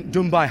flared.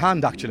 Done by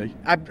hand, actually.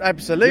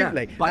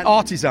 Absolutely. Yeah, by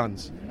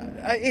artisans.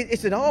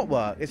 It's an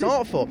artwork. It's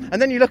artful.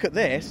 And then you look at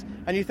this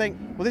and you think,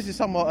 well, this is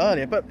somewhat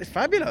earlier, but it's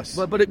fabulous.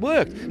 But it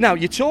worked. Now,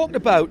 you talked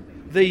about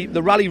the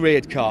Rally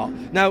Raid car.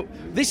 Now,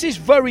 this is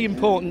very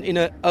important in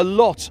a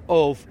lot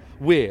of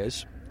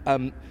ways.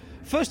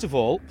 First of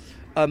all,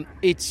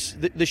 it's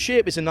the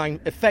shape is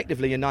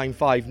effectively a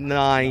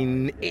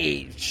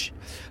 959-ish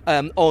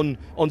on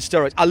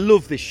steroids. I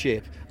love this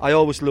shape. I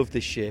always love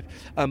this shape.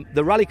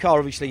 The rally car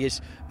obviously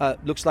is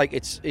looks like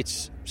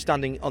it's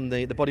standing on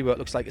the bodywork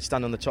looks like it's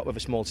standing on the top of a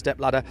small step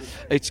ladder.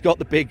 It's got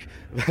the big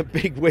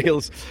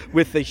wheels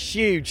with the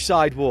huge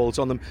sidewalls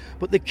on them.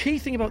 But the key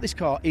thing about this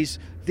car is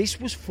this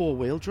was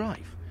 4-wheel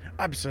drive.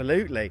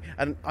 Absolutely,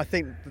 and I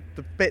think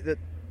the bit that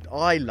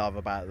I love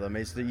about them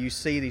is that you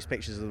see these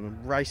pictures of them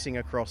racing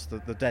across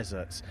the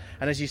deserts,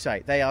 and as you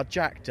say, they are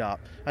jacked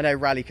up. I know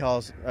rally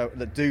cars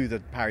that do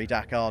the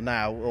Paris-Dakar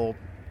now, or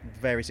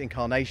various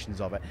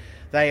incarnations of it,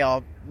 they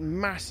are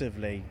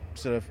massively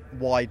sort of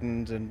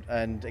widened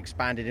and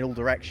expanded in all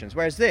directions,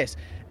 whereas this,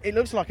 it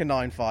looks like a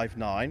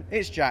 959.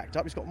 It's jacked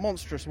up, it's got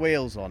monstrous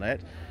wheels on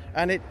it,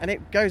 and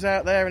it goes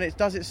out there and it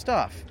does its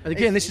stuff. And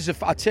again,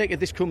 I take it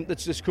this come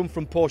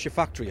from Porsche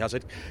factory, has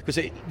it?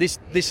 Because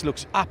this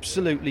looks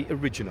absolutely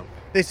original.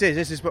 This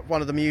is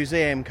one of the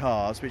museum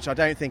cars, which I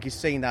don't think is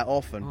seen that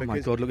often. Oh my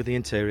God, look at the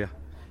interior.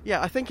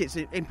 Yeah, I think it's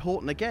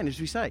important, again, as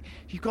we say,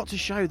 you've got to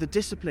show the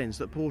disciplines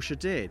that Porsche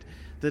did,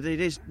 that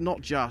it is not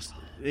just,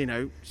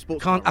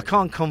 sports car. I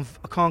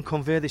can't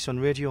convey this on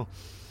radio,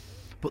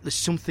 but there's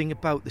something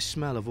about the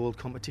smell of old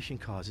competition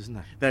cars, isn't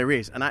there? There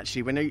is, and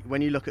actually,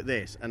 when you look at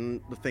this, and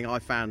the thing I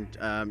found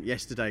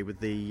yesterday with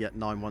the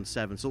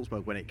 917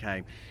 Salzburg when it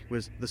came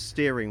was the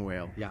steering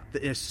wheel. Yeah,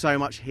 there's so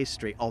much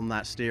history on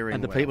that steering wheel,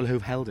 and the people who've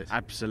held it.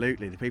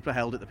 Absolutely, the people who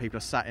held it, the people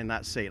who sat in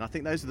that seat. And I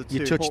think those are the two.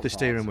 You touched the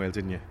steering wheel,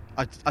 didn't you?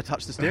 I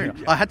touched the steering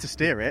wheel. I had to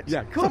steer it.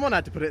 Yeah, someone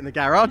had to put it in the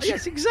garage.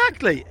 Yes,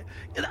 exactly.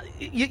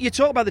 You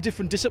talk about the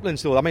different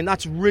disciplines, though. I mean,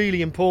 that's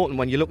really important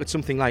when you look at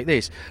something like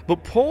this.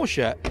 But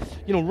Porsche,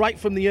 right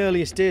from the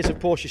earliest days of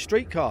Porsche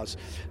street cars,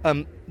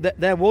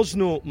 there was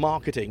no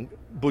marketing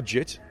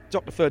budget.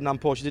 Dr.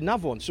 Ferdinand Porsche didn't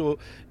have one, so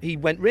he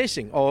went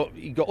racing, or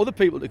he got other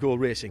people to go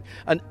racing.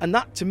 And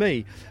that, to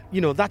me,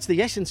 that's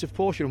the essence of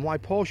Porsche, and why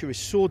Porsche is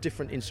so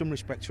different in some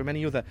respects from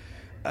any other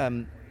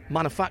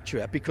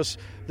manufacturer, because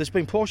there's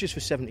been Porsches for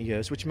 70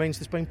 years, which means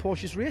there's been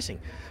Porsches racing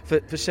for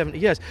 70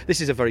 years.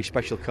 This is a very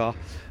special car.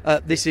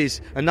 This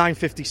is a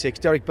 956,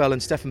 Derek Bell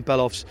and Stefan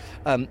Beloff's.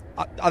 I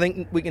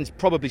think we can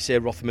probably say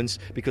Rothmans,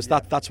 because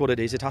that's what it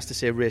is. It has to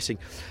say racing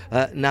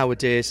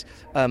nowadays.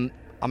 I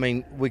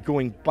mean, we're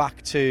going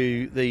back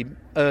to the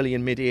early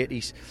and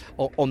mid-80s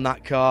on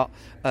that car.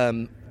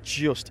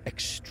 Just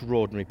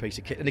extraordinary piece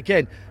of kit. And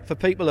again, for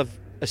people of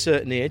a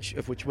certain age,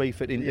 of which we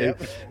fit into,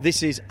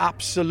 this is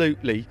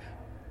absolutely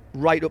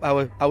right up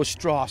our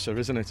Strasser,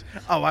 isn't it?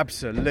 Oh,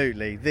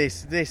 absolutely.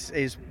 This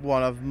is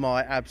one of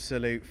my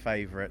absolute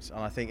favourites,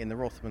 and I think in the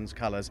Rothmans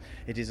colours,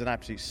 it is an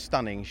absolute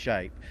stunning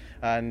shape.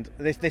 And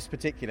this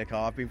particular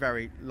car, I've been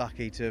very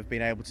lucky to have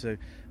been able to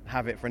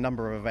have it for a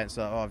number of events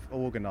that I've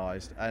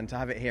organised, and to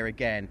have it here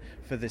again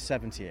for the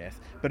 70th,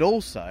 but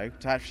also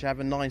to actually have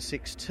a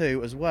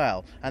 962 as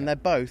well, and they're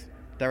both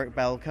Derek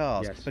Bell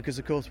cars, yes. Because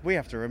of course we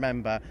have to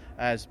remember,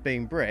 as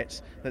being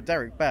Brits, that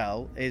Derek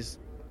Bell is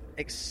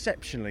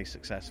exceptionally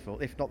successful,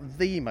 if not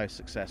the most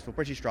successful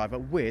British driver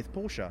with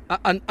Porsche.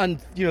 And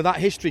that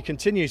history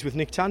continues with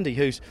Nick Tandy,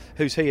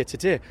 who's here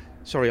today.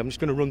 Sorry, I'm just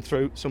going to run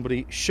through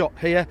somebody shot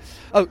here.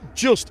 Oh,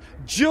 just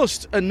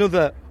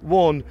another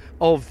one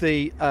of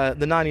the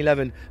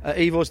 911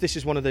 Evos. This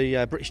is one of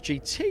the British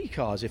GT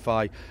cars, if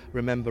I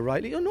remember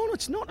rightly. Oh no,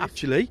 it's not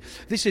actually.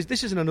 This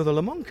is another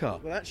Le Mans car.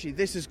 Well, actually,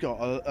 this has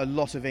got a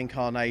lot of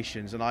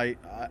incarnations, and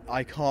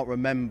I can't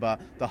remember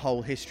the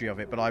whole history of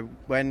it. But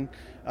when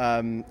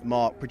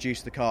Mark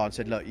produced the car and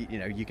said, "Look, you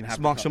can have." It's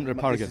Mark Sumter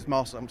Paragon. This is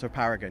Mark Sumter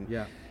Paragon.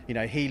 Yeah.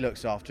 He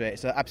looks after it.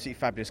 It's an absolutely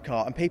fabulous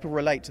car, and people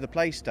relate to the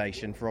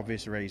PlayStation for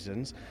obvious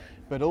reasons.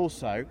 But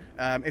also,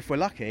 if we're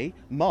lucky,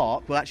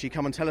 Mark will actually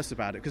come and tell us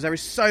about it, because there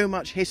is so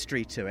much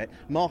history to it.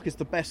 Mark is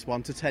the best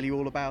one to tell you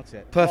all about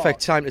it.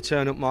 Perfect time to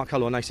turn up, Mark.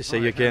 Hello, nice to see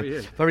you again. How are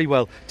you? Very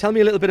well. Tell me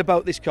a little bit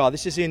about this car.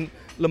 This is in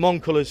Le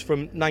Mans colours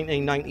from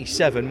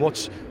 1997.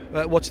 What's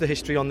the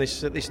history on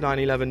this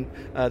 911?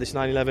 This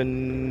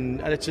 911,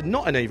 and it's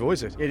not an Evo,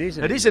 is it? It is.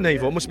 It is an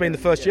Evo. It must have been the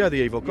first year of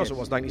the Evo. Of course, it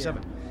was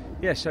 97.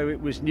 Yeah, so it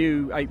was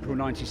new April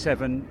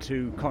 97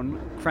 to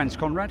Franz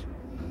Conrad.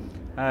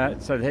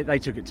 So they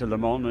took it to Le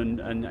Mans,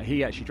 and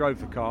he actually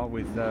drove the car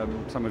with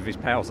some of his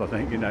pals, I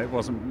think. It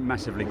wasn't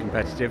massively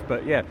competitive,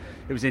 but yeah,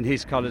 it was in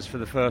his colours for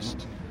the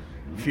first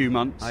few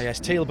months. Ah, yes,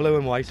 teal, blue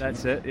and white.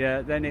 That's it,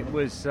 yeah. Then it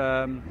was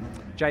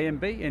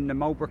JMB in the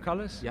Marlboro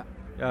colours. Yeah.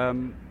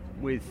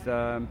 With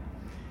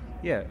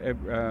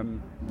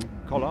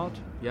Collard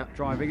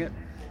driving it.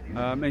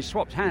 He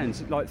swapped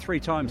hands like 3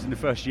 times in the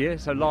first year,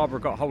 so Lara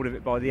got hold of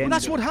it by the end. Well,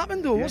 that's what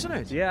happened, though, wasn't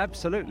it? Yeah,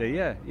 absolutely,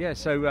 yeah.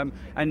 So,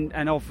 and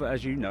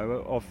as you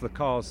know, of the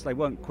cars, they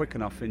weren't quick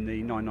enough in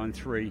the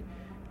 993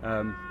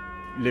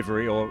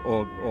 livery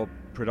or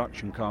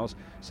production cars.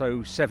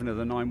 So 7 of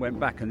the 9 went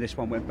back, and this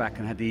one went back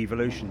and had the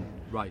Evolution.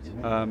 Right.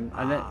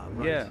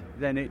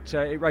 Then it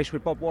raced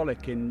with Bob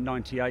Wallach in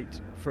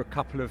 '98 for a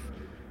couple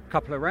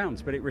of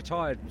rounds, but it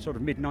retired sort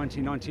of mid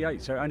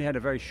 1998. So it only had a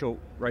very short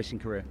racing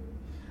career.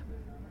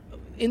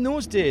 in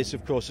those days,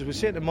 of course, as we were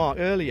saying to Mark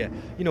earlier,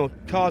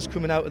 cars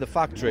coming out of the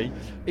factory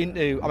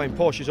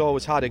Porsche's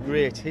always had a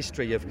great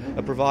history of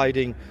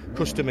providing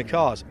customer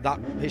cars. That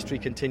history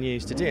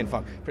continues today. In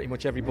fact, pretty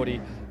much everybody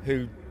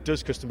who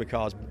does customer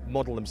cars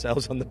model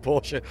themselves on the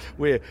Porsche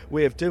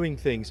way of doing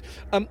things.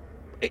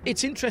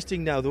 It's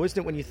interesting now, though, isn't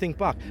it, when you think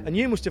back? And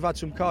you must have had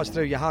some cars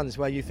through your hands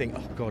where you think,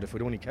 oh, God, if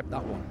we'd only kept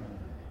that one.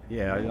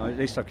 Yeah, at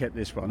least I've kept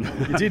this one.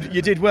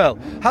 You did well.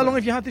 How long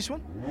have you had this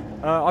one?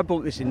 I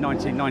bought this in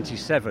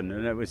 1997,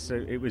 and it was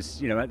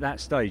at that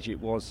stage it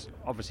was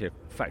obviously a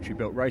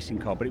factory-built racing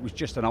car, but it was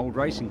just an old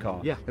racing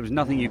car. Yeah. There was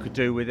nothing you could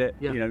do with it.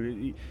 Yeah.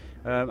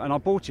 And I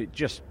bought it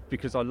just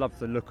because I loved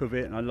the look of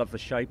it and I loved the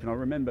shape. And I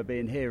remember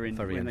being here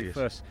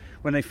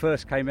when they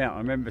first came out. I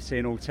remember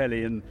seeing all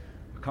telly, and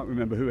I can't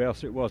remember who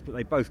else it was, but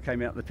they both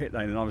came out the pit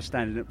lane and I was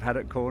standing at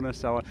paddock corner.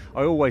 So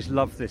I always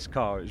loved this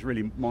car. It was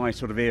really my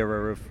sort of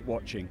era of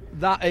watching.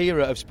 That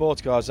era of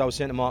sports cars, I was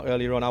saying to Mark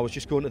earlier on, I was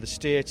just going to the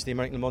States. The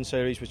American Le Mans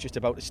Series was just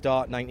about to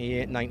start,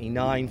 98,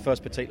 99,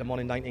 first Petit Le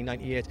Mans in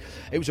 1998.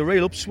 It was a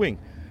real upswing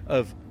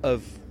of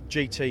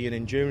GT and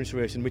endurance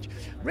racing, which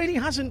really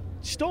hasn't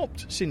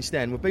stopped since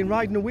then. We've been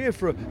riding away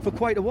for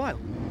quite a while.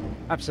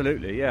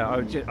 Absolutely,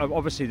 yeah.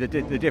 Obviously, the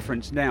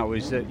difference now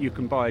is that you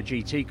can buy a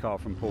GT car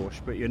from Porsche,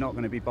 but you're not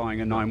going to be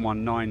buying a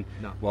 919.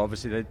 No. Well,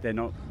 obviously, they're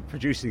not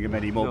producing them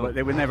anymore, but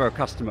they were never a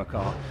customer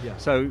car. Yeah.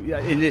 So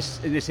in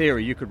this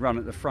era, you could run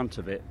at the front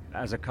of it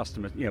as a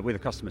customer, with a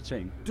customer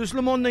team. Does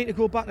Le Mans need to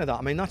go back to that?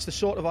 I mean, that's the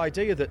sort of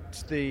idea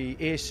that the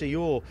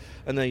ACO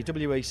and the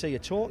WEC are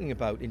talking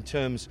about in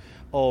terms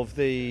of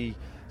the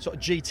sort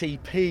of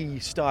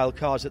GTP style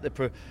cars that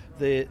the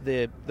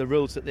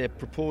rules that they're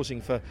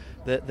proposing for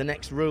the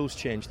next rules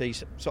change,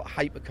 these sort of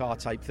hypercar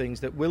type things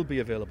that will be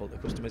available to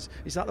customers.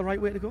 Is that the right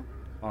way to go?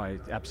 I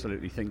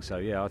absolutely think so.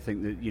 Yeah, I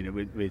think that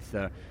with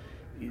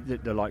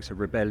the likes of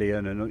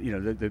Rebellion and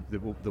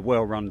the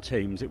well-run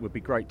teams, it would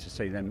be great to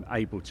see them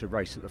able to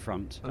race at the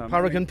front.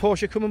 Paragon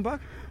Porsche coming back?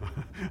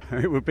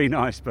 It would be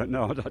nice, but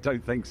no, I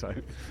don't think so.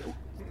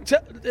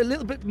 A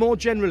little bit more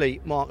generally,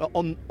 Mark,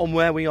 on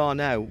where we are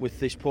now with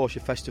this Porsche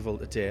Festival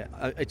today.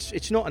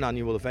 It's not an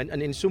annual event,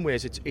 and in some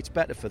ways it's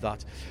better for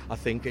that. I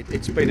think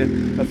it's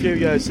been a few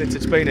years since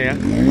it's been here.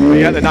 We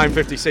had the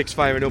 956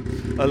 firing up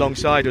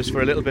alongside us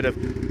for a little bit of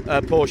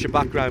Porsche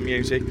background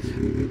music.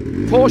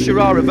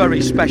 Porsche are a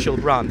very special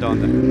brand,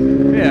 aren't they?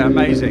 Yeah,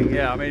 amazing.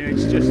 Yeah, I mean,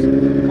 it's just,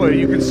 well,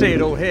 you can see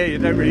it all here. You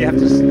don't really have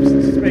to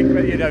speak,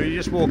 but you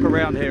just walk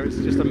around here. It's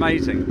just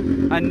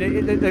amazing. And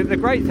the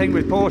great thing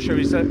with Porsche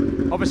is that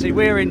obviously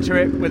we're into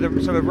it with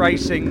a sort of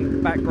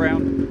racing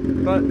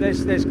background, but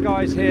there's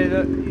guys here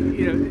that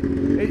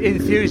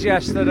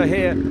enthusiasts that are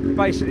here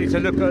basically to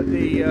look at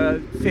the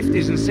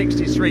 50s and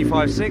 60s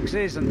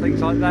 356s and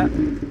things like that.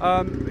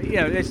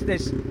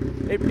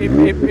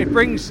 It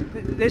brings.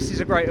 This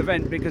is a great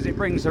event because it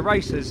brings the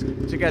racers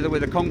together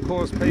with the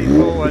concourse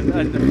people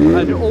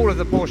and all of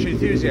the Porsche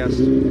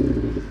enthusiasts.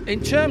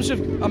 In terms of,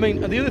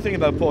 the other thing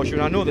about Porsche,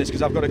 and I know this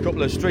because I've got a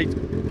couple of street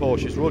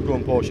Porsches,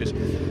 road-going Porsches,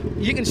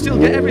 you can still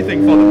get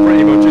everything for them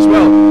pretty much as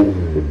well.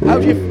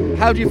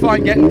 How do you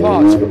find getting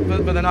parts for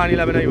the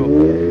 911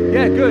 Evo?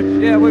 Yeah,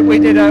 good. Yeah, we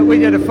did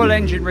a full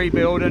engine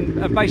rebuild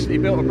and basically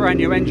built a brand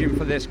new engine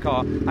for this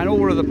car, and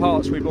all of the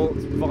parts we bought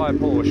via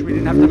Porsche. We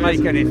didn't have to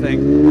make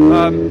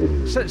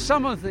anything. So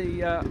some of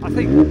the, I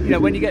think,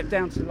 when you get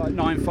down to like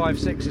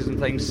 956s and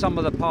things, some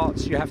of the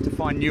parts you have to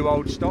find new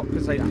old stock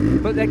but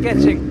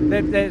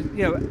they're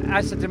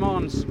as the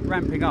demand's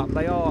ramping up,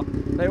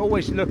 they're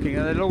always looking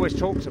and they'll always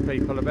talk to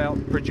people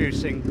about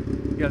producing.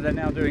 They're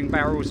now doing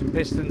barrels and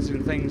pistons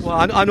and things.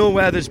 Well, I know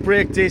where there's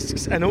brake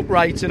discs and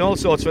uprights and all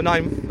sorts for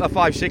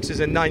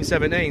 956s and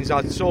 917s.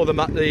 I saw them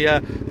at the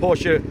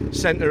Porsche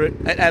Centre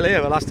at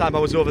LA the last time I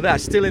was over there,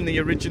 still in the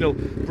original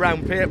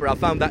brown paper. I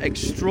found that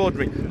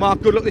extraordinary.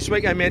 Mark, good luck this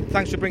weekend, mate.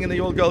 Thanks for bringing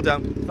the old girl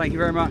down. Thank you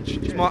very much.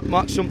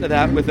 Mark Sumter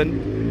there with the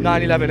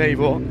 911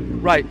 Evo.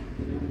 Right.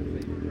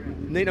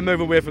 Need to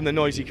move away from the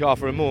noisy car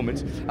for a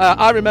moment.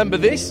 I remember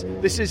this.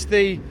 This is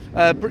the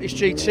British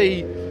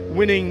GT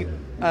winning.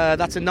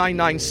 That's a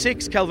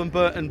 996, Kelvin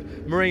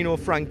Burton, Marino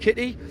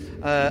Franchitti.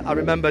 I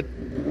remember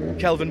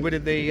Kelvin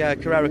winning the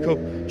Carrera Cup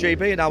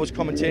GB, and I was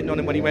commentating on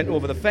him when he went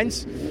over the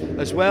fence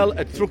as well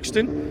at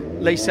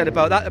Thruxton. Lee said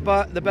about that,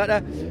 about the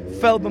better.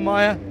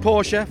 Felbermeyer,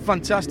 Porsche,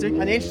 fantastic.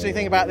 And the interesting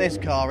thing about this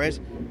car is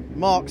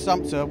Mark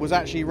Sumter was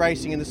actually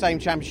racing in the same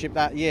championship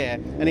that year,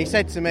 and he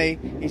said to me,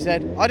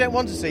 I don't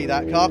want to see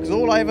that car because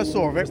all I ever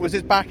saw of it was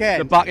its back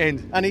end. The back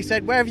end. And he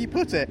said, where have you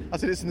put it? I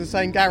said, it's in the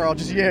same garage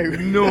as you.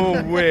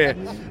 No way.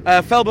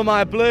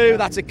 Felbermeyer Blue,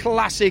 that's a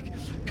classic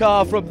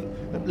car from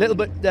a little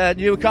bit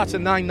newer car to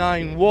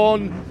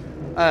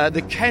 991.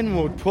 The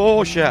Kenwood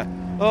Porsche.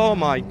 Oh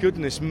my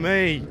goodness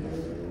me.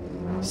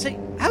 See,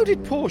 how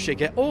did Porsche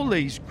get all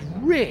these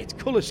great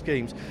colour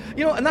schemes?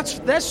 And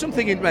there's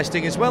something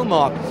interesting as well,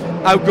 Mark.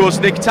 Out goes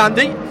Nick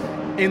Tandy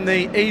in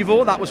the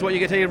Evo. That was what you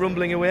get here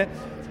rumbling away.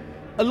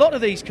 a lot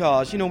of these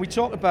cars, we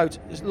talk about,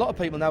 a lot of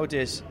people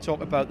nowadays talk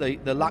about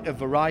the lack of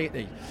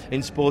variety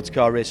in sports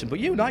car racing, but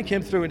you and I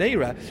came through an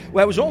era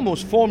where it was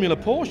almost Formula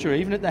Porsche,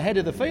 even at the head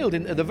of the field,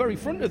 at the very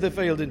front of the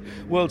field in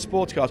world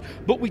sports cars.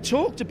 But we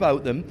talked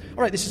about them,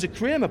 all right, this is a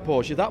Kramer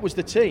Porsche, that was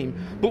the team,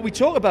 but we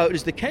talk about it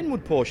as the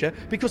Kenwood Porsche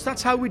because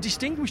that's how we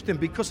distinguished them,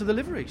 because of the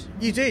liveries.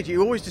 You did,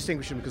 you always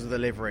distinguished them because of the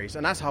liveries,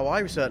 and that's how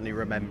I certainly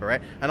remember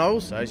it. And I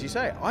also, as you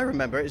say, I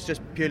remember it as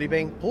just purely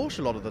being Porsche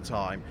a lot of the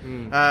time.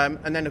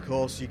 And then, of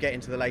course, you get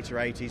into the later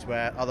 80s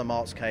where other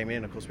marques came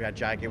in. Of course, we had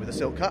Jaguar with the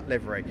Silk Cut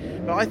livery.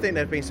 But I think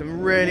there have been some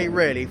really,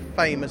 really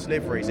famous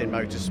liveries in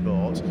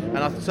motorsport, and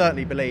I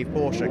certainly believe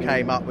Porsche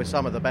came up with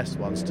some of the best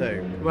ones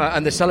too. Well,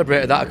 and they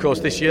celebrated that, of course,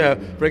 this year,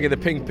 bringing the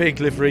Pink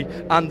Pig livery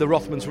and the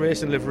Rothmans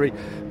Racing livery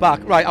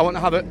back. Right, I want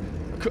to have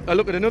a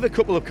look at another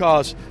couple of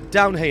cars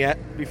down here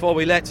before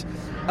we let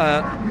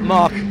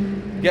Mark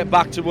get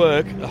back to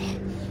work. Oh,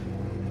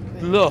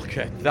 look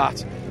at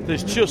that.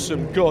 There's just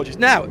some gorgeous.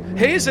 Now,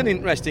 here's an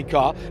interesting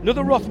car,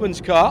 another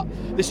Rothmans car.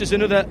 This is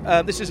another.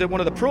 This is one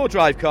of the Pro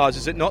Drive cars,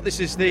 is it not? This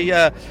is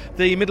the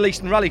Middle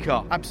Eastern Rally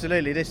car.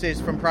 Absolutely, this is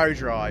from Pro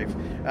Drive.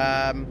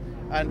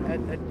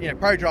 And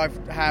Pro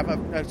Drive have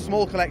a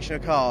small collection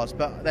of cars,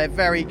 but they're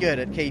very good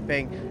at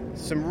keeping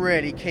some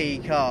really key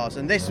cars.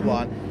 And this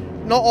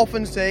one, not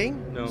often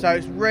seen, so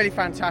it's really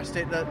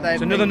fantastic that they've.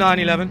 It's another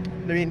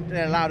 911.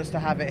 They allowed us to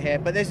have it here,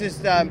 but this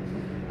is Al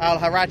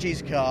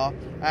Haraji's car,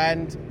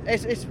 and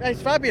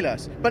it's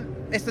fabulous. But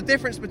it's the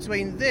difference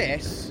between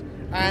this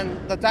and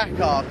the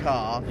Dakar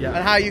car, and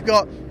how you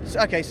got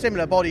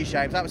similar body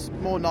shapes. That was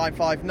more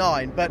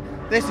 959, but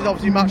this is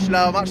obviously much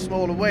lower, much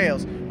smaller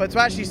wheels. But to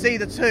actually see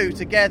the two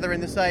together in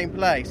the same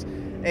place,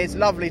 it's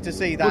lovely to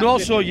see that. But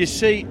also you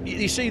see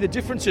the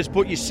differences,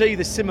 but you see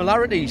the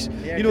similarities.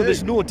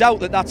 There's no doubt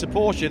that that's a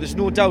Porsche. There's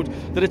no doubt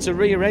that it's a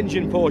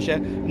rear-engine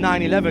Porsche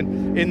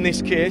 911 in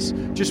this case.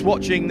 Just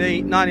watching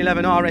the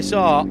 911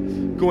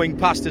 RSR going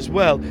past as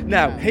well.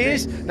 Now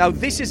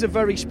this is a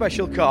very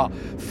special car.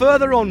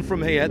 Further on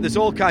from here, there's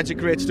all kinds of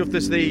great stuff.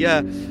 There's the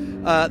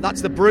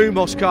that's the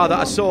Brumos car that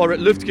I saw at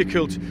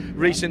Luftgekult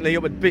recently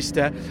up at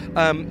Bicester.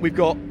 We've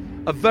got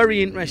a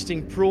very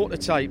interesting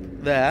prototype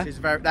there.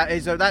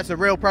 That's a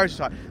real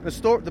prototype.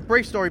 The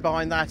brief story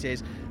behind that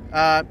is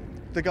the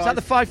guy. Is that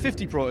the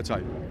 550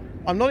 prototype?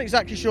 I'm not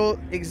exactly sure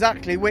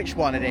which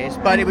one it is,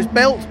 but it was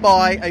built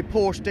by a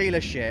Porsche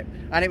dealership,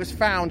 and it was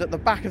found at the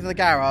back of the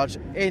garage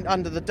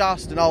under the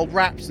dust and old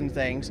wraps and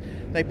things.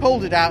 They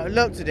pulled it out and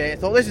looked at it,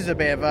 thought this is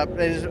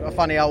a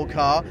funny old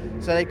car,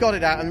 so they got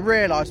it out and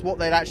realised what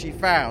they'd actually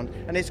found,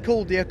 and it's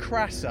called the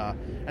Acrasa,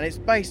 and it's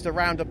based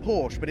around a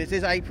Porsche, but it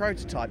is a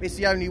prototype. It's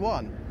the only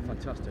one.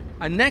 Fantastic.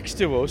 And next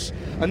to us,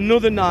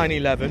 another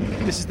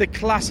 911. This is the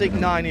classic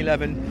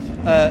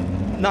 911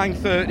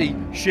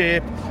 930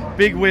 shape,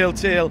 big wheel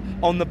tail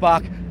on the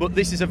back, but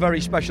this is a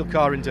very special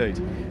car indeed.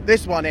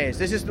 This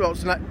is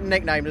what's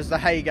nicknamed as the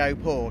Hago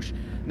Porsche.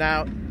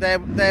 Now,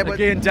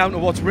 again, down to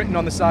what's written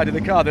on the side of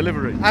the car, the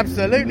livery.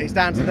 Absolutely, it's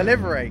down to the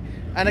livery.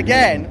 And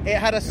again, it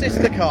had a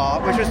sister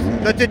car, which was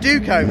the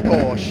Duduco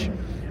Porsche,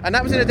 and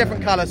that was in a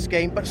different colour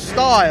scheme, but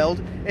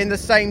styled in the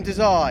same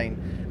design.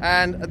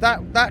 And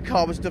that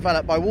car was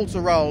developed by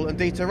Walter Roll and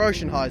Dieter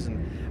Rochenheisen.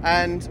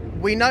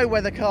 And we know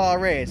where the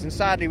car is, and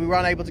sadly we were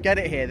unable to get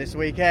it here this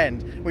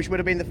weekend, which would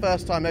have been the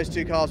first time those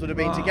two cars would have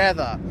been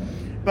together.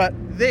 But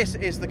this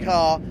is the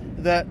car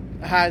that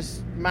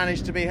has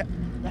managed to be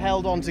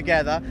held on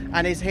together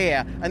and is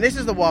here. And this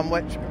is the one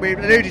which we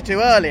alluded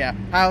to earlier,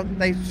 how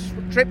they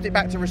stripped it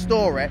back to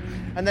restore it,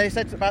 and they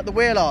said about the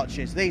wheel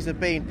arches, these have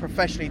been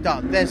professionally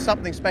done. There's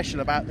something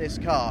special about this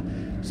car.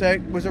 So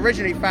it was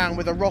originally found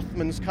with a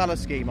Rothmans colour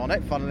scheme on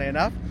it, funnily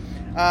enough.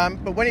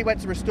 But when he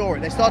went to restore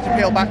it, they started to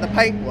peel back the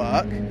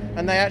paintwork,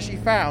 and they actually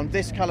found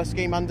this colour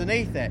scheme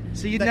underneath it.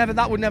 So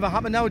that would never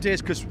happen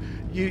nowadays, because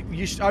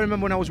I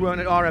remember when I was working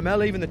at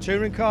RML, even the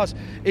touring cars,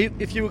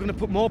 if you were going to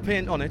put more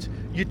paint on it,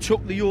 you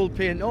took the old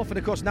paint off, and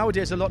of course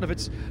nowadays a lot of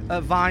it's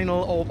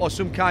vinyl or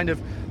some kind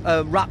of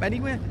wrap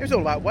anyway. It was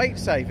all about weight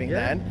saving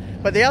then.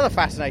 But the other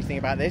fascinating thing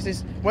about this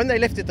is when they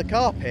lifted the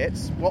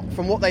carpets,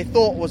 from what they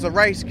thought was a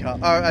race car,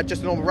 or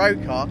just a normal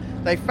road car,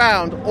 they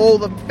found all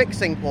the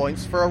fixing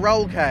points for a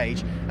roll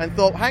cage and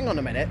thought, hang on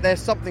a minute, there's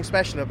something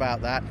special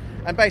about that.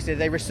 And basically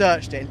they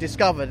researched it and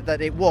discovered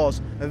that it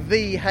was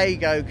the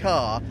Hago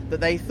car that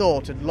they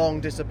thought had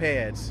long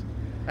disappeared.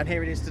 And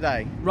here it is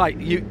today. Right,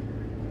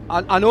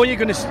 I know you're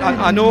going to.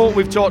 I know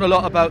we've talked a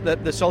lot about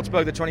the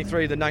Salzburg, the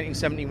 23, the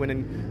 1970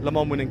 Le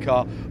Mans winning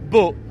car,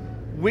 but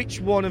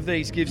which one of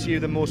these gives you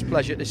the most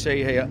pleasure to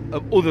see here,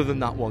 other than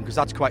that one? Because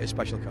that's quite a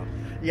special car.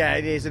 Yeah,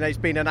 it is, and it's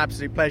been an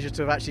absolute pleasure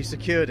to have actually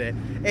secured it.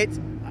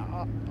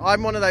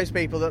 I'm one of those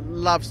people that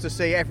loves to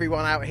see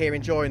everyone out here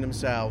enjoying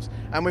themselves,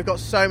 and we've got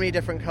so many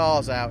different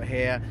cars out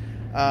here.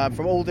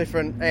 from all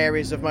different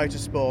areas of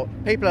motorsport.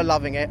 People are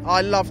loving it.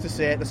 I love to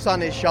see it. The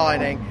sun is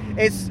shining.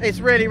 It's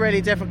really,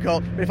 really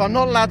difficult. But if I'm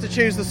not allowed to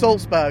choose the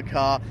Salzburg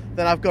car,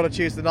 then I've got to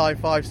choose the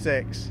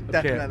 956.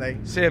 Definitely.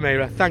 Same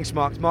era. Thanks,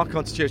 Mark. Mark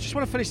Constantine. Just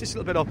want to finish this a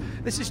little bit off.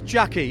 This is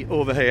Jackie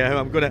over here, who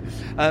I'm going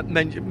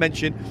to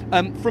mention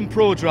from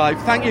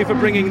ProDrive. Thank you for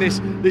bringing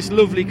this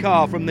lovely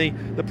car from the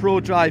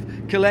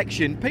ProDrive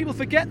collection. People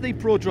forget the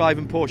ProDrive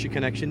and Porsche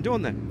connection,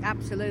 don't they?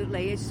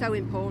 Absolutely. It's so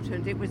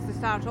important. It was the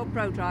start of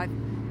ProDrive,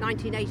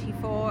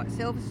 1984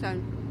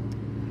 Silverstone.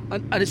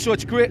 And so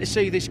it's great to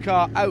see this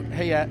car out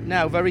here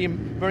now. Very,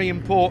 very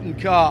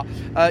important car.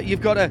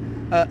 You've got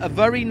a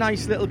very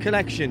nice little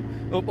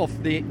collection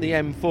of the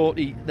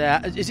M40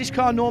 there. Is this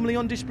car normally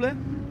on display?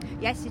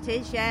 Yes, it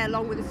is, yeah,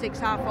 along with the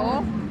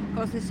 6R4. Of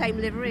course, the same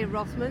livery of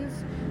Rothmans.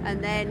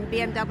 And then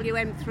BMW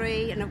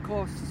M3 and, of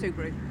course,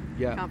 Subaru.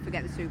 Yeah. Can't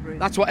forget the Subaru.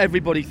 That's what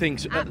everybody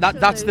thinks.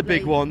 That's the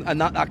big one. And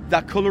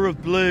that colour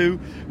of blue,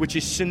 which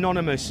is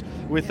synonymous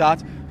with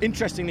that.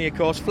 Interestingly, of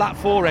course, flat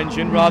 4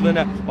 engine rather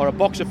than or a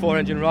boxer 4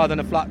 engine rather than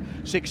a flat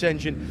 6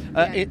 engine.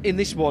 In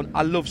this one,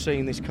 I love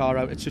seeing this car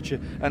out. It's such an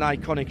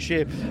iconic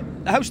shape.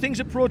 How's things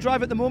at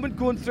ProDrive at the moment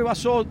going through? I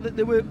saw that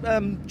they were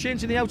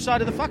changing the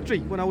outside of the factory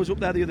when I was up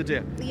there the other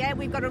day. Yeah,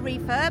 we've got a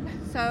refurb.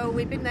 So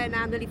we've been there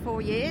now nearly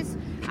 4 years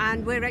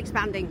and we're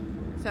expanding.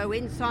 So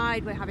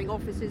inside we're having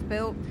offices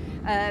built.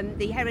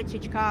 The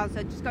heritage cars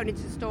are just going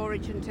into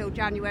storage until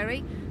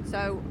January.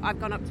 So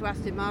I've gone up to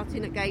Aston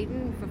Martin at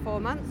Gaydon for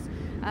 4 months.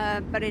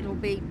 But it'll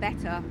be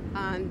better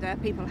and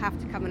people have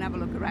to come and have a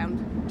look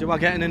around. Do I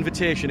get an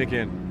invitation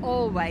again?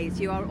 Always.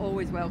 You are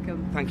always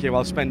welcome. Thank you.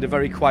 I'll spend a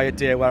very quiet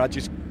day where I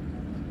just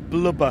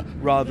blubber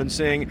rather than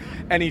saying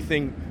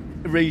anything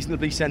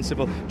reasonably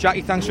sensible.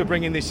 Jackie, thanks for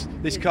bringing this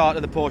car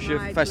to the Porsche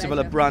My Festival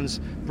pleasure.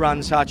 at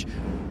Brands Hatch.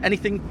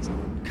 Anything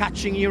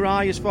catching your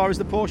eye as far as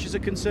the Porsches are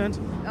concerned?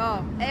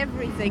 Oh,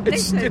 everything.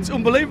 It's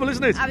unbelievable,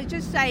 isn't it? I was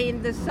just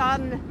saying, the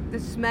sun, the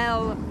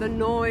smell, the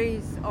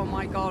noise. Oh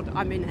my God,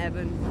 I'm in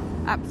heaven.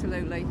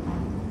 Absolutely.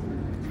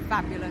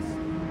 Fabulous.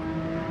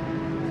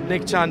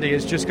 Nick Tandy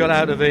has just got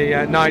out of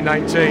the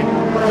 919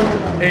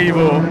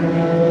 Evo.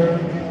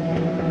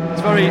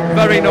 It's very,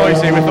 very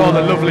noisy with all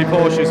the lovely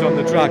Porsches on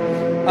the track.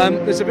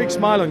 There's a big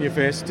smile on your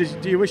face.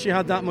 Do you wish you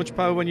had that much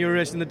power when you were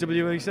racing the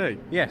WEC?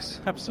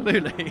 Yes,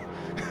 absolutely.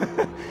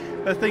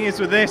 The thing is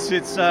with this,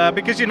 it's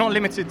because you're not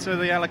limited to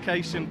the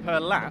allocation per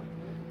lap.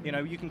 You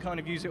know, you can kind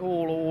of use it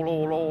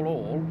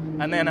all,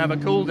 and then have a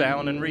cool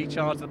down and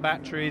recharge the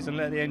batteries and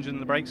let the engine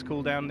and the brakes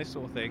cool down, this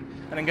sort of thing,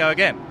 and then go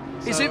again.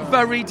 Is it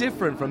very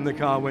different from the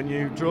car when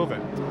you drove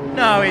it?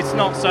 No, it's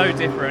not so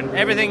different.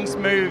 Everything's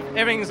moved.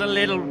 Everything's a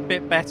little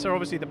bit better.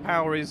 Obviously, the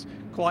power is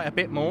quite a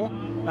bit more,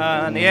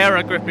 and the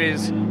aero grip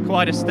is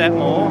quite a step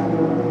more.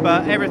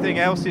 But everything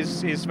else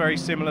is very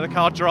similar. The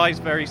car drives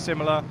very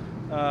similar.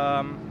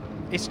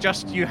 It's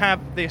just you have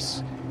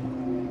this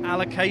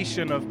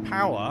allocation of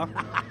power.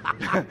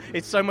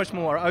 It's so much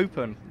more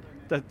open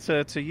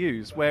to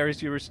use,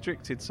 whereas you're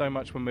restricted so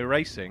much when we're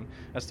racing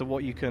as to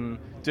what you can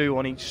do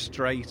on each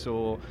straight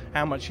or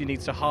how much you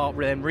need to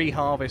then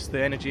reharvest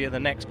the energy at the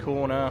next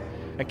corner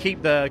and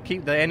keep the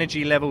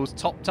energy levels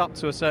topped up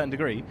to a certain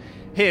degree.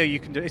 Here you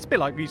can do it's a bit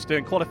like we used to do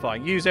in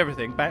qualifying. Use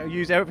everything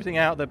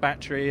out of the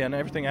battery and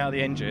everything out of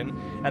the engine,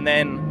 and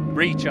then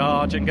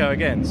recharge and go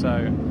again.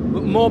 So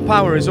more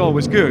power is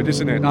always good,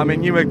 isn't it? I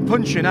mean, you were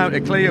punching out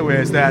of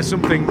clearways there,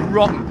 something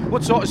rotten.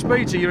 What sort of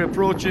speeds are you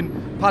approaching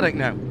paddock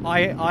now?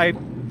 I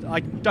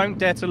don't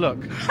dare to look.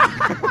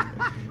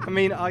 I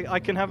mean, I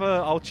can have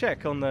I'll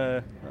check on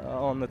the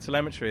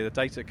telemetry, the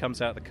data that comes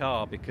out of the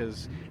car,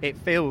 because it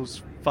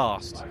feels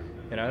fast,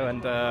 you know,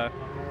 and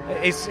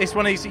it's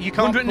one of these you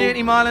can't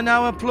 180 mile an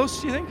hour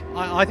plus, you think?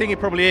 I think it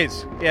probably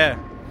is. Yeah,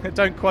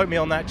 don't quote me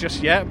on that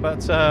just yet,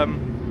 but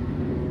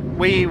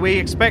we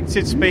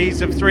expected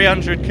speeds of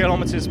 300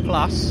 kilometers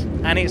plus,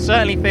 and it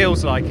certainly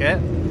feels like it.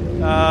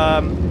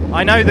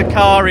 I know the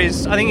car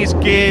is, I think it's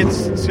geared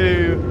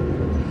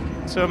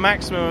to a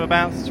maximum of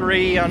about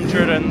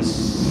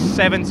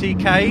 370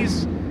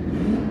 k's.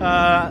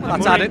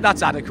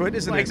 That's adequate,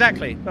 isn't it?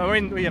 Exactly.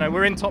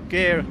 We're in top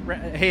gear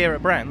here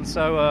at Brands,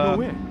 so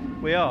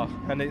we are,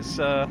 and it's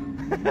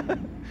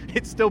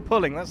it's still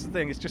pulling. That's the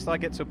thing. It's just I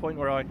get to a point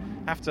where I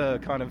have to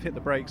kind of hit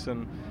the brakes,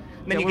 and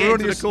then you get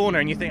into the corner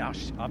and you think, I've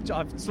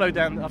slowed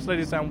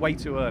this down way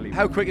too early.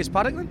 How quick is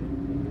paddock then?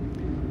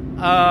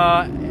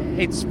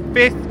 It's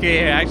fifth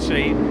gear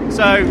actually.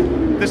 So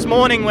this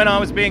morning when I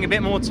was being a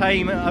bit more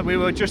tame, we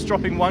were just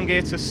dropping one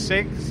gear to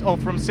six, or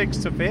from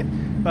sixth to fifth.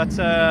 But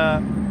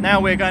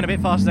now we're going a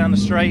bit faster down the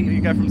straight.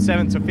 You go from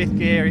seventh to fifth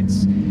gear.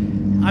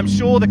 I'm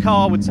sure the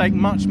car would take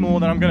much more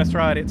than I'm going to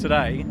throw at it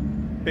today,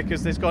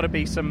 because there's got to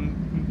be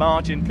some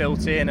margin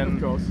built in,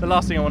 and the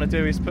last thing I want to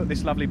do is put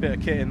this lovely bit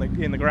of kit in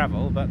the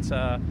gravel. But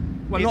not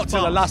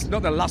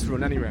the last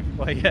run anyway.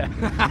 Well,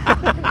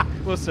 yeah,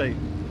 we'll see.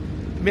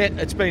 Mate,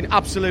 it's been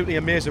absolutely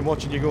amazing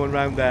watching you going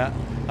around there,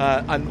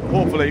 and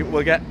hopefully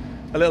we'll get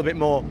a little bit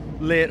more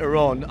later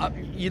on.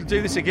 You'll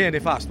do this again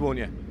if asked, won't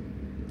you?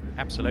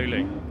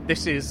 Absolutely.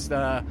 This is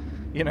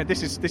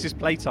this is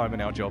playtime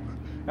in our job.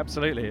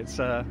 Absolutely. It's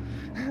the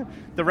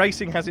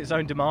racing has its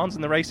own demands,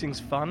 and the racing's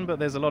fun, but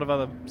there's a lot of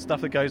other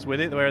stuff that goes with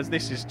it, whereas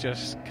this is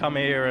just come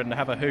here and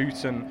have a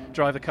hoot and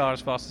drive the car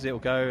as fast as it'll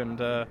go. And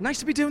nice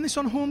to be doing this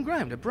on home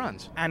ground at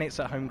Brands. And it's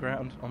at home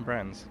ground on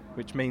Brands,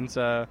 which means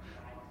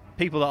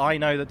people that I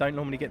know that don't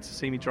normally get to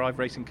see me drive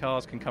racing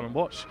cars can come and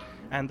watch,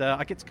 and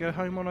I get to go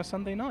home on a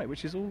Sunday night,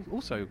 which is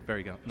also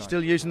very nice.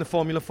 Still using the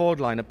Formula Ford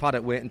line at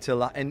Paddock, wait until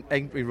that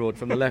entry road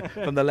from the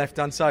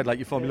left-hand side, like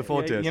your Formula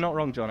Ford does. You're not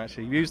wrong, John,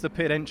 actually. Use the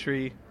pit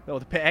entry or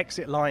the pit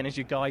exit line as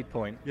your guide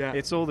point. Yeah.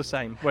 It's all the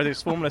same, whether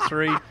it's Formula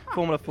 3,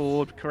 Formula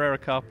Ford, Carrera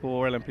Cup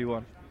or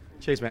LMP1.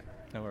 Cheers, mate.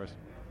 No worries.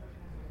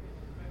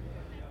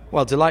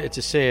 Well, delighted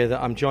to say that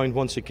I'm joined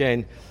once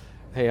again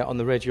here on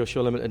the Radio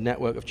Show Limited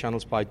network of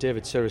channels by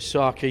David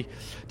Sirasaki.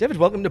 David,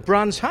 welcome to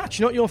Brands Hatch.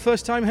 Not your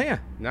first time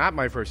here? Not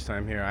my first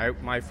time here.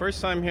 My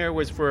first time here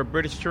was for a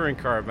British touring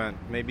car event,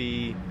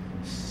 maybe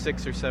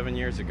 6 or 7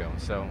 years ago.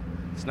 So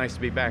it's nice to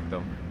be back,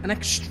 though.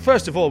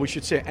 First of all, we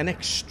should say an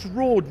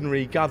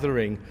extraordinary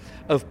gathering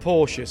of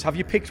Porsches. Have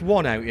you picked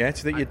one out yet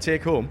that you'd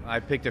take home? I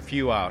picked a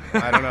few out.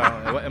 I don't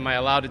know. Am I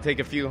allowed to take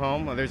a few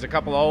home? Well, there's a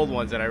couple of old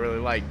ones that I really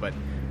like, but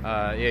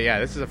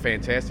this is a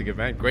fantastic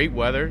event. Great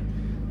weather.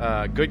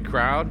 Good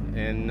crowd,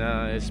 and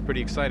it's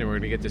pretty exciting. We're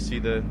going to get to see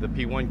the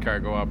P1 car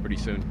go out pretty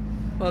soon.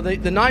 Well, the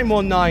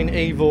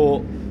 919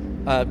 Evo,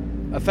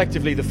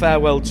 effectively the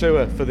farewell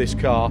tour for this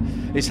car,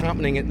 is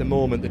happening at the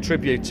moment, the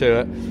tribute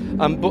tour.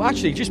 But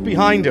actually, just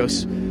behind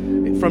us,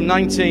 from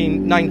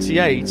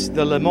 1998,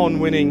 the Le Mans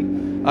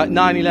winning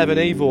 911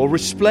 Evo,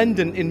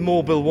 resplendent in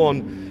Mobile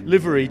One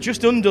livery,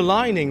 just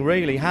underlining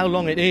really how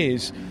long it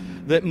is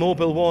that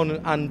Mobile One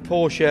and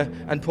Porsche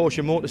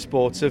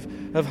Motorsports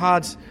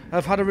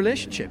have had a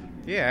relationship.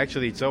 Yeah,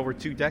 actually, it's over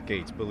 2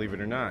 decades, believe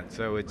it or not.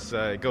 So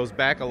it goes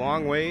back a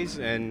long ways,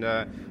 and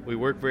we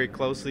work very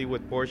closely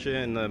with Porsche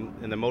in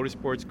the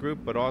motorsports group,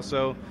 but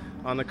also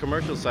on the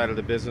commercial side of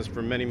the business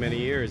for many, many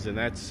years. And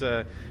that's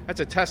a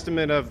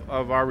testament of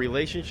our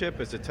relationship.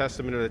 It's a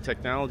testament of the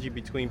technology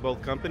between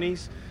both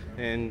companies,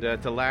 and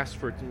to last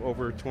for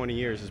over 20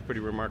 years is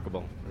pretty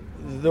remarkable.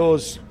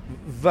 Those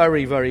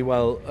very, very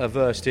well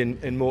versed in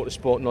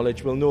motorsport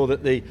knowledge will know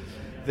that the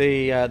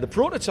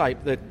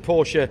prototype that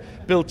Porsche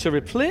built to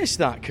replace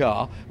that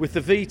car with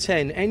the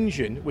V10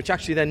 engine, which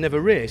actually then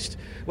never raced,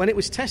 when it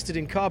was tested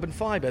in carbon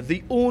fibre,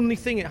 the only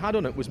thing it had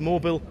on it was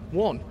Mobile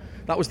One.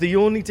 That was the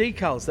only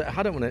decals that it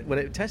had on it when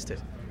it tested.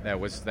 That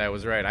was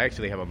right. I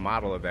actually have a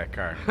model of that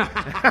car.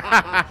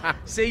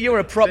 See, you're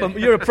a proper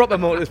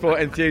motorsport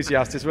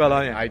enthusiast as well,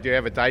 aren't you? I do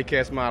have a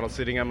die-cast model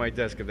sitting on my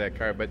desk of that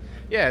car. But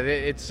yeah,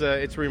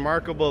 it's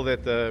remarkable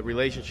that the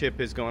relationship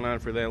has gone on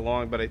for that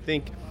long. But I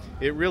think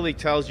it really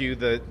tells you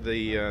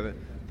the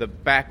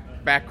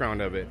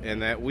background of it,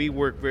 and that we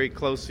work very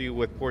closely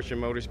with Porsche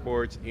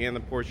Motorsports and the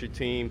Porsche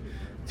team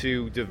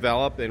to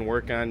develop and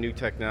work on new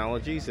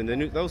technologies, and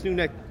those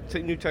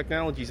new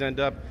technologies end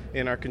up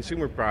in our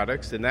consumer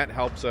products, and that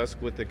helps us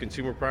with the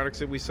consumer products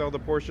that we sell to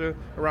Porsche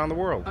around the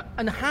world.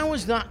 And how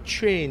has that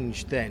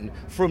changed then,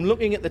 from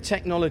looking at the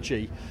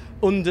technology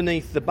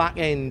underneath the back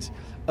end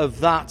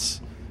of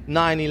that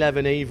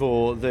 911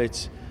 Evo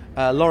that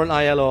Laurent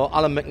Aiello,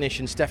 Alan McNish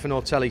and Stefano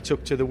Telli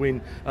took to the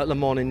win at Le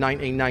Mans in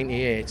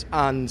 1998,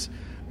 and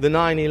the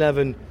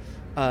 911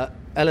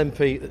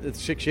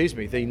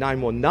 the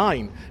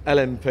 919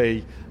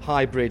 LMP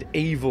hybrid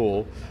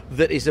Evo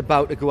that is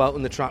about to go out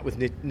on the track with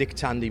Nick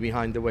Tandy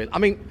behind the wheel? I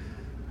mean,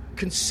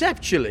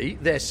 conceptually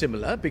they're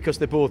similar because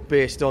they're both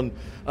based on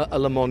a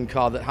Le Mans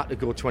car that had to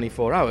go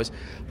 24 hours,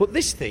 but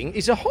this thing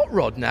is a hot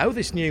rod now,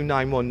 this new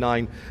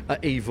 919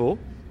 Evo.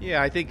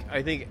 Yeah, I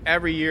think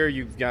every year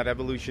you've got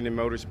evolution in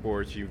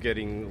motorsports. You're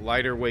getting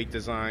lighter weight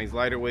designs,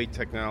 lighter weight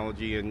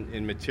technology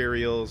and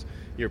materials.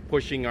 You're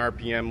pushing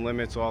RPM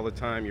limits all the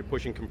time. You're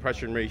pushing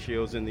compression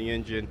ratios in the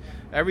engine.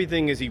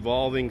 Everything is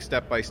evolving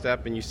step by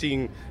step, and you're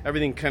seeing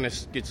everything kind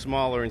of get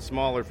smaller and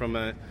smaller from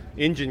an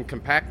engine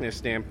compactness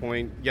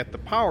standpoint, yet the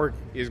power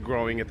is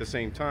growing at the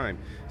same time.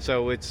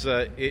 So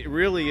it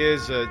really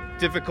is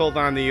difficult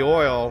on the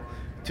oil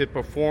to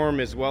perform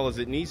as well as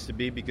it needs to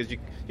be, because you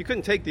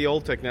couldn't take the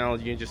old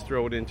technology and just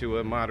throw it into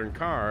a modern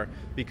car,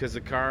 because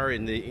the car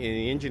and the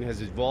engine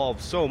has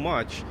evolved so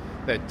much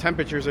that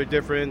temperatures are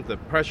different, the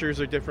pressures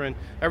are different.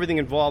 Everything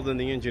involved in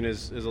the engine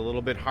is a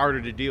little bit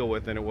harder to deal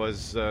with than it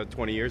was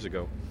 20 years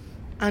ago.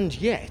 And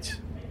yet,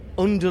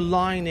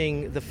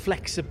 underlining the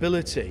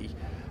flexibility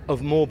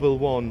of Mobile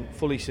One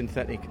fully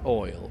synthetic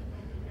oil,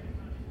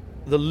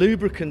 the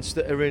lubricants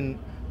that are in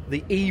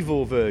the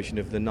Evo version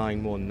of the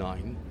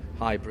 919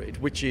 hybrid,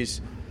 which is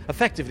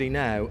effectively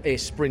now a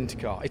sprint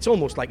car. It's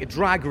almost like a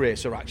drag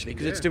racer, actually,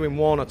 because it's doing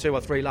 1 or 2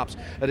 or 3 laps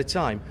at a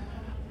time.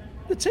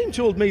 The team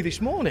told me this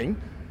morning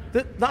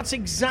that that's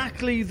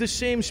exactly the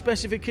same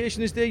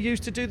specification as they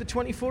used to do the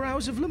 24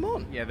 hours of Le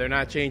Mans. Yeah, they're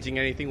not changing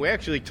anything. We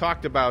actually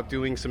talked about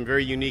doing some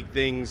very unique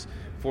things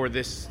for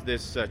this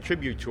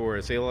tribute tour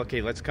to say, well,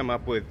 okay, let's come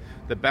up with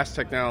the best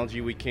technology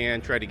we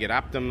can, try to get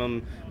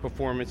optimum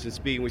performance and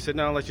speed. And we said,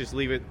 no, let's just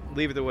leave it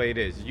the way it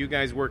is. You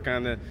guys work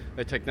on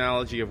the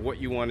technology of what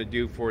you want to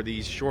do for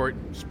these short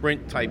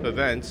sprint type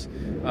events.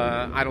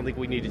 I don't think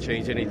we need to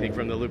change anything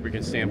from the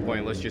lubricant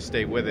standpoint. Let's just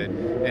stay with it.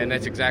 And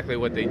that's exactly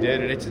what they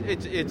did.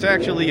 And it's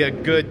actually a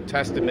good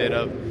testament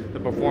of the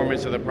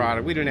performance of the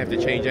product. We didn't have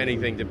to change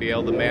anything to be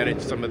able to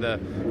manage some of the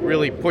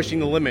really pushing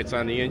the limits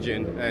on the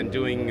engine and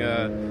doing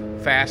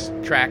fast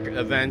track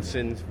events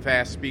and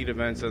fast speed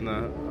events on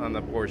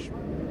the Porsche.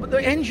 But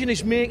the engine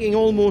is making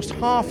almost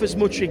half as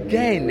much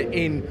again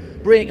in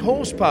brake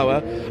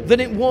horsepower than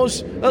it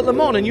was at Le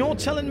Mans, and you're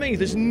telling me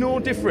there's no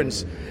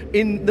difference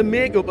in the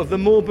makeup of the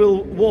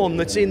Mobile 1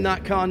 that's in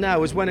that car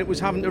now as when it was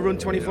having to run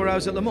 24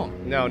 hours at Le Mans?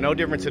 No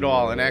difference at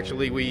all. And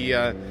actually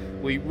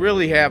we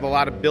really have a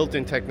lot of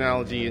built-in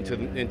technology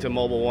into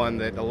Mobile 1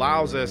 that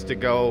allows us to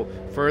go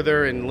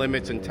further in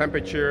limits in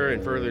temperature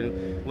and further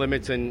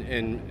limits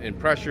in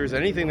pressures,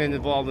 anything that's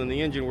involved in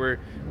the engine where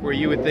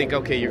you would think,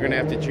 okay, you're going to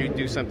have to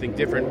do something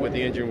different with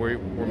the engine. We're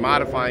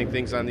modifying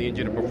things on the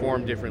engine to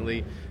perform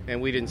differently,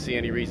 and we didn't see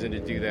any reason to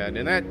do that.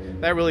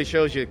 And that really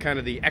shows you kind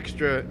of the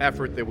extra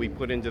effort that we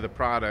put into the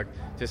product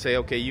to say,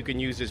 okay, you can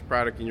use this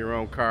product in your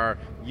own car.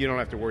 You don't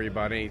have to worry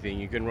about anything.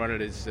 You can run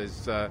it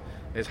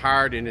as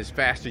hard and as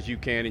fast as you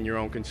can in your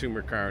own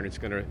consumer car, and it's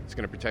going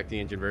to protect the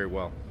engine very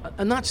well.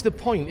 And that's the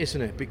point,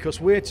 isn't it? Because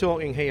we're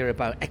talking here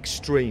about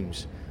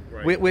extremes.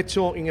 Right. We're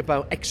talking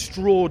about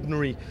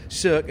extraordinary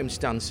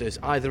circumstances,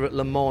 either at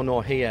Le Mans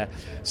or here.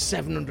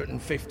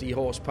 750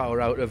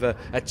 horsepower out of a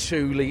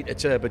 2-litre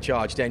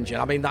turbocharged engine.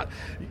 I mean, that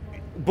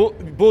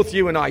both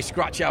you and I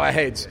scratch our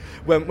heads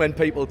when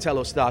people tell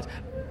us that.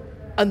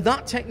 And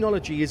that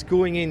technology is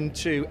going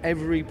into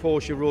every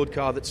Porsche road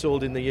car that's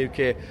sold in the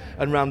UK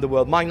and around the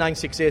world. My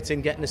 968's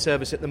in getting a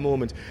service at the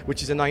moment,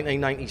 which is a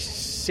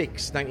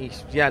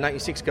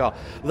 1996 car.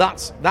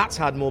 That's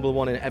had Mobile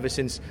 1 in it ever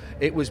since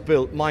it was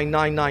built. My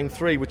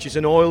 993, which is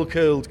an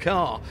oil-cooled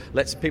car.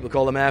 People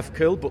call them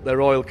air-cooled, but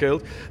they're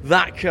oil-cooled.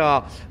 That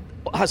car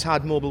has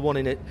had Mobile 1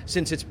 in it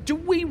since it's... Do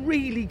we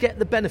really get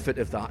the benefit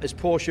of that as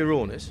Porsche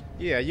owners?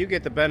 Yeah, you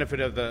get the benefit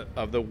of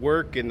the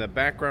work and the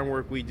background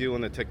work we do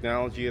and the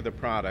technology of the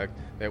product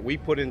that we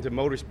put into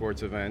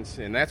motorsports events,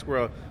 and that's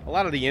where a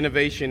lot of the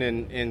innovation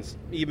and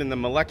even the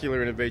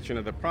molecular innovation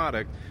of the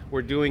product,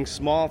 we're doing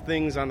small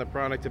things on the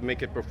product to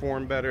make it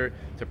perform better,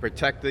 to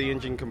protect the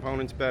engine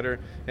components better,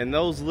 and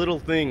those little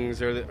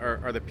things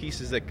are the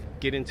pieces that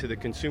get into the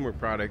consumer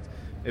product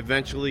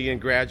eventually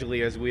and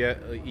gradually as we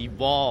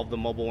evolve the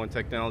Mobile 1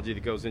 technology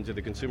that goes into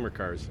the consumer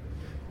cars.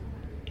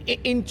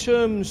 In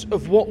terms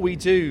of what we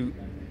do,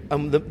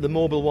 the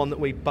Mobile 1 that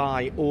we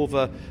buy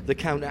over the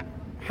counter,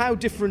 how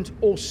different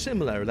or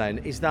similar then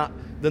is that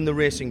than the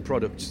racing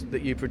products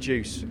that you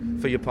produce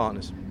for your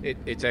partners?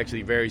 It's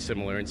actually very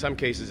similar. In some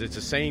cases, it's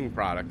the same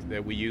product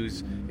that we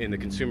use in the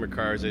consumer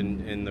cars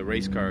and in the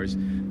race cars.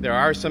 There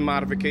are some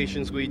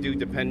modifications we do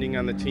depending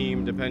on the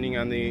team, depending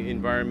on the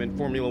environment.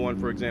 Formula One,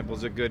 for example,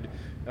 is a good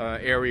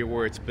area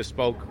where it's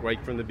bespoke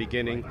right from the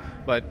beginning.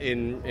 But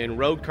in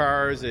road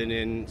cars and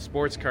in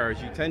sports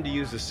cars, you tend to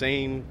use the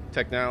same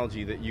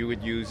technology that you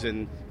would use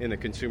in the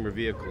consumer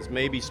vehicles.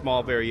 Maybe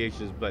small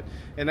variations,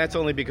 and that's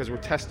only because we're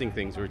testing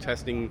things. We're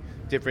testing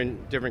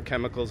different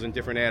chemicals and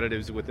different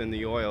additives within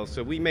the oil.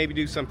 So we maybe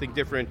do something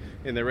different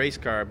in the race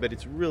car, but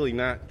it's really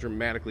not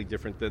dramatically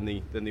different than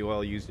the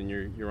oil used in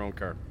your own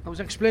car. I was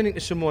explaining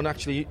to someone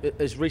actually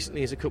as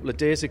recently as a couple of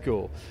days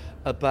ago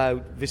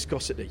about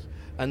viscosity,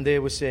 and they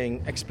were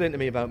saying, explain to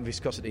me about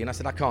viscosity, and I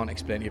said, I can't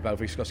explain to you about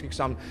viscosity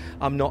because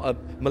I'm not a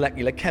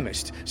molecular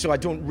chemist, so I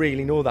don't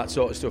really know that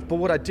sort of stuff. But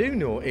what I do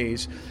know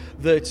is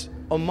that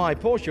on my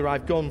Porsche,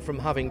 I've gone from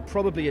having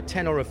probably a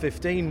 10 or a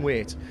 15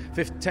 weight,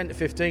 10 to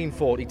 15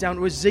 40, down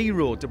to a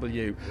 0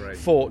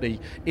 W40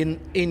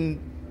 in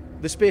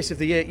the space of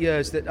the 8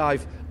 years that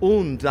I've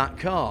owned that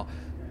car.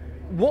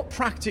 What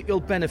practical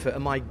benefit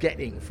am I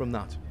getting from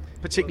that,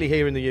 particularly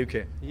here in the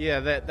UK? Yeah,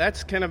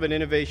 that's kind of an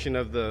innovation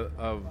of the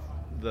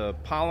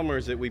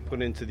polymers that we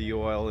put into the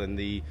oil and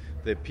the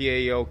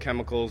PAO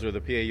chemicals or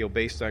the PAO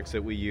base stocks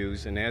that we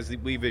use. And as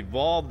we've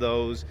evolved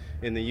those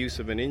in the use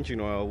of an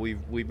engine oil,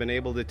 we've been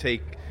able to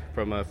take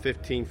from a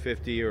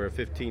 1550 or a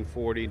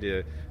 1540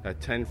 to a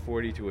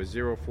 1040 to a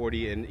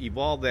 040 and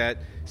evolve that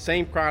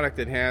same product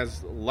that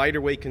has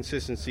lighter weight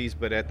consistencies,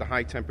 but at the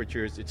high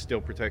temperatures it still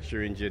protects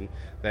your engine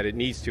that it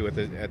needs to at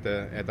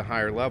the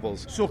higher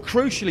levels. So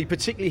crucially,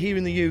 particularly here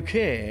in the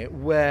UK,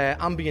 where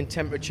ambient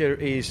temperature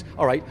is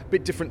all right, a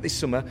bit different this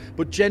summer,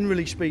 but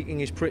generally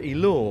speaking is pretty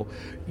low,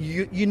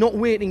 you're not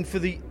waiting for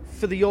the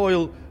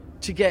oil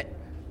to get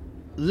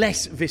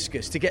less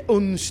viscous, to get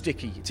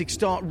unsticky, to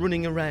start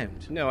running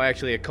around. No,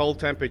 actually at cold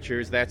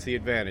temperatures that's the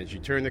advantage.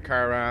 You turn the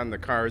car on,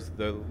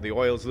 the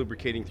oil's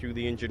lubricating through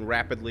the engine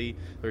rapidly.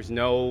 There's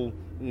no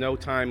no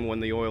time when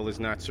the oil is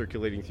not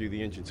circulating through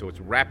the engine. So it's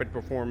rapid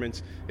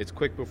performance, it's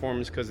quick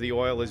performance because the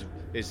oil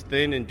is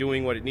thin and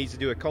doing what it needs to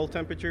do at cold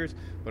temperatures,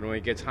 but when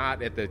it gets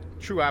hot at the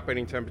true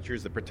operating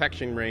temperatures, the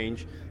protection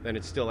range, then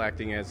it's still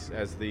acting as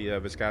the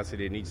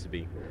viscosity it needs to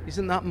be.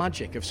 Isn't that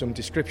magic of some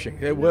description?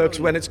 It works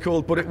when it's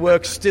cold, but it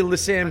works still the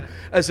same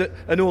as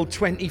an old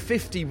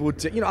 2050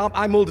 would.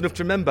 I'm old enough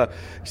to remember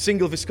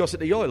single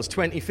viscosity oils,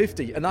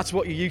 2050, and that's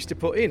what you used to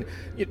put in.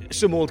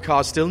 Some old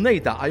cars still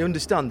need that, I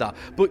understand that,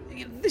 but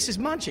this is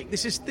magic.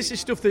 This is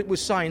stuff that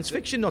was science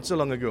fiction not so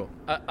long ago.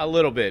 A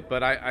little bit,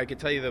 but I can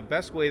tell you the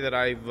best way that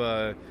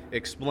I've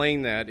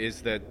explained that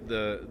is that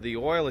the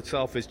oil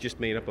itself is just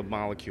made up of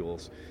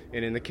molecules.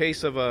 And in the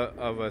case of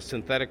a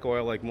synthetic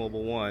oil like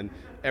Mobil 1,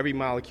 every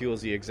molecule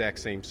is the exact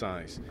same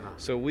size.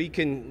 So we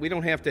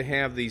don't have to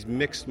have these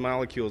mixed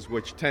molecules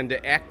which tend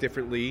to act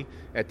differently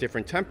at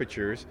different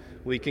temperatures.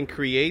 We can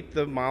create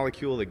the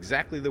molecule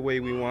exactly the way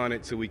we want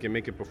it so we can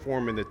make it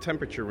perform in the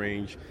temperature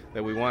range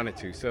that we want it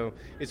to. So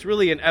it's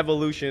really an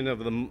evolution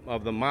of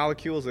the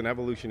molecules and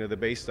evolution of the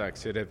base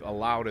stocks that have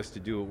allowed us to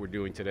do what we're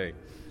doing today.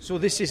 So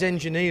this is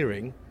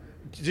engineering,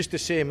 just the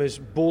same as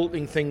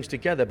bolting things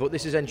together, but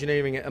this is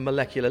engineering at a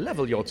molecular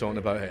level you're talking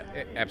about here.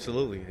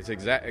 Absolutely. It's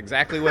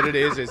exactly what it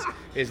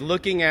is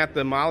looking at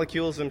the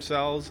molecules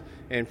themselves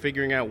and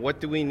figuring out what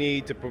do we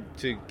need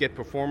to get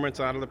performance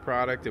out of the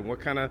product and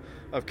what kind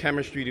of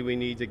chemistry do we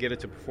need to get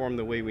it to perform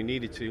the way we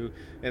need it to.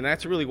 And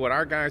that's really what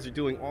our guys are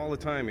doing all the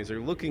time, is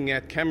they're looking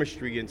at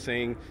chemistry and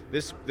saying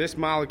this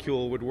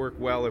molecule would work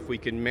well if we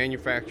can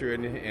manufacture it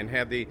and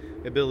have the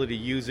ability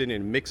to use it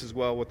and mix as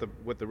well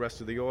with the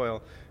rest of the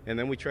oil. And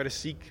then we try to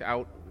seek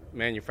out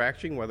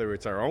manufacturing, whether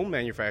it's our own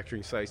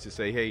manufacturing sites, to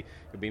say, hey,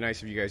 it'd be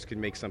nice if you guys could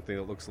make something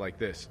that looks like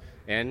this.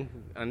 And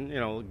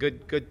a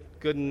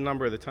good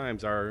number of the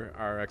times our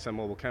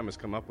ExxonMobil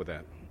chemists come up with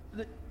that.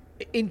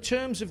 In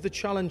terms of the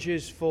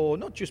challenges for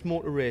not just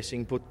motor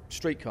racing but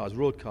street cars,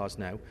 road cars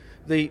now,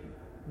 the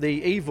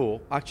Evo,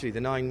 actually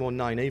the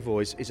 919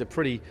 Evo is a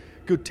pretty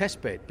good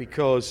test bed,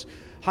 because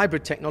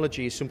hybrid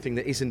technology is something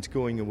that isn't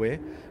going away.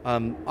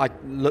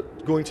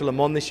 Going to Le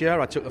Mans this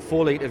year, I took a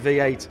 4-litre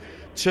V8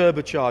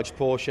 turbocharged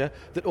Porsche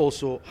that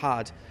also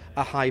had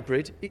a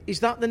hybrid.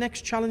 Is that the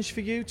next challenge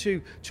for you,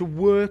 to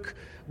work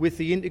with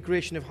the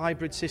integration of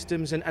hybrid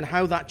systems and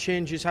how that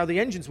changes how the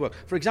engines work?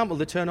 For example,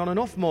 they turn on and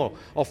off more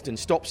often,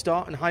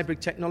 stop-start and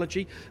hybrid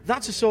technology.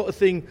 That's a sort of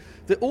thing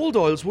that old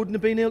oils wouldn't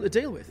have been able to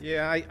deal with.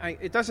 Yeah,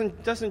 it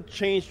doesn't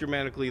change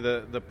dramatically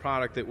the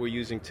product that we're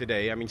using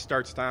today. I mean,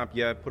 start-stop,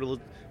 yeah,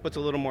 puts a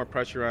little more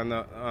pressure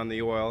on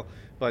the oil.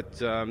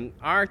 But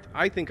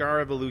I think our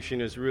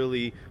evolution is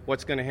really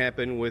what's going to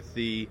happen with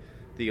the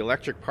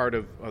electric part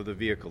of the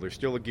vehicle. There's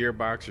still a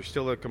gearbox, there's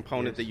still a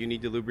component that you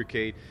need to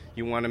lubricate.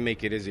 You want to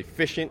make it as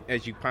efficient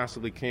as you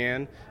possibly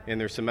can, and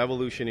there's some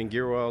evolution in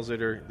gear oils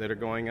that are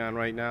going on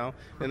right now.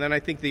 And then I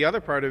think the other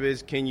part of it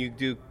is, can you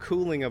do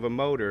cooling of a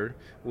motor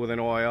with an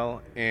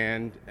oil,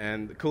 and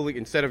cooling,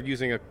 instead of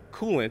using a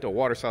coolant, a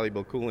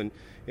water-soluble coolant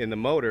in the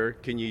motor,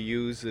 can you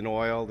use an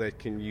oil that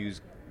can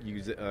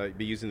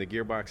be using the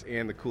gearbox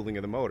and the cooling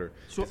of the motor?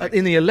 So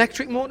in the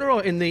electric motor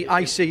or in the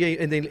ICE,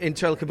 in the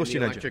internal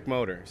combustion engine? Electric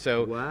motor.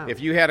 So wow. If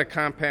you had a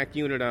compact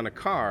unit on a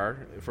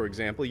car, for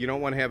example, you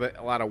don't want to have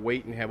a lot of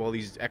weight and have all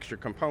these extra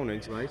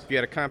components. Right. If you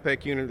had a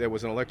compact unit that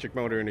was an electric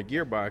motor and a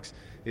gearbox,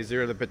 is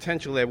there the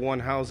potential to have one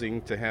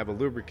housing to have a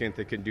lubricant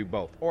that can do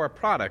both, or a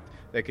product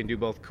that can do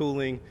both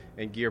cooling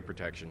and gear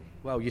protection?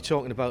 Well, you're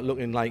talking about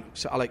looking like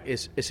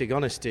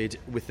Isigonis did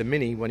with the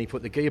Mini when he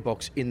put the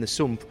gearbox in the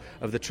sump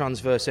of the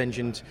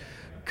transverse-engined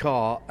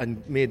car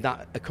and made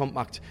that a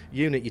compact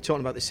unit. You're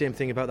talking about the same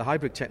thing about the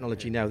hybrid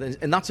technology now,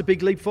 and that's a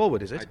big leap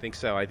forward, is it? I think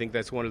so. I think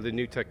that's one of the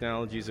new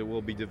technologies that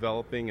we'll be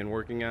developing and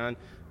working on,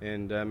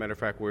 and matter of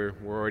fact, we're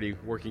already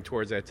working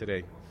towards that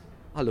today.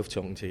 I love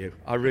talking to you.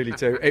 I really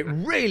do. It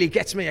really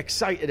gets me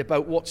excited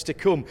about what's to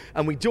come,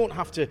 and we don't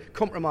have to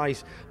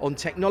compromise on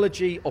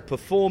technology or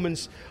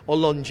performance or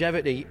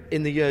longevity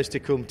in the years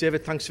to come.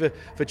 David, thanks for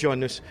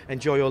joining us.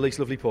 Enjoy all these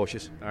lovely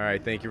Porsches. All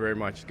right, thank you very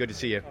much. Good to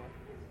see you.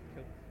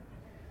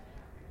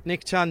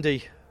 Nick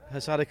Tandy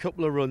has had a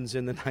couple of runs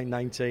in the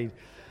 919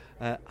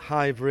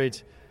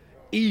 hybrid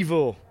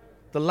Evo,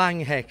 the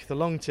Langheck, the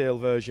long-tail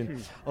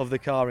version of the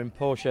car in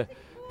Porsche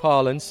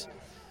parlance.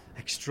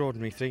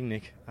 Extraordinary thing,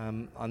 Nick.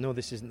 I know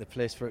this isn't the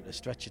place for it to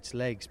stretch its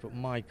legs, but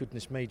my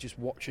goodness me, just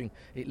watching,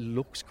 it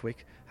looks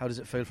quick. How does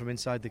it feel from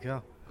inside the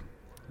car?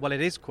 Well,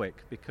 it is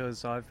quick,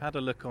 because I've had a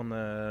look on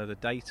the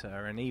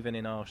data, and even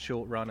in our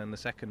short run in the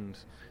second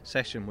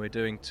session, we're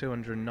doing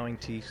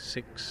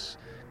 296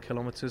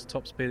 kilometres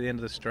top speed at the end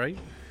of the straight.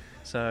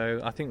 So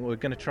I think we're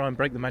going to try and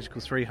break the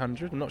magical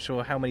 300. I'm not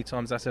sure how many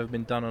times that's ever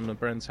been done on the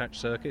Brands Hatch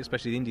circuit,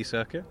 especially the Indy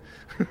circuit.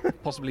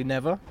 Possibly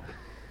never.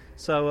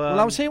 So, well,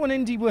 I was here when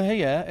Indy were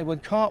here, when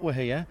Kart were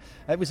here.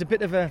 It was a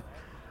bit of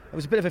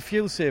a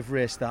fuel save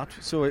race, that,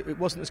 so it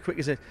wasn't as quick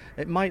as it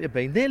might have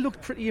been. They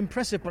looked pretty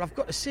impressive, but I've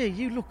got to say,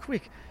 you look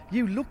quick,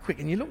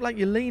 and you look like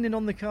you're leaning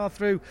on the car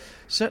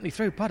certainly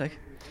through paddock.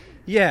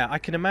 Yeah, I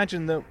can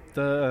imagine that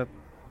the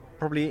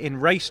probably in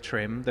race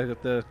trim,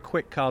 the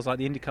quick cars like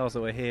the Indy cars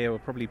that were here were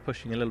probably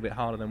pushing a little bit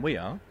harder than we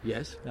are.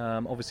 Yes.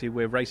 Obviously,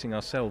 we're racing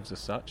ourselves as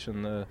such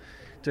and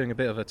doing a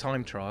bit of a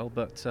time trial,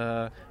 but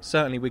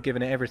certainly we're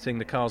giving it everything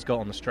the car's got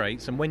on the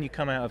straights. And when you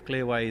come out of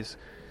clearways,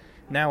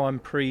 now I'm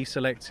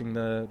pre-selecting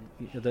the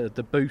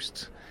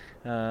boost.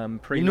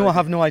 You know, I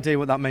have no idea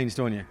what that means,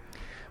 don't you?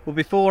 Well,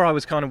 before I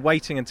was kind of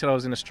waiting until I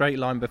was in a straight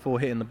line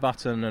before hitting the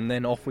button and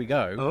then off we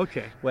go. Oh,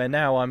 okay. Where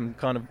now I'm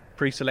kind of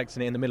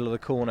pre-selecting it in the middle of the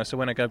corner, so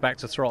when I go back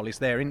to throttle, it's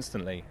there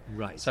instantly.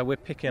 Right. So we're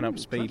picking up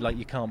speed like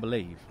you can't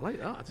believe. I like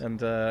that.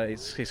 And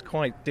it's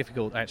quite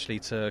difficult actually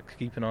to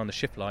keep an eye on the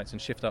shift lights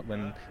and shift up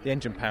when the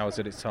engine power's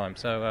at its time.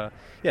 So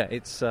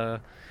it's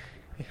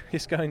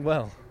going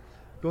well.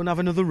 Go and have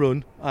another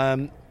run.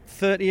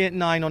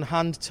 38.9 on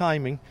hand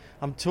timing.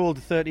 I'm told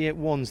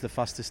 38.1's the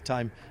fastest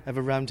time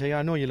ever round here.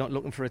 I know you're not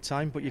looking for a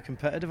time, but you're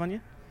competitive, aren't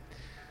you?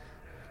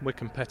 We're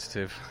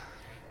competitive.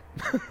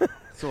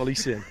 That's all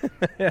he's saying.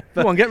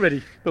 Go on, get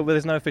ready. But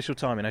there's no official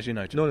timing, as you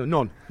know.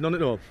 None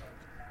at all.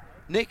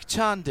 Nick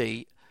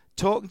Tandy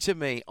talking to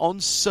me on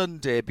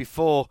Sunday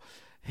before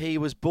he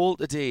was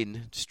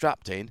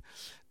strapped in,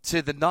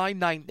 to the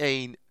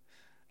 919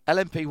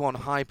 LMP1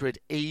 Hybrid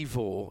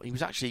Evo. He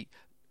was actually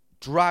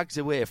dragged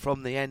away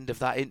from the end of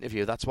that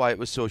interview. That's why it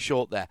was so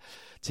short there,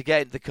 to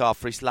get into the car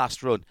for his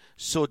last run.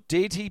 So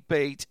did he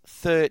beat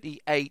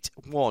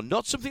 38.1?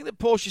 Not something that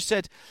Porsche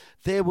said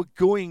they were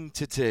going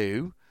to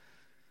do.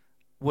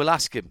 We'll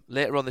ask him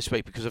later on this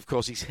week because, of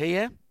course, he's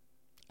here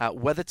at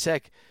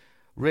WeatherTech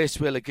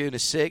Raceway Laguna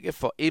Seca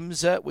for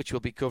IMSA, which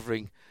we'll be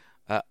covering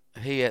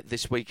here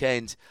this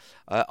weekend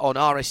on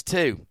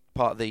RS2,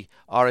 part of the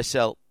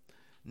RSL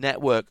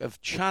network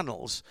of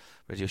channels,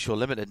 Radio Show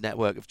Limited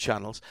network of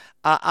channels.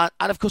 And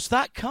of course,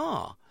 that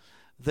car,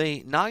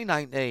 the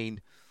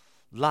 919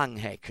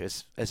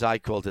 Langhek, as I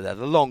called it there,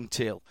 the long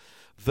tail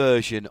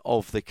version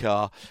of the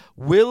car,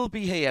 will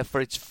be here for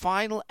its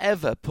final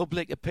ever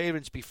public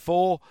appearance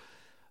before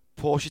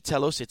Porsche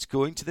tell us it's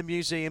going to the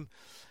museum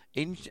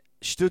in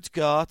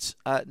Stuttgart,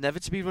 never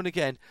to be run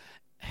again,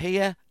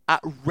 here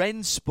at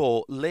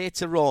Rennsport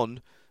later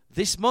on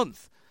this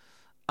month.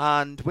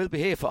 And we'll be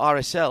here for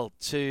RSL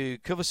to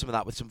cover some of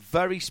that with some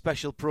very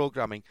special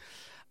programming,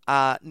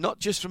 not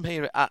just from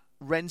here at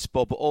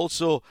Rennsport, but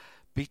also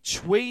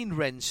between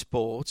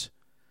Rennsport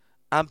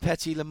and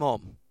Petit Le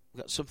Mans.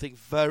 We've got something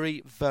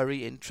very,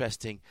 very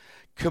interesting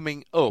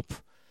coming up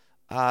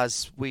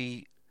as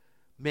we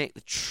make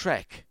the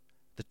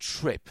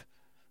trip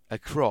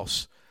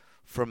across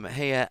from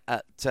here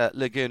at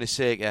Laguna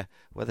Seca,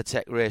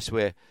 WeatherTech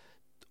Raceway,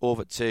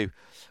 over to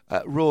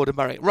Road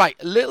America. Right,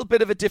 a little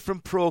bit of a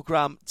different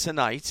programme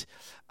tonight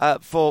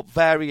for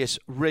various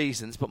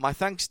reasons, but my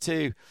thanks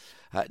to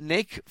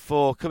Nick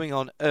for coming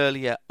on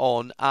earlier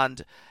on,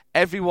 and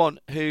everyone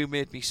who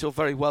made me so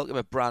very welcome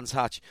at Brands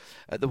Hatch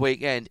at the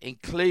weekend,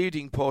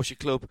 including Porsche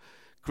Club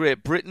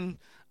Great Britain,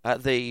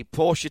 the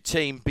Porsche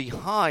team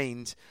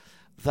behind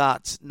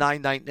that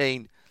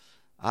 919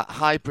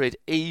 Hybrid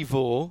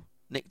Evo,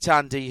 Nick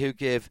Tandy, who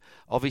gave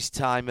of his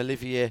time,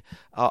 Olivier,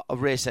 a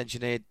race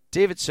engineer,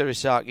 David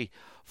Surasaki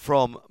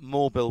from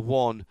Mobile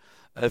One,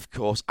 of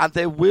course. And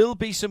there will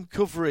be some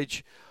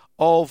coverage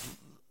of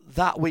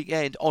that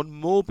weekend on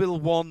Mobile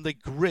One, the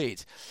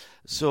grid.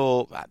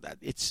 So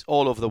it's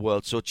all over the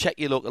world. So check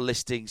your local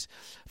listings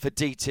for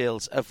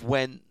details of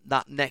when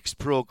that next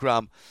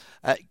programme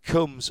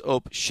comes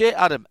up. Shea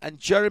Adam and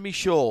Jeremy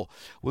Shaw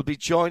will be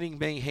joining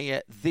me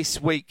here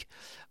this week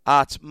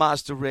at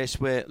Mazda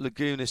Raceway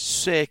Laguna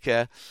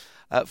Seca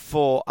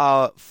for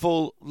our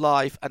full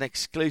live and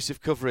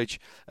exclusive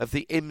coverage of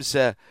the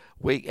IMSA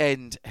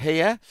weekend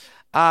here.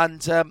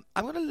 And I'm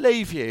going to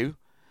leave you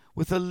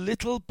with a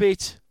little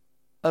bit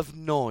of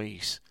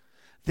noise.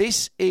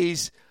 This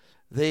is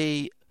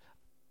the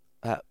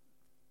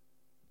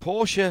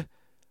Porsche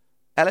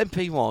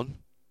LMP1,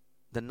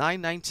 the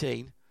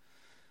 919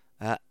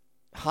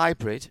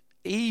 Hybrid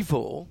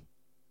Evo,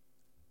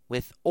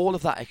 with all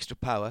of that extra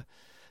power,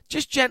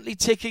 just gently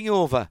ticking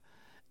over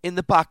in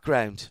the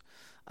background.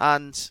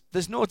 And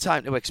there's no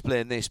time to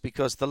explain this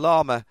because the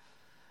llama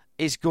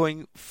is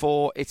going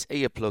for its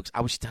earplugs.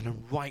 I was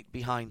standing right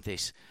behind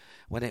this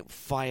when it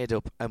fired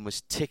up and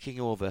was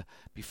ticking over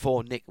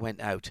before Nick went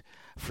out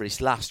for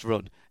his last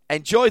run.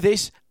 Enjoy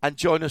this and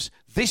join us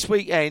this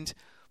weekend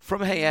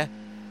from here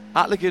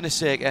at Laguna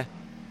Seca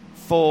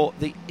for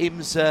the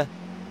IMSA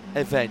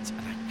event.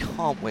 And I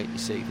can't wait to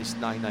see this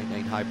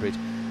 999 Hybrid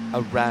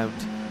around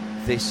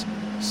this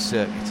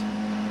circuit.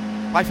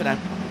 Bye for now.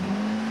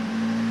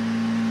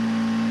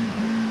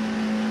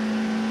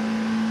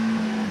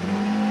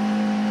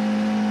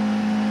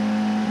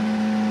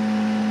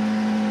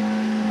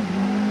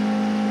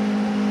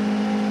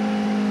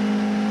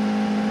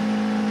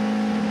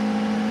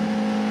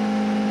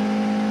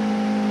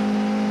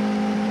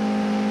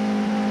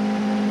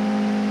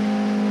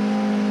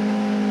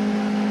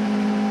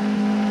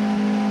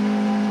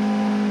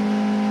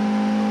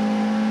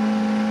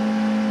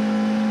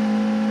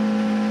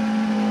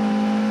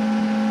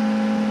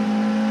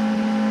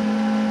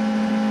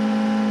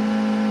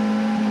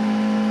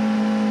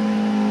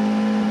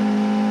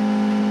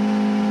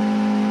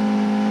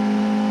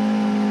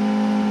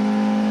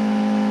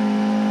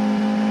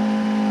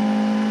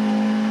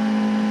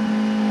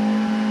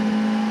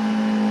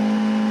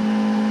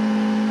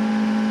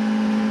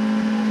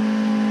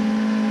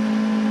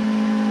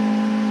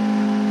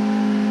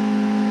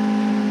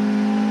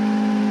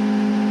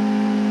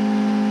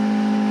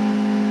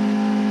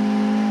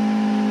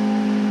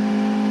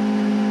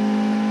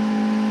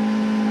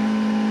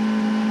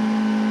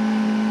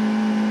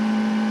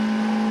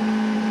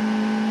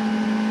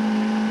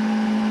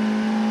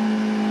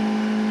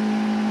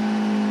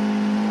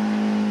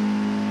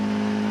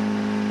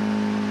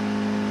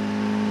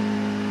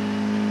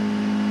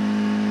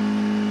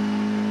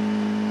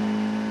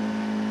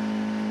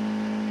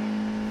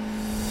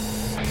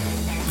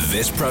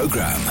 This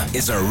programme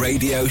is a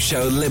Radio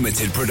Show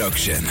Limited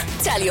production.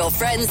 Tell your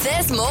friends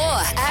there's more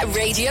at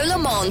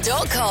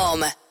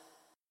radiolemans.com.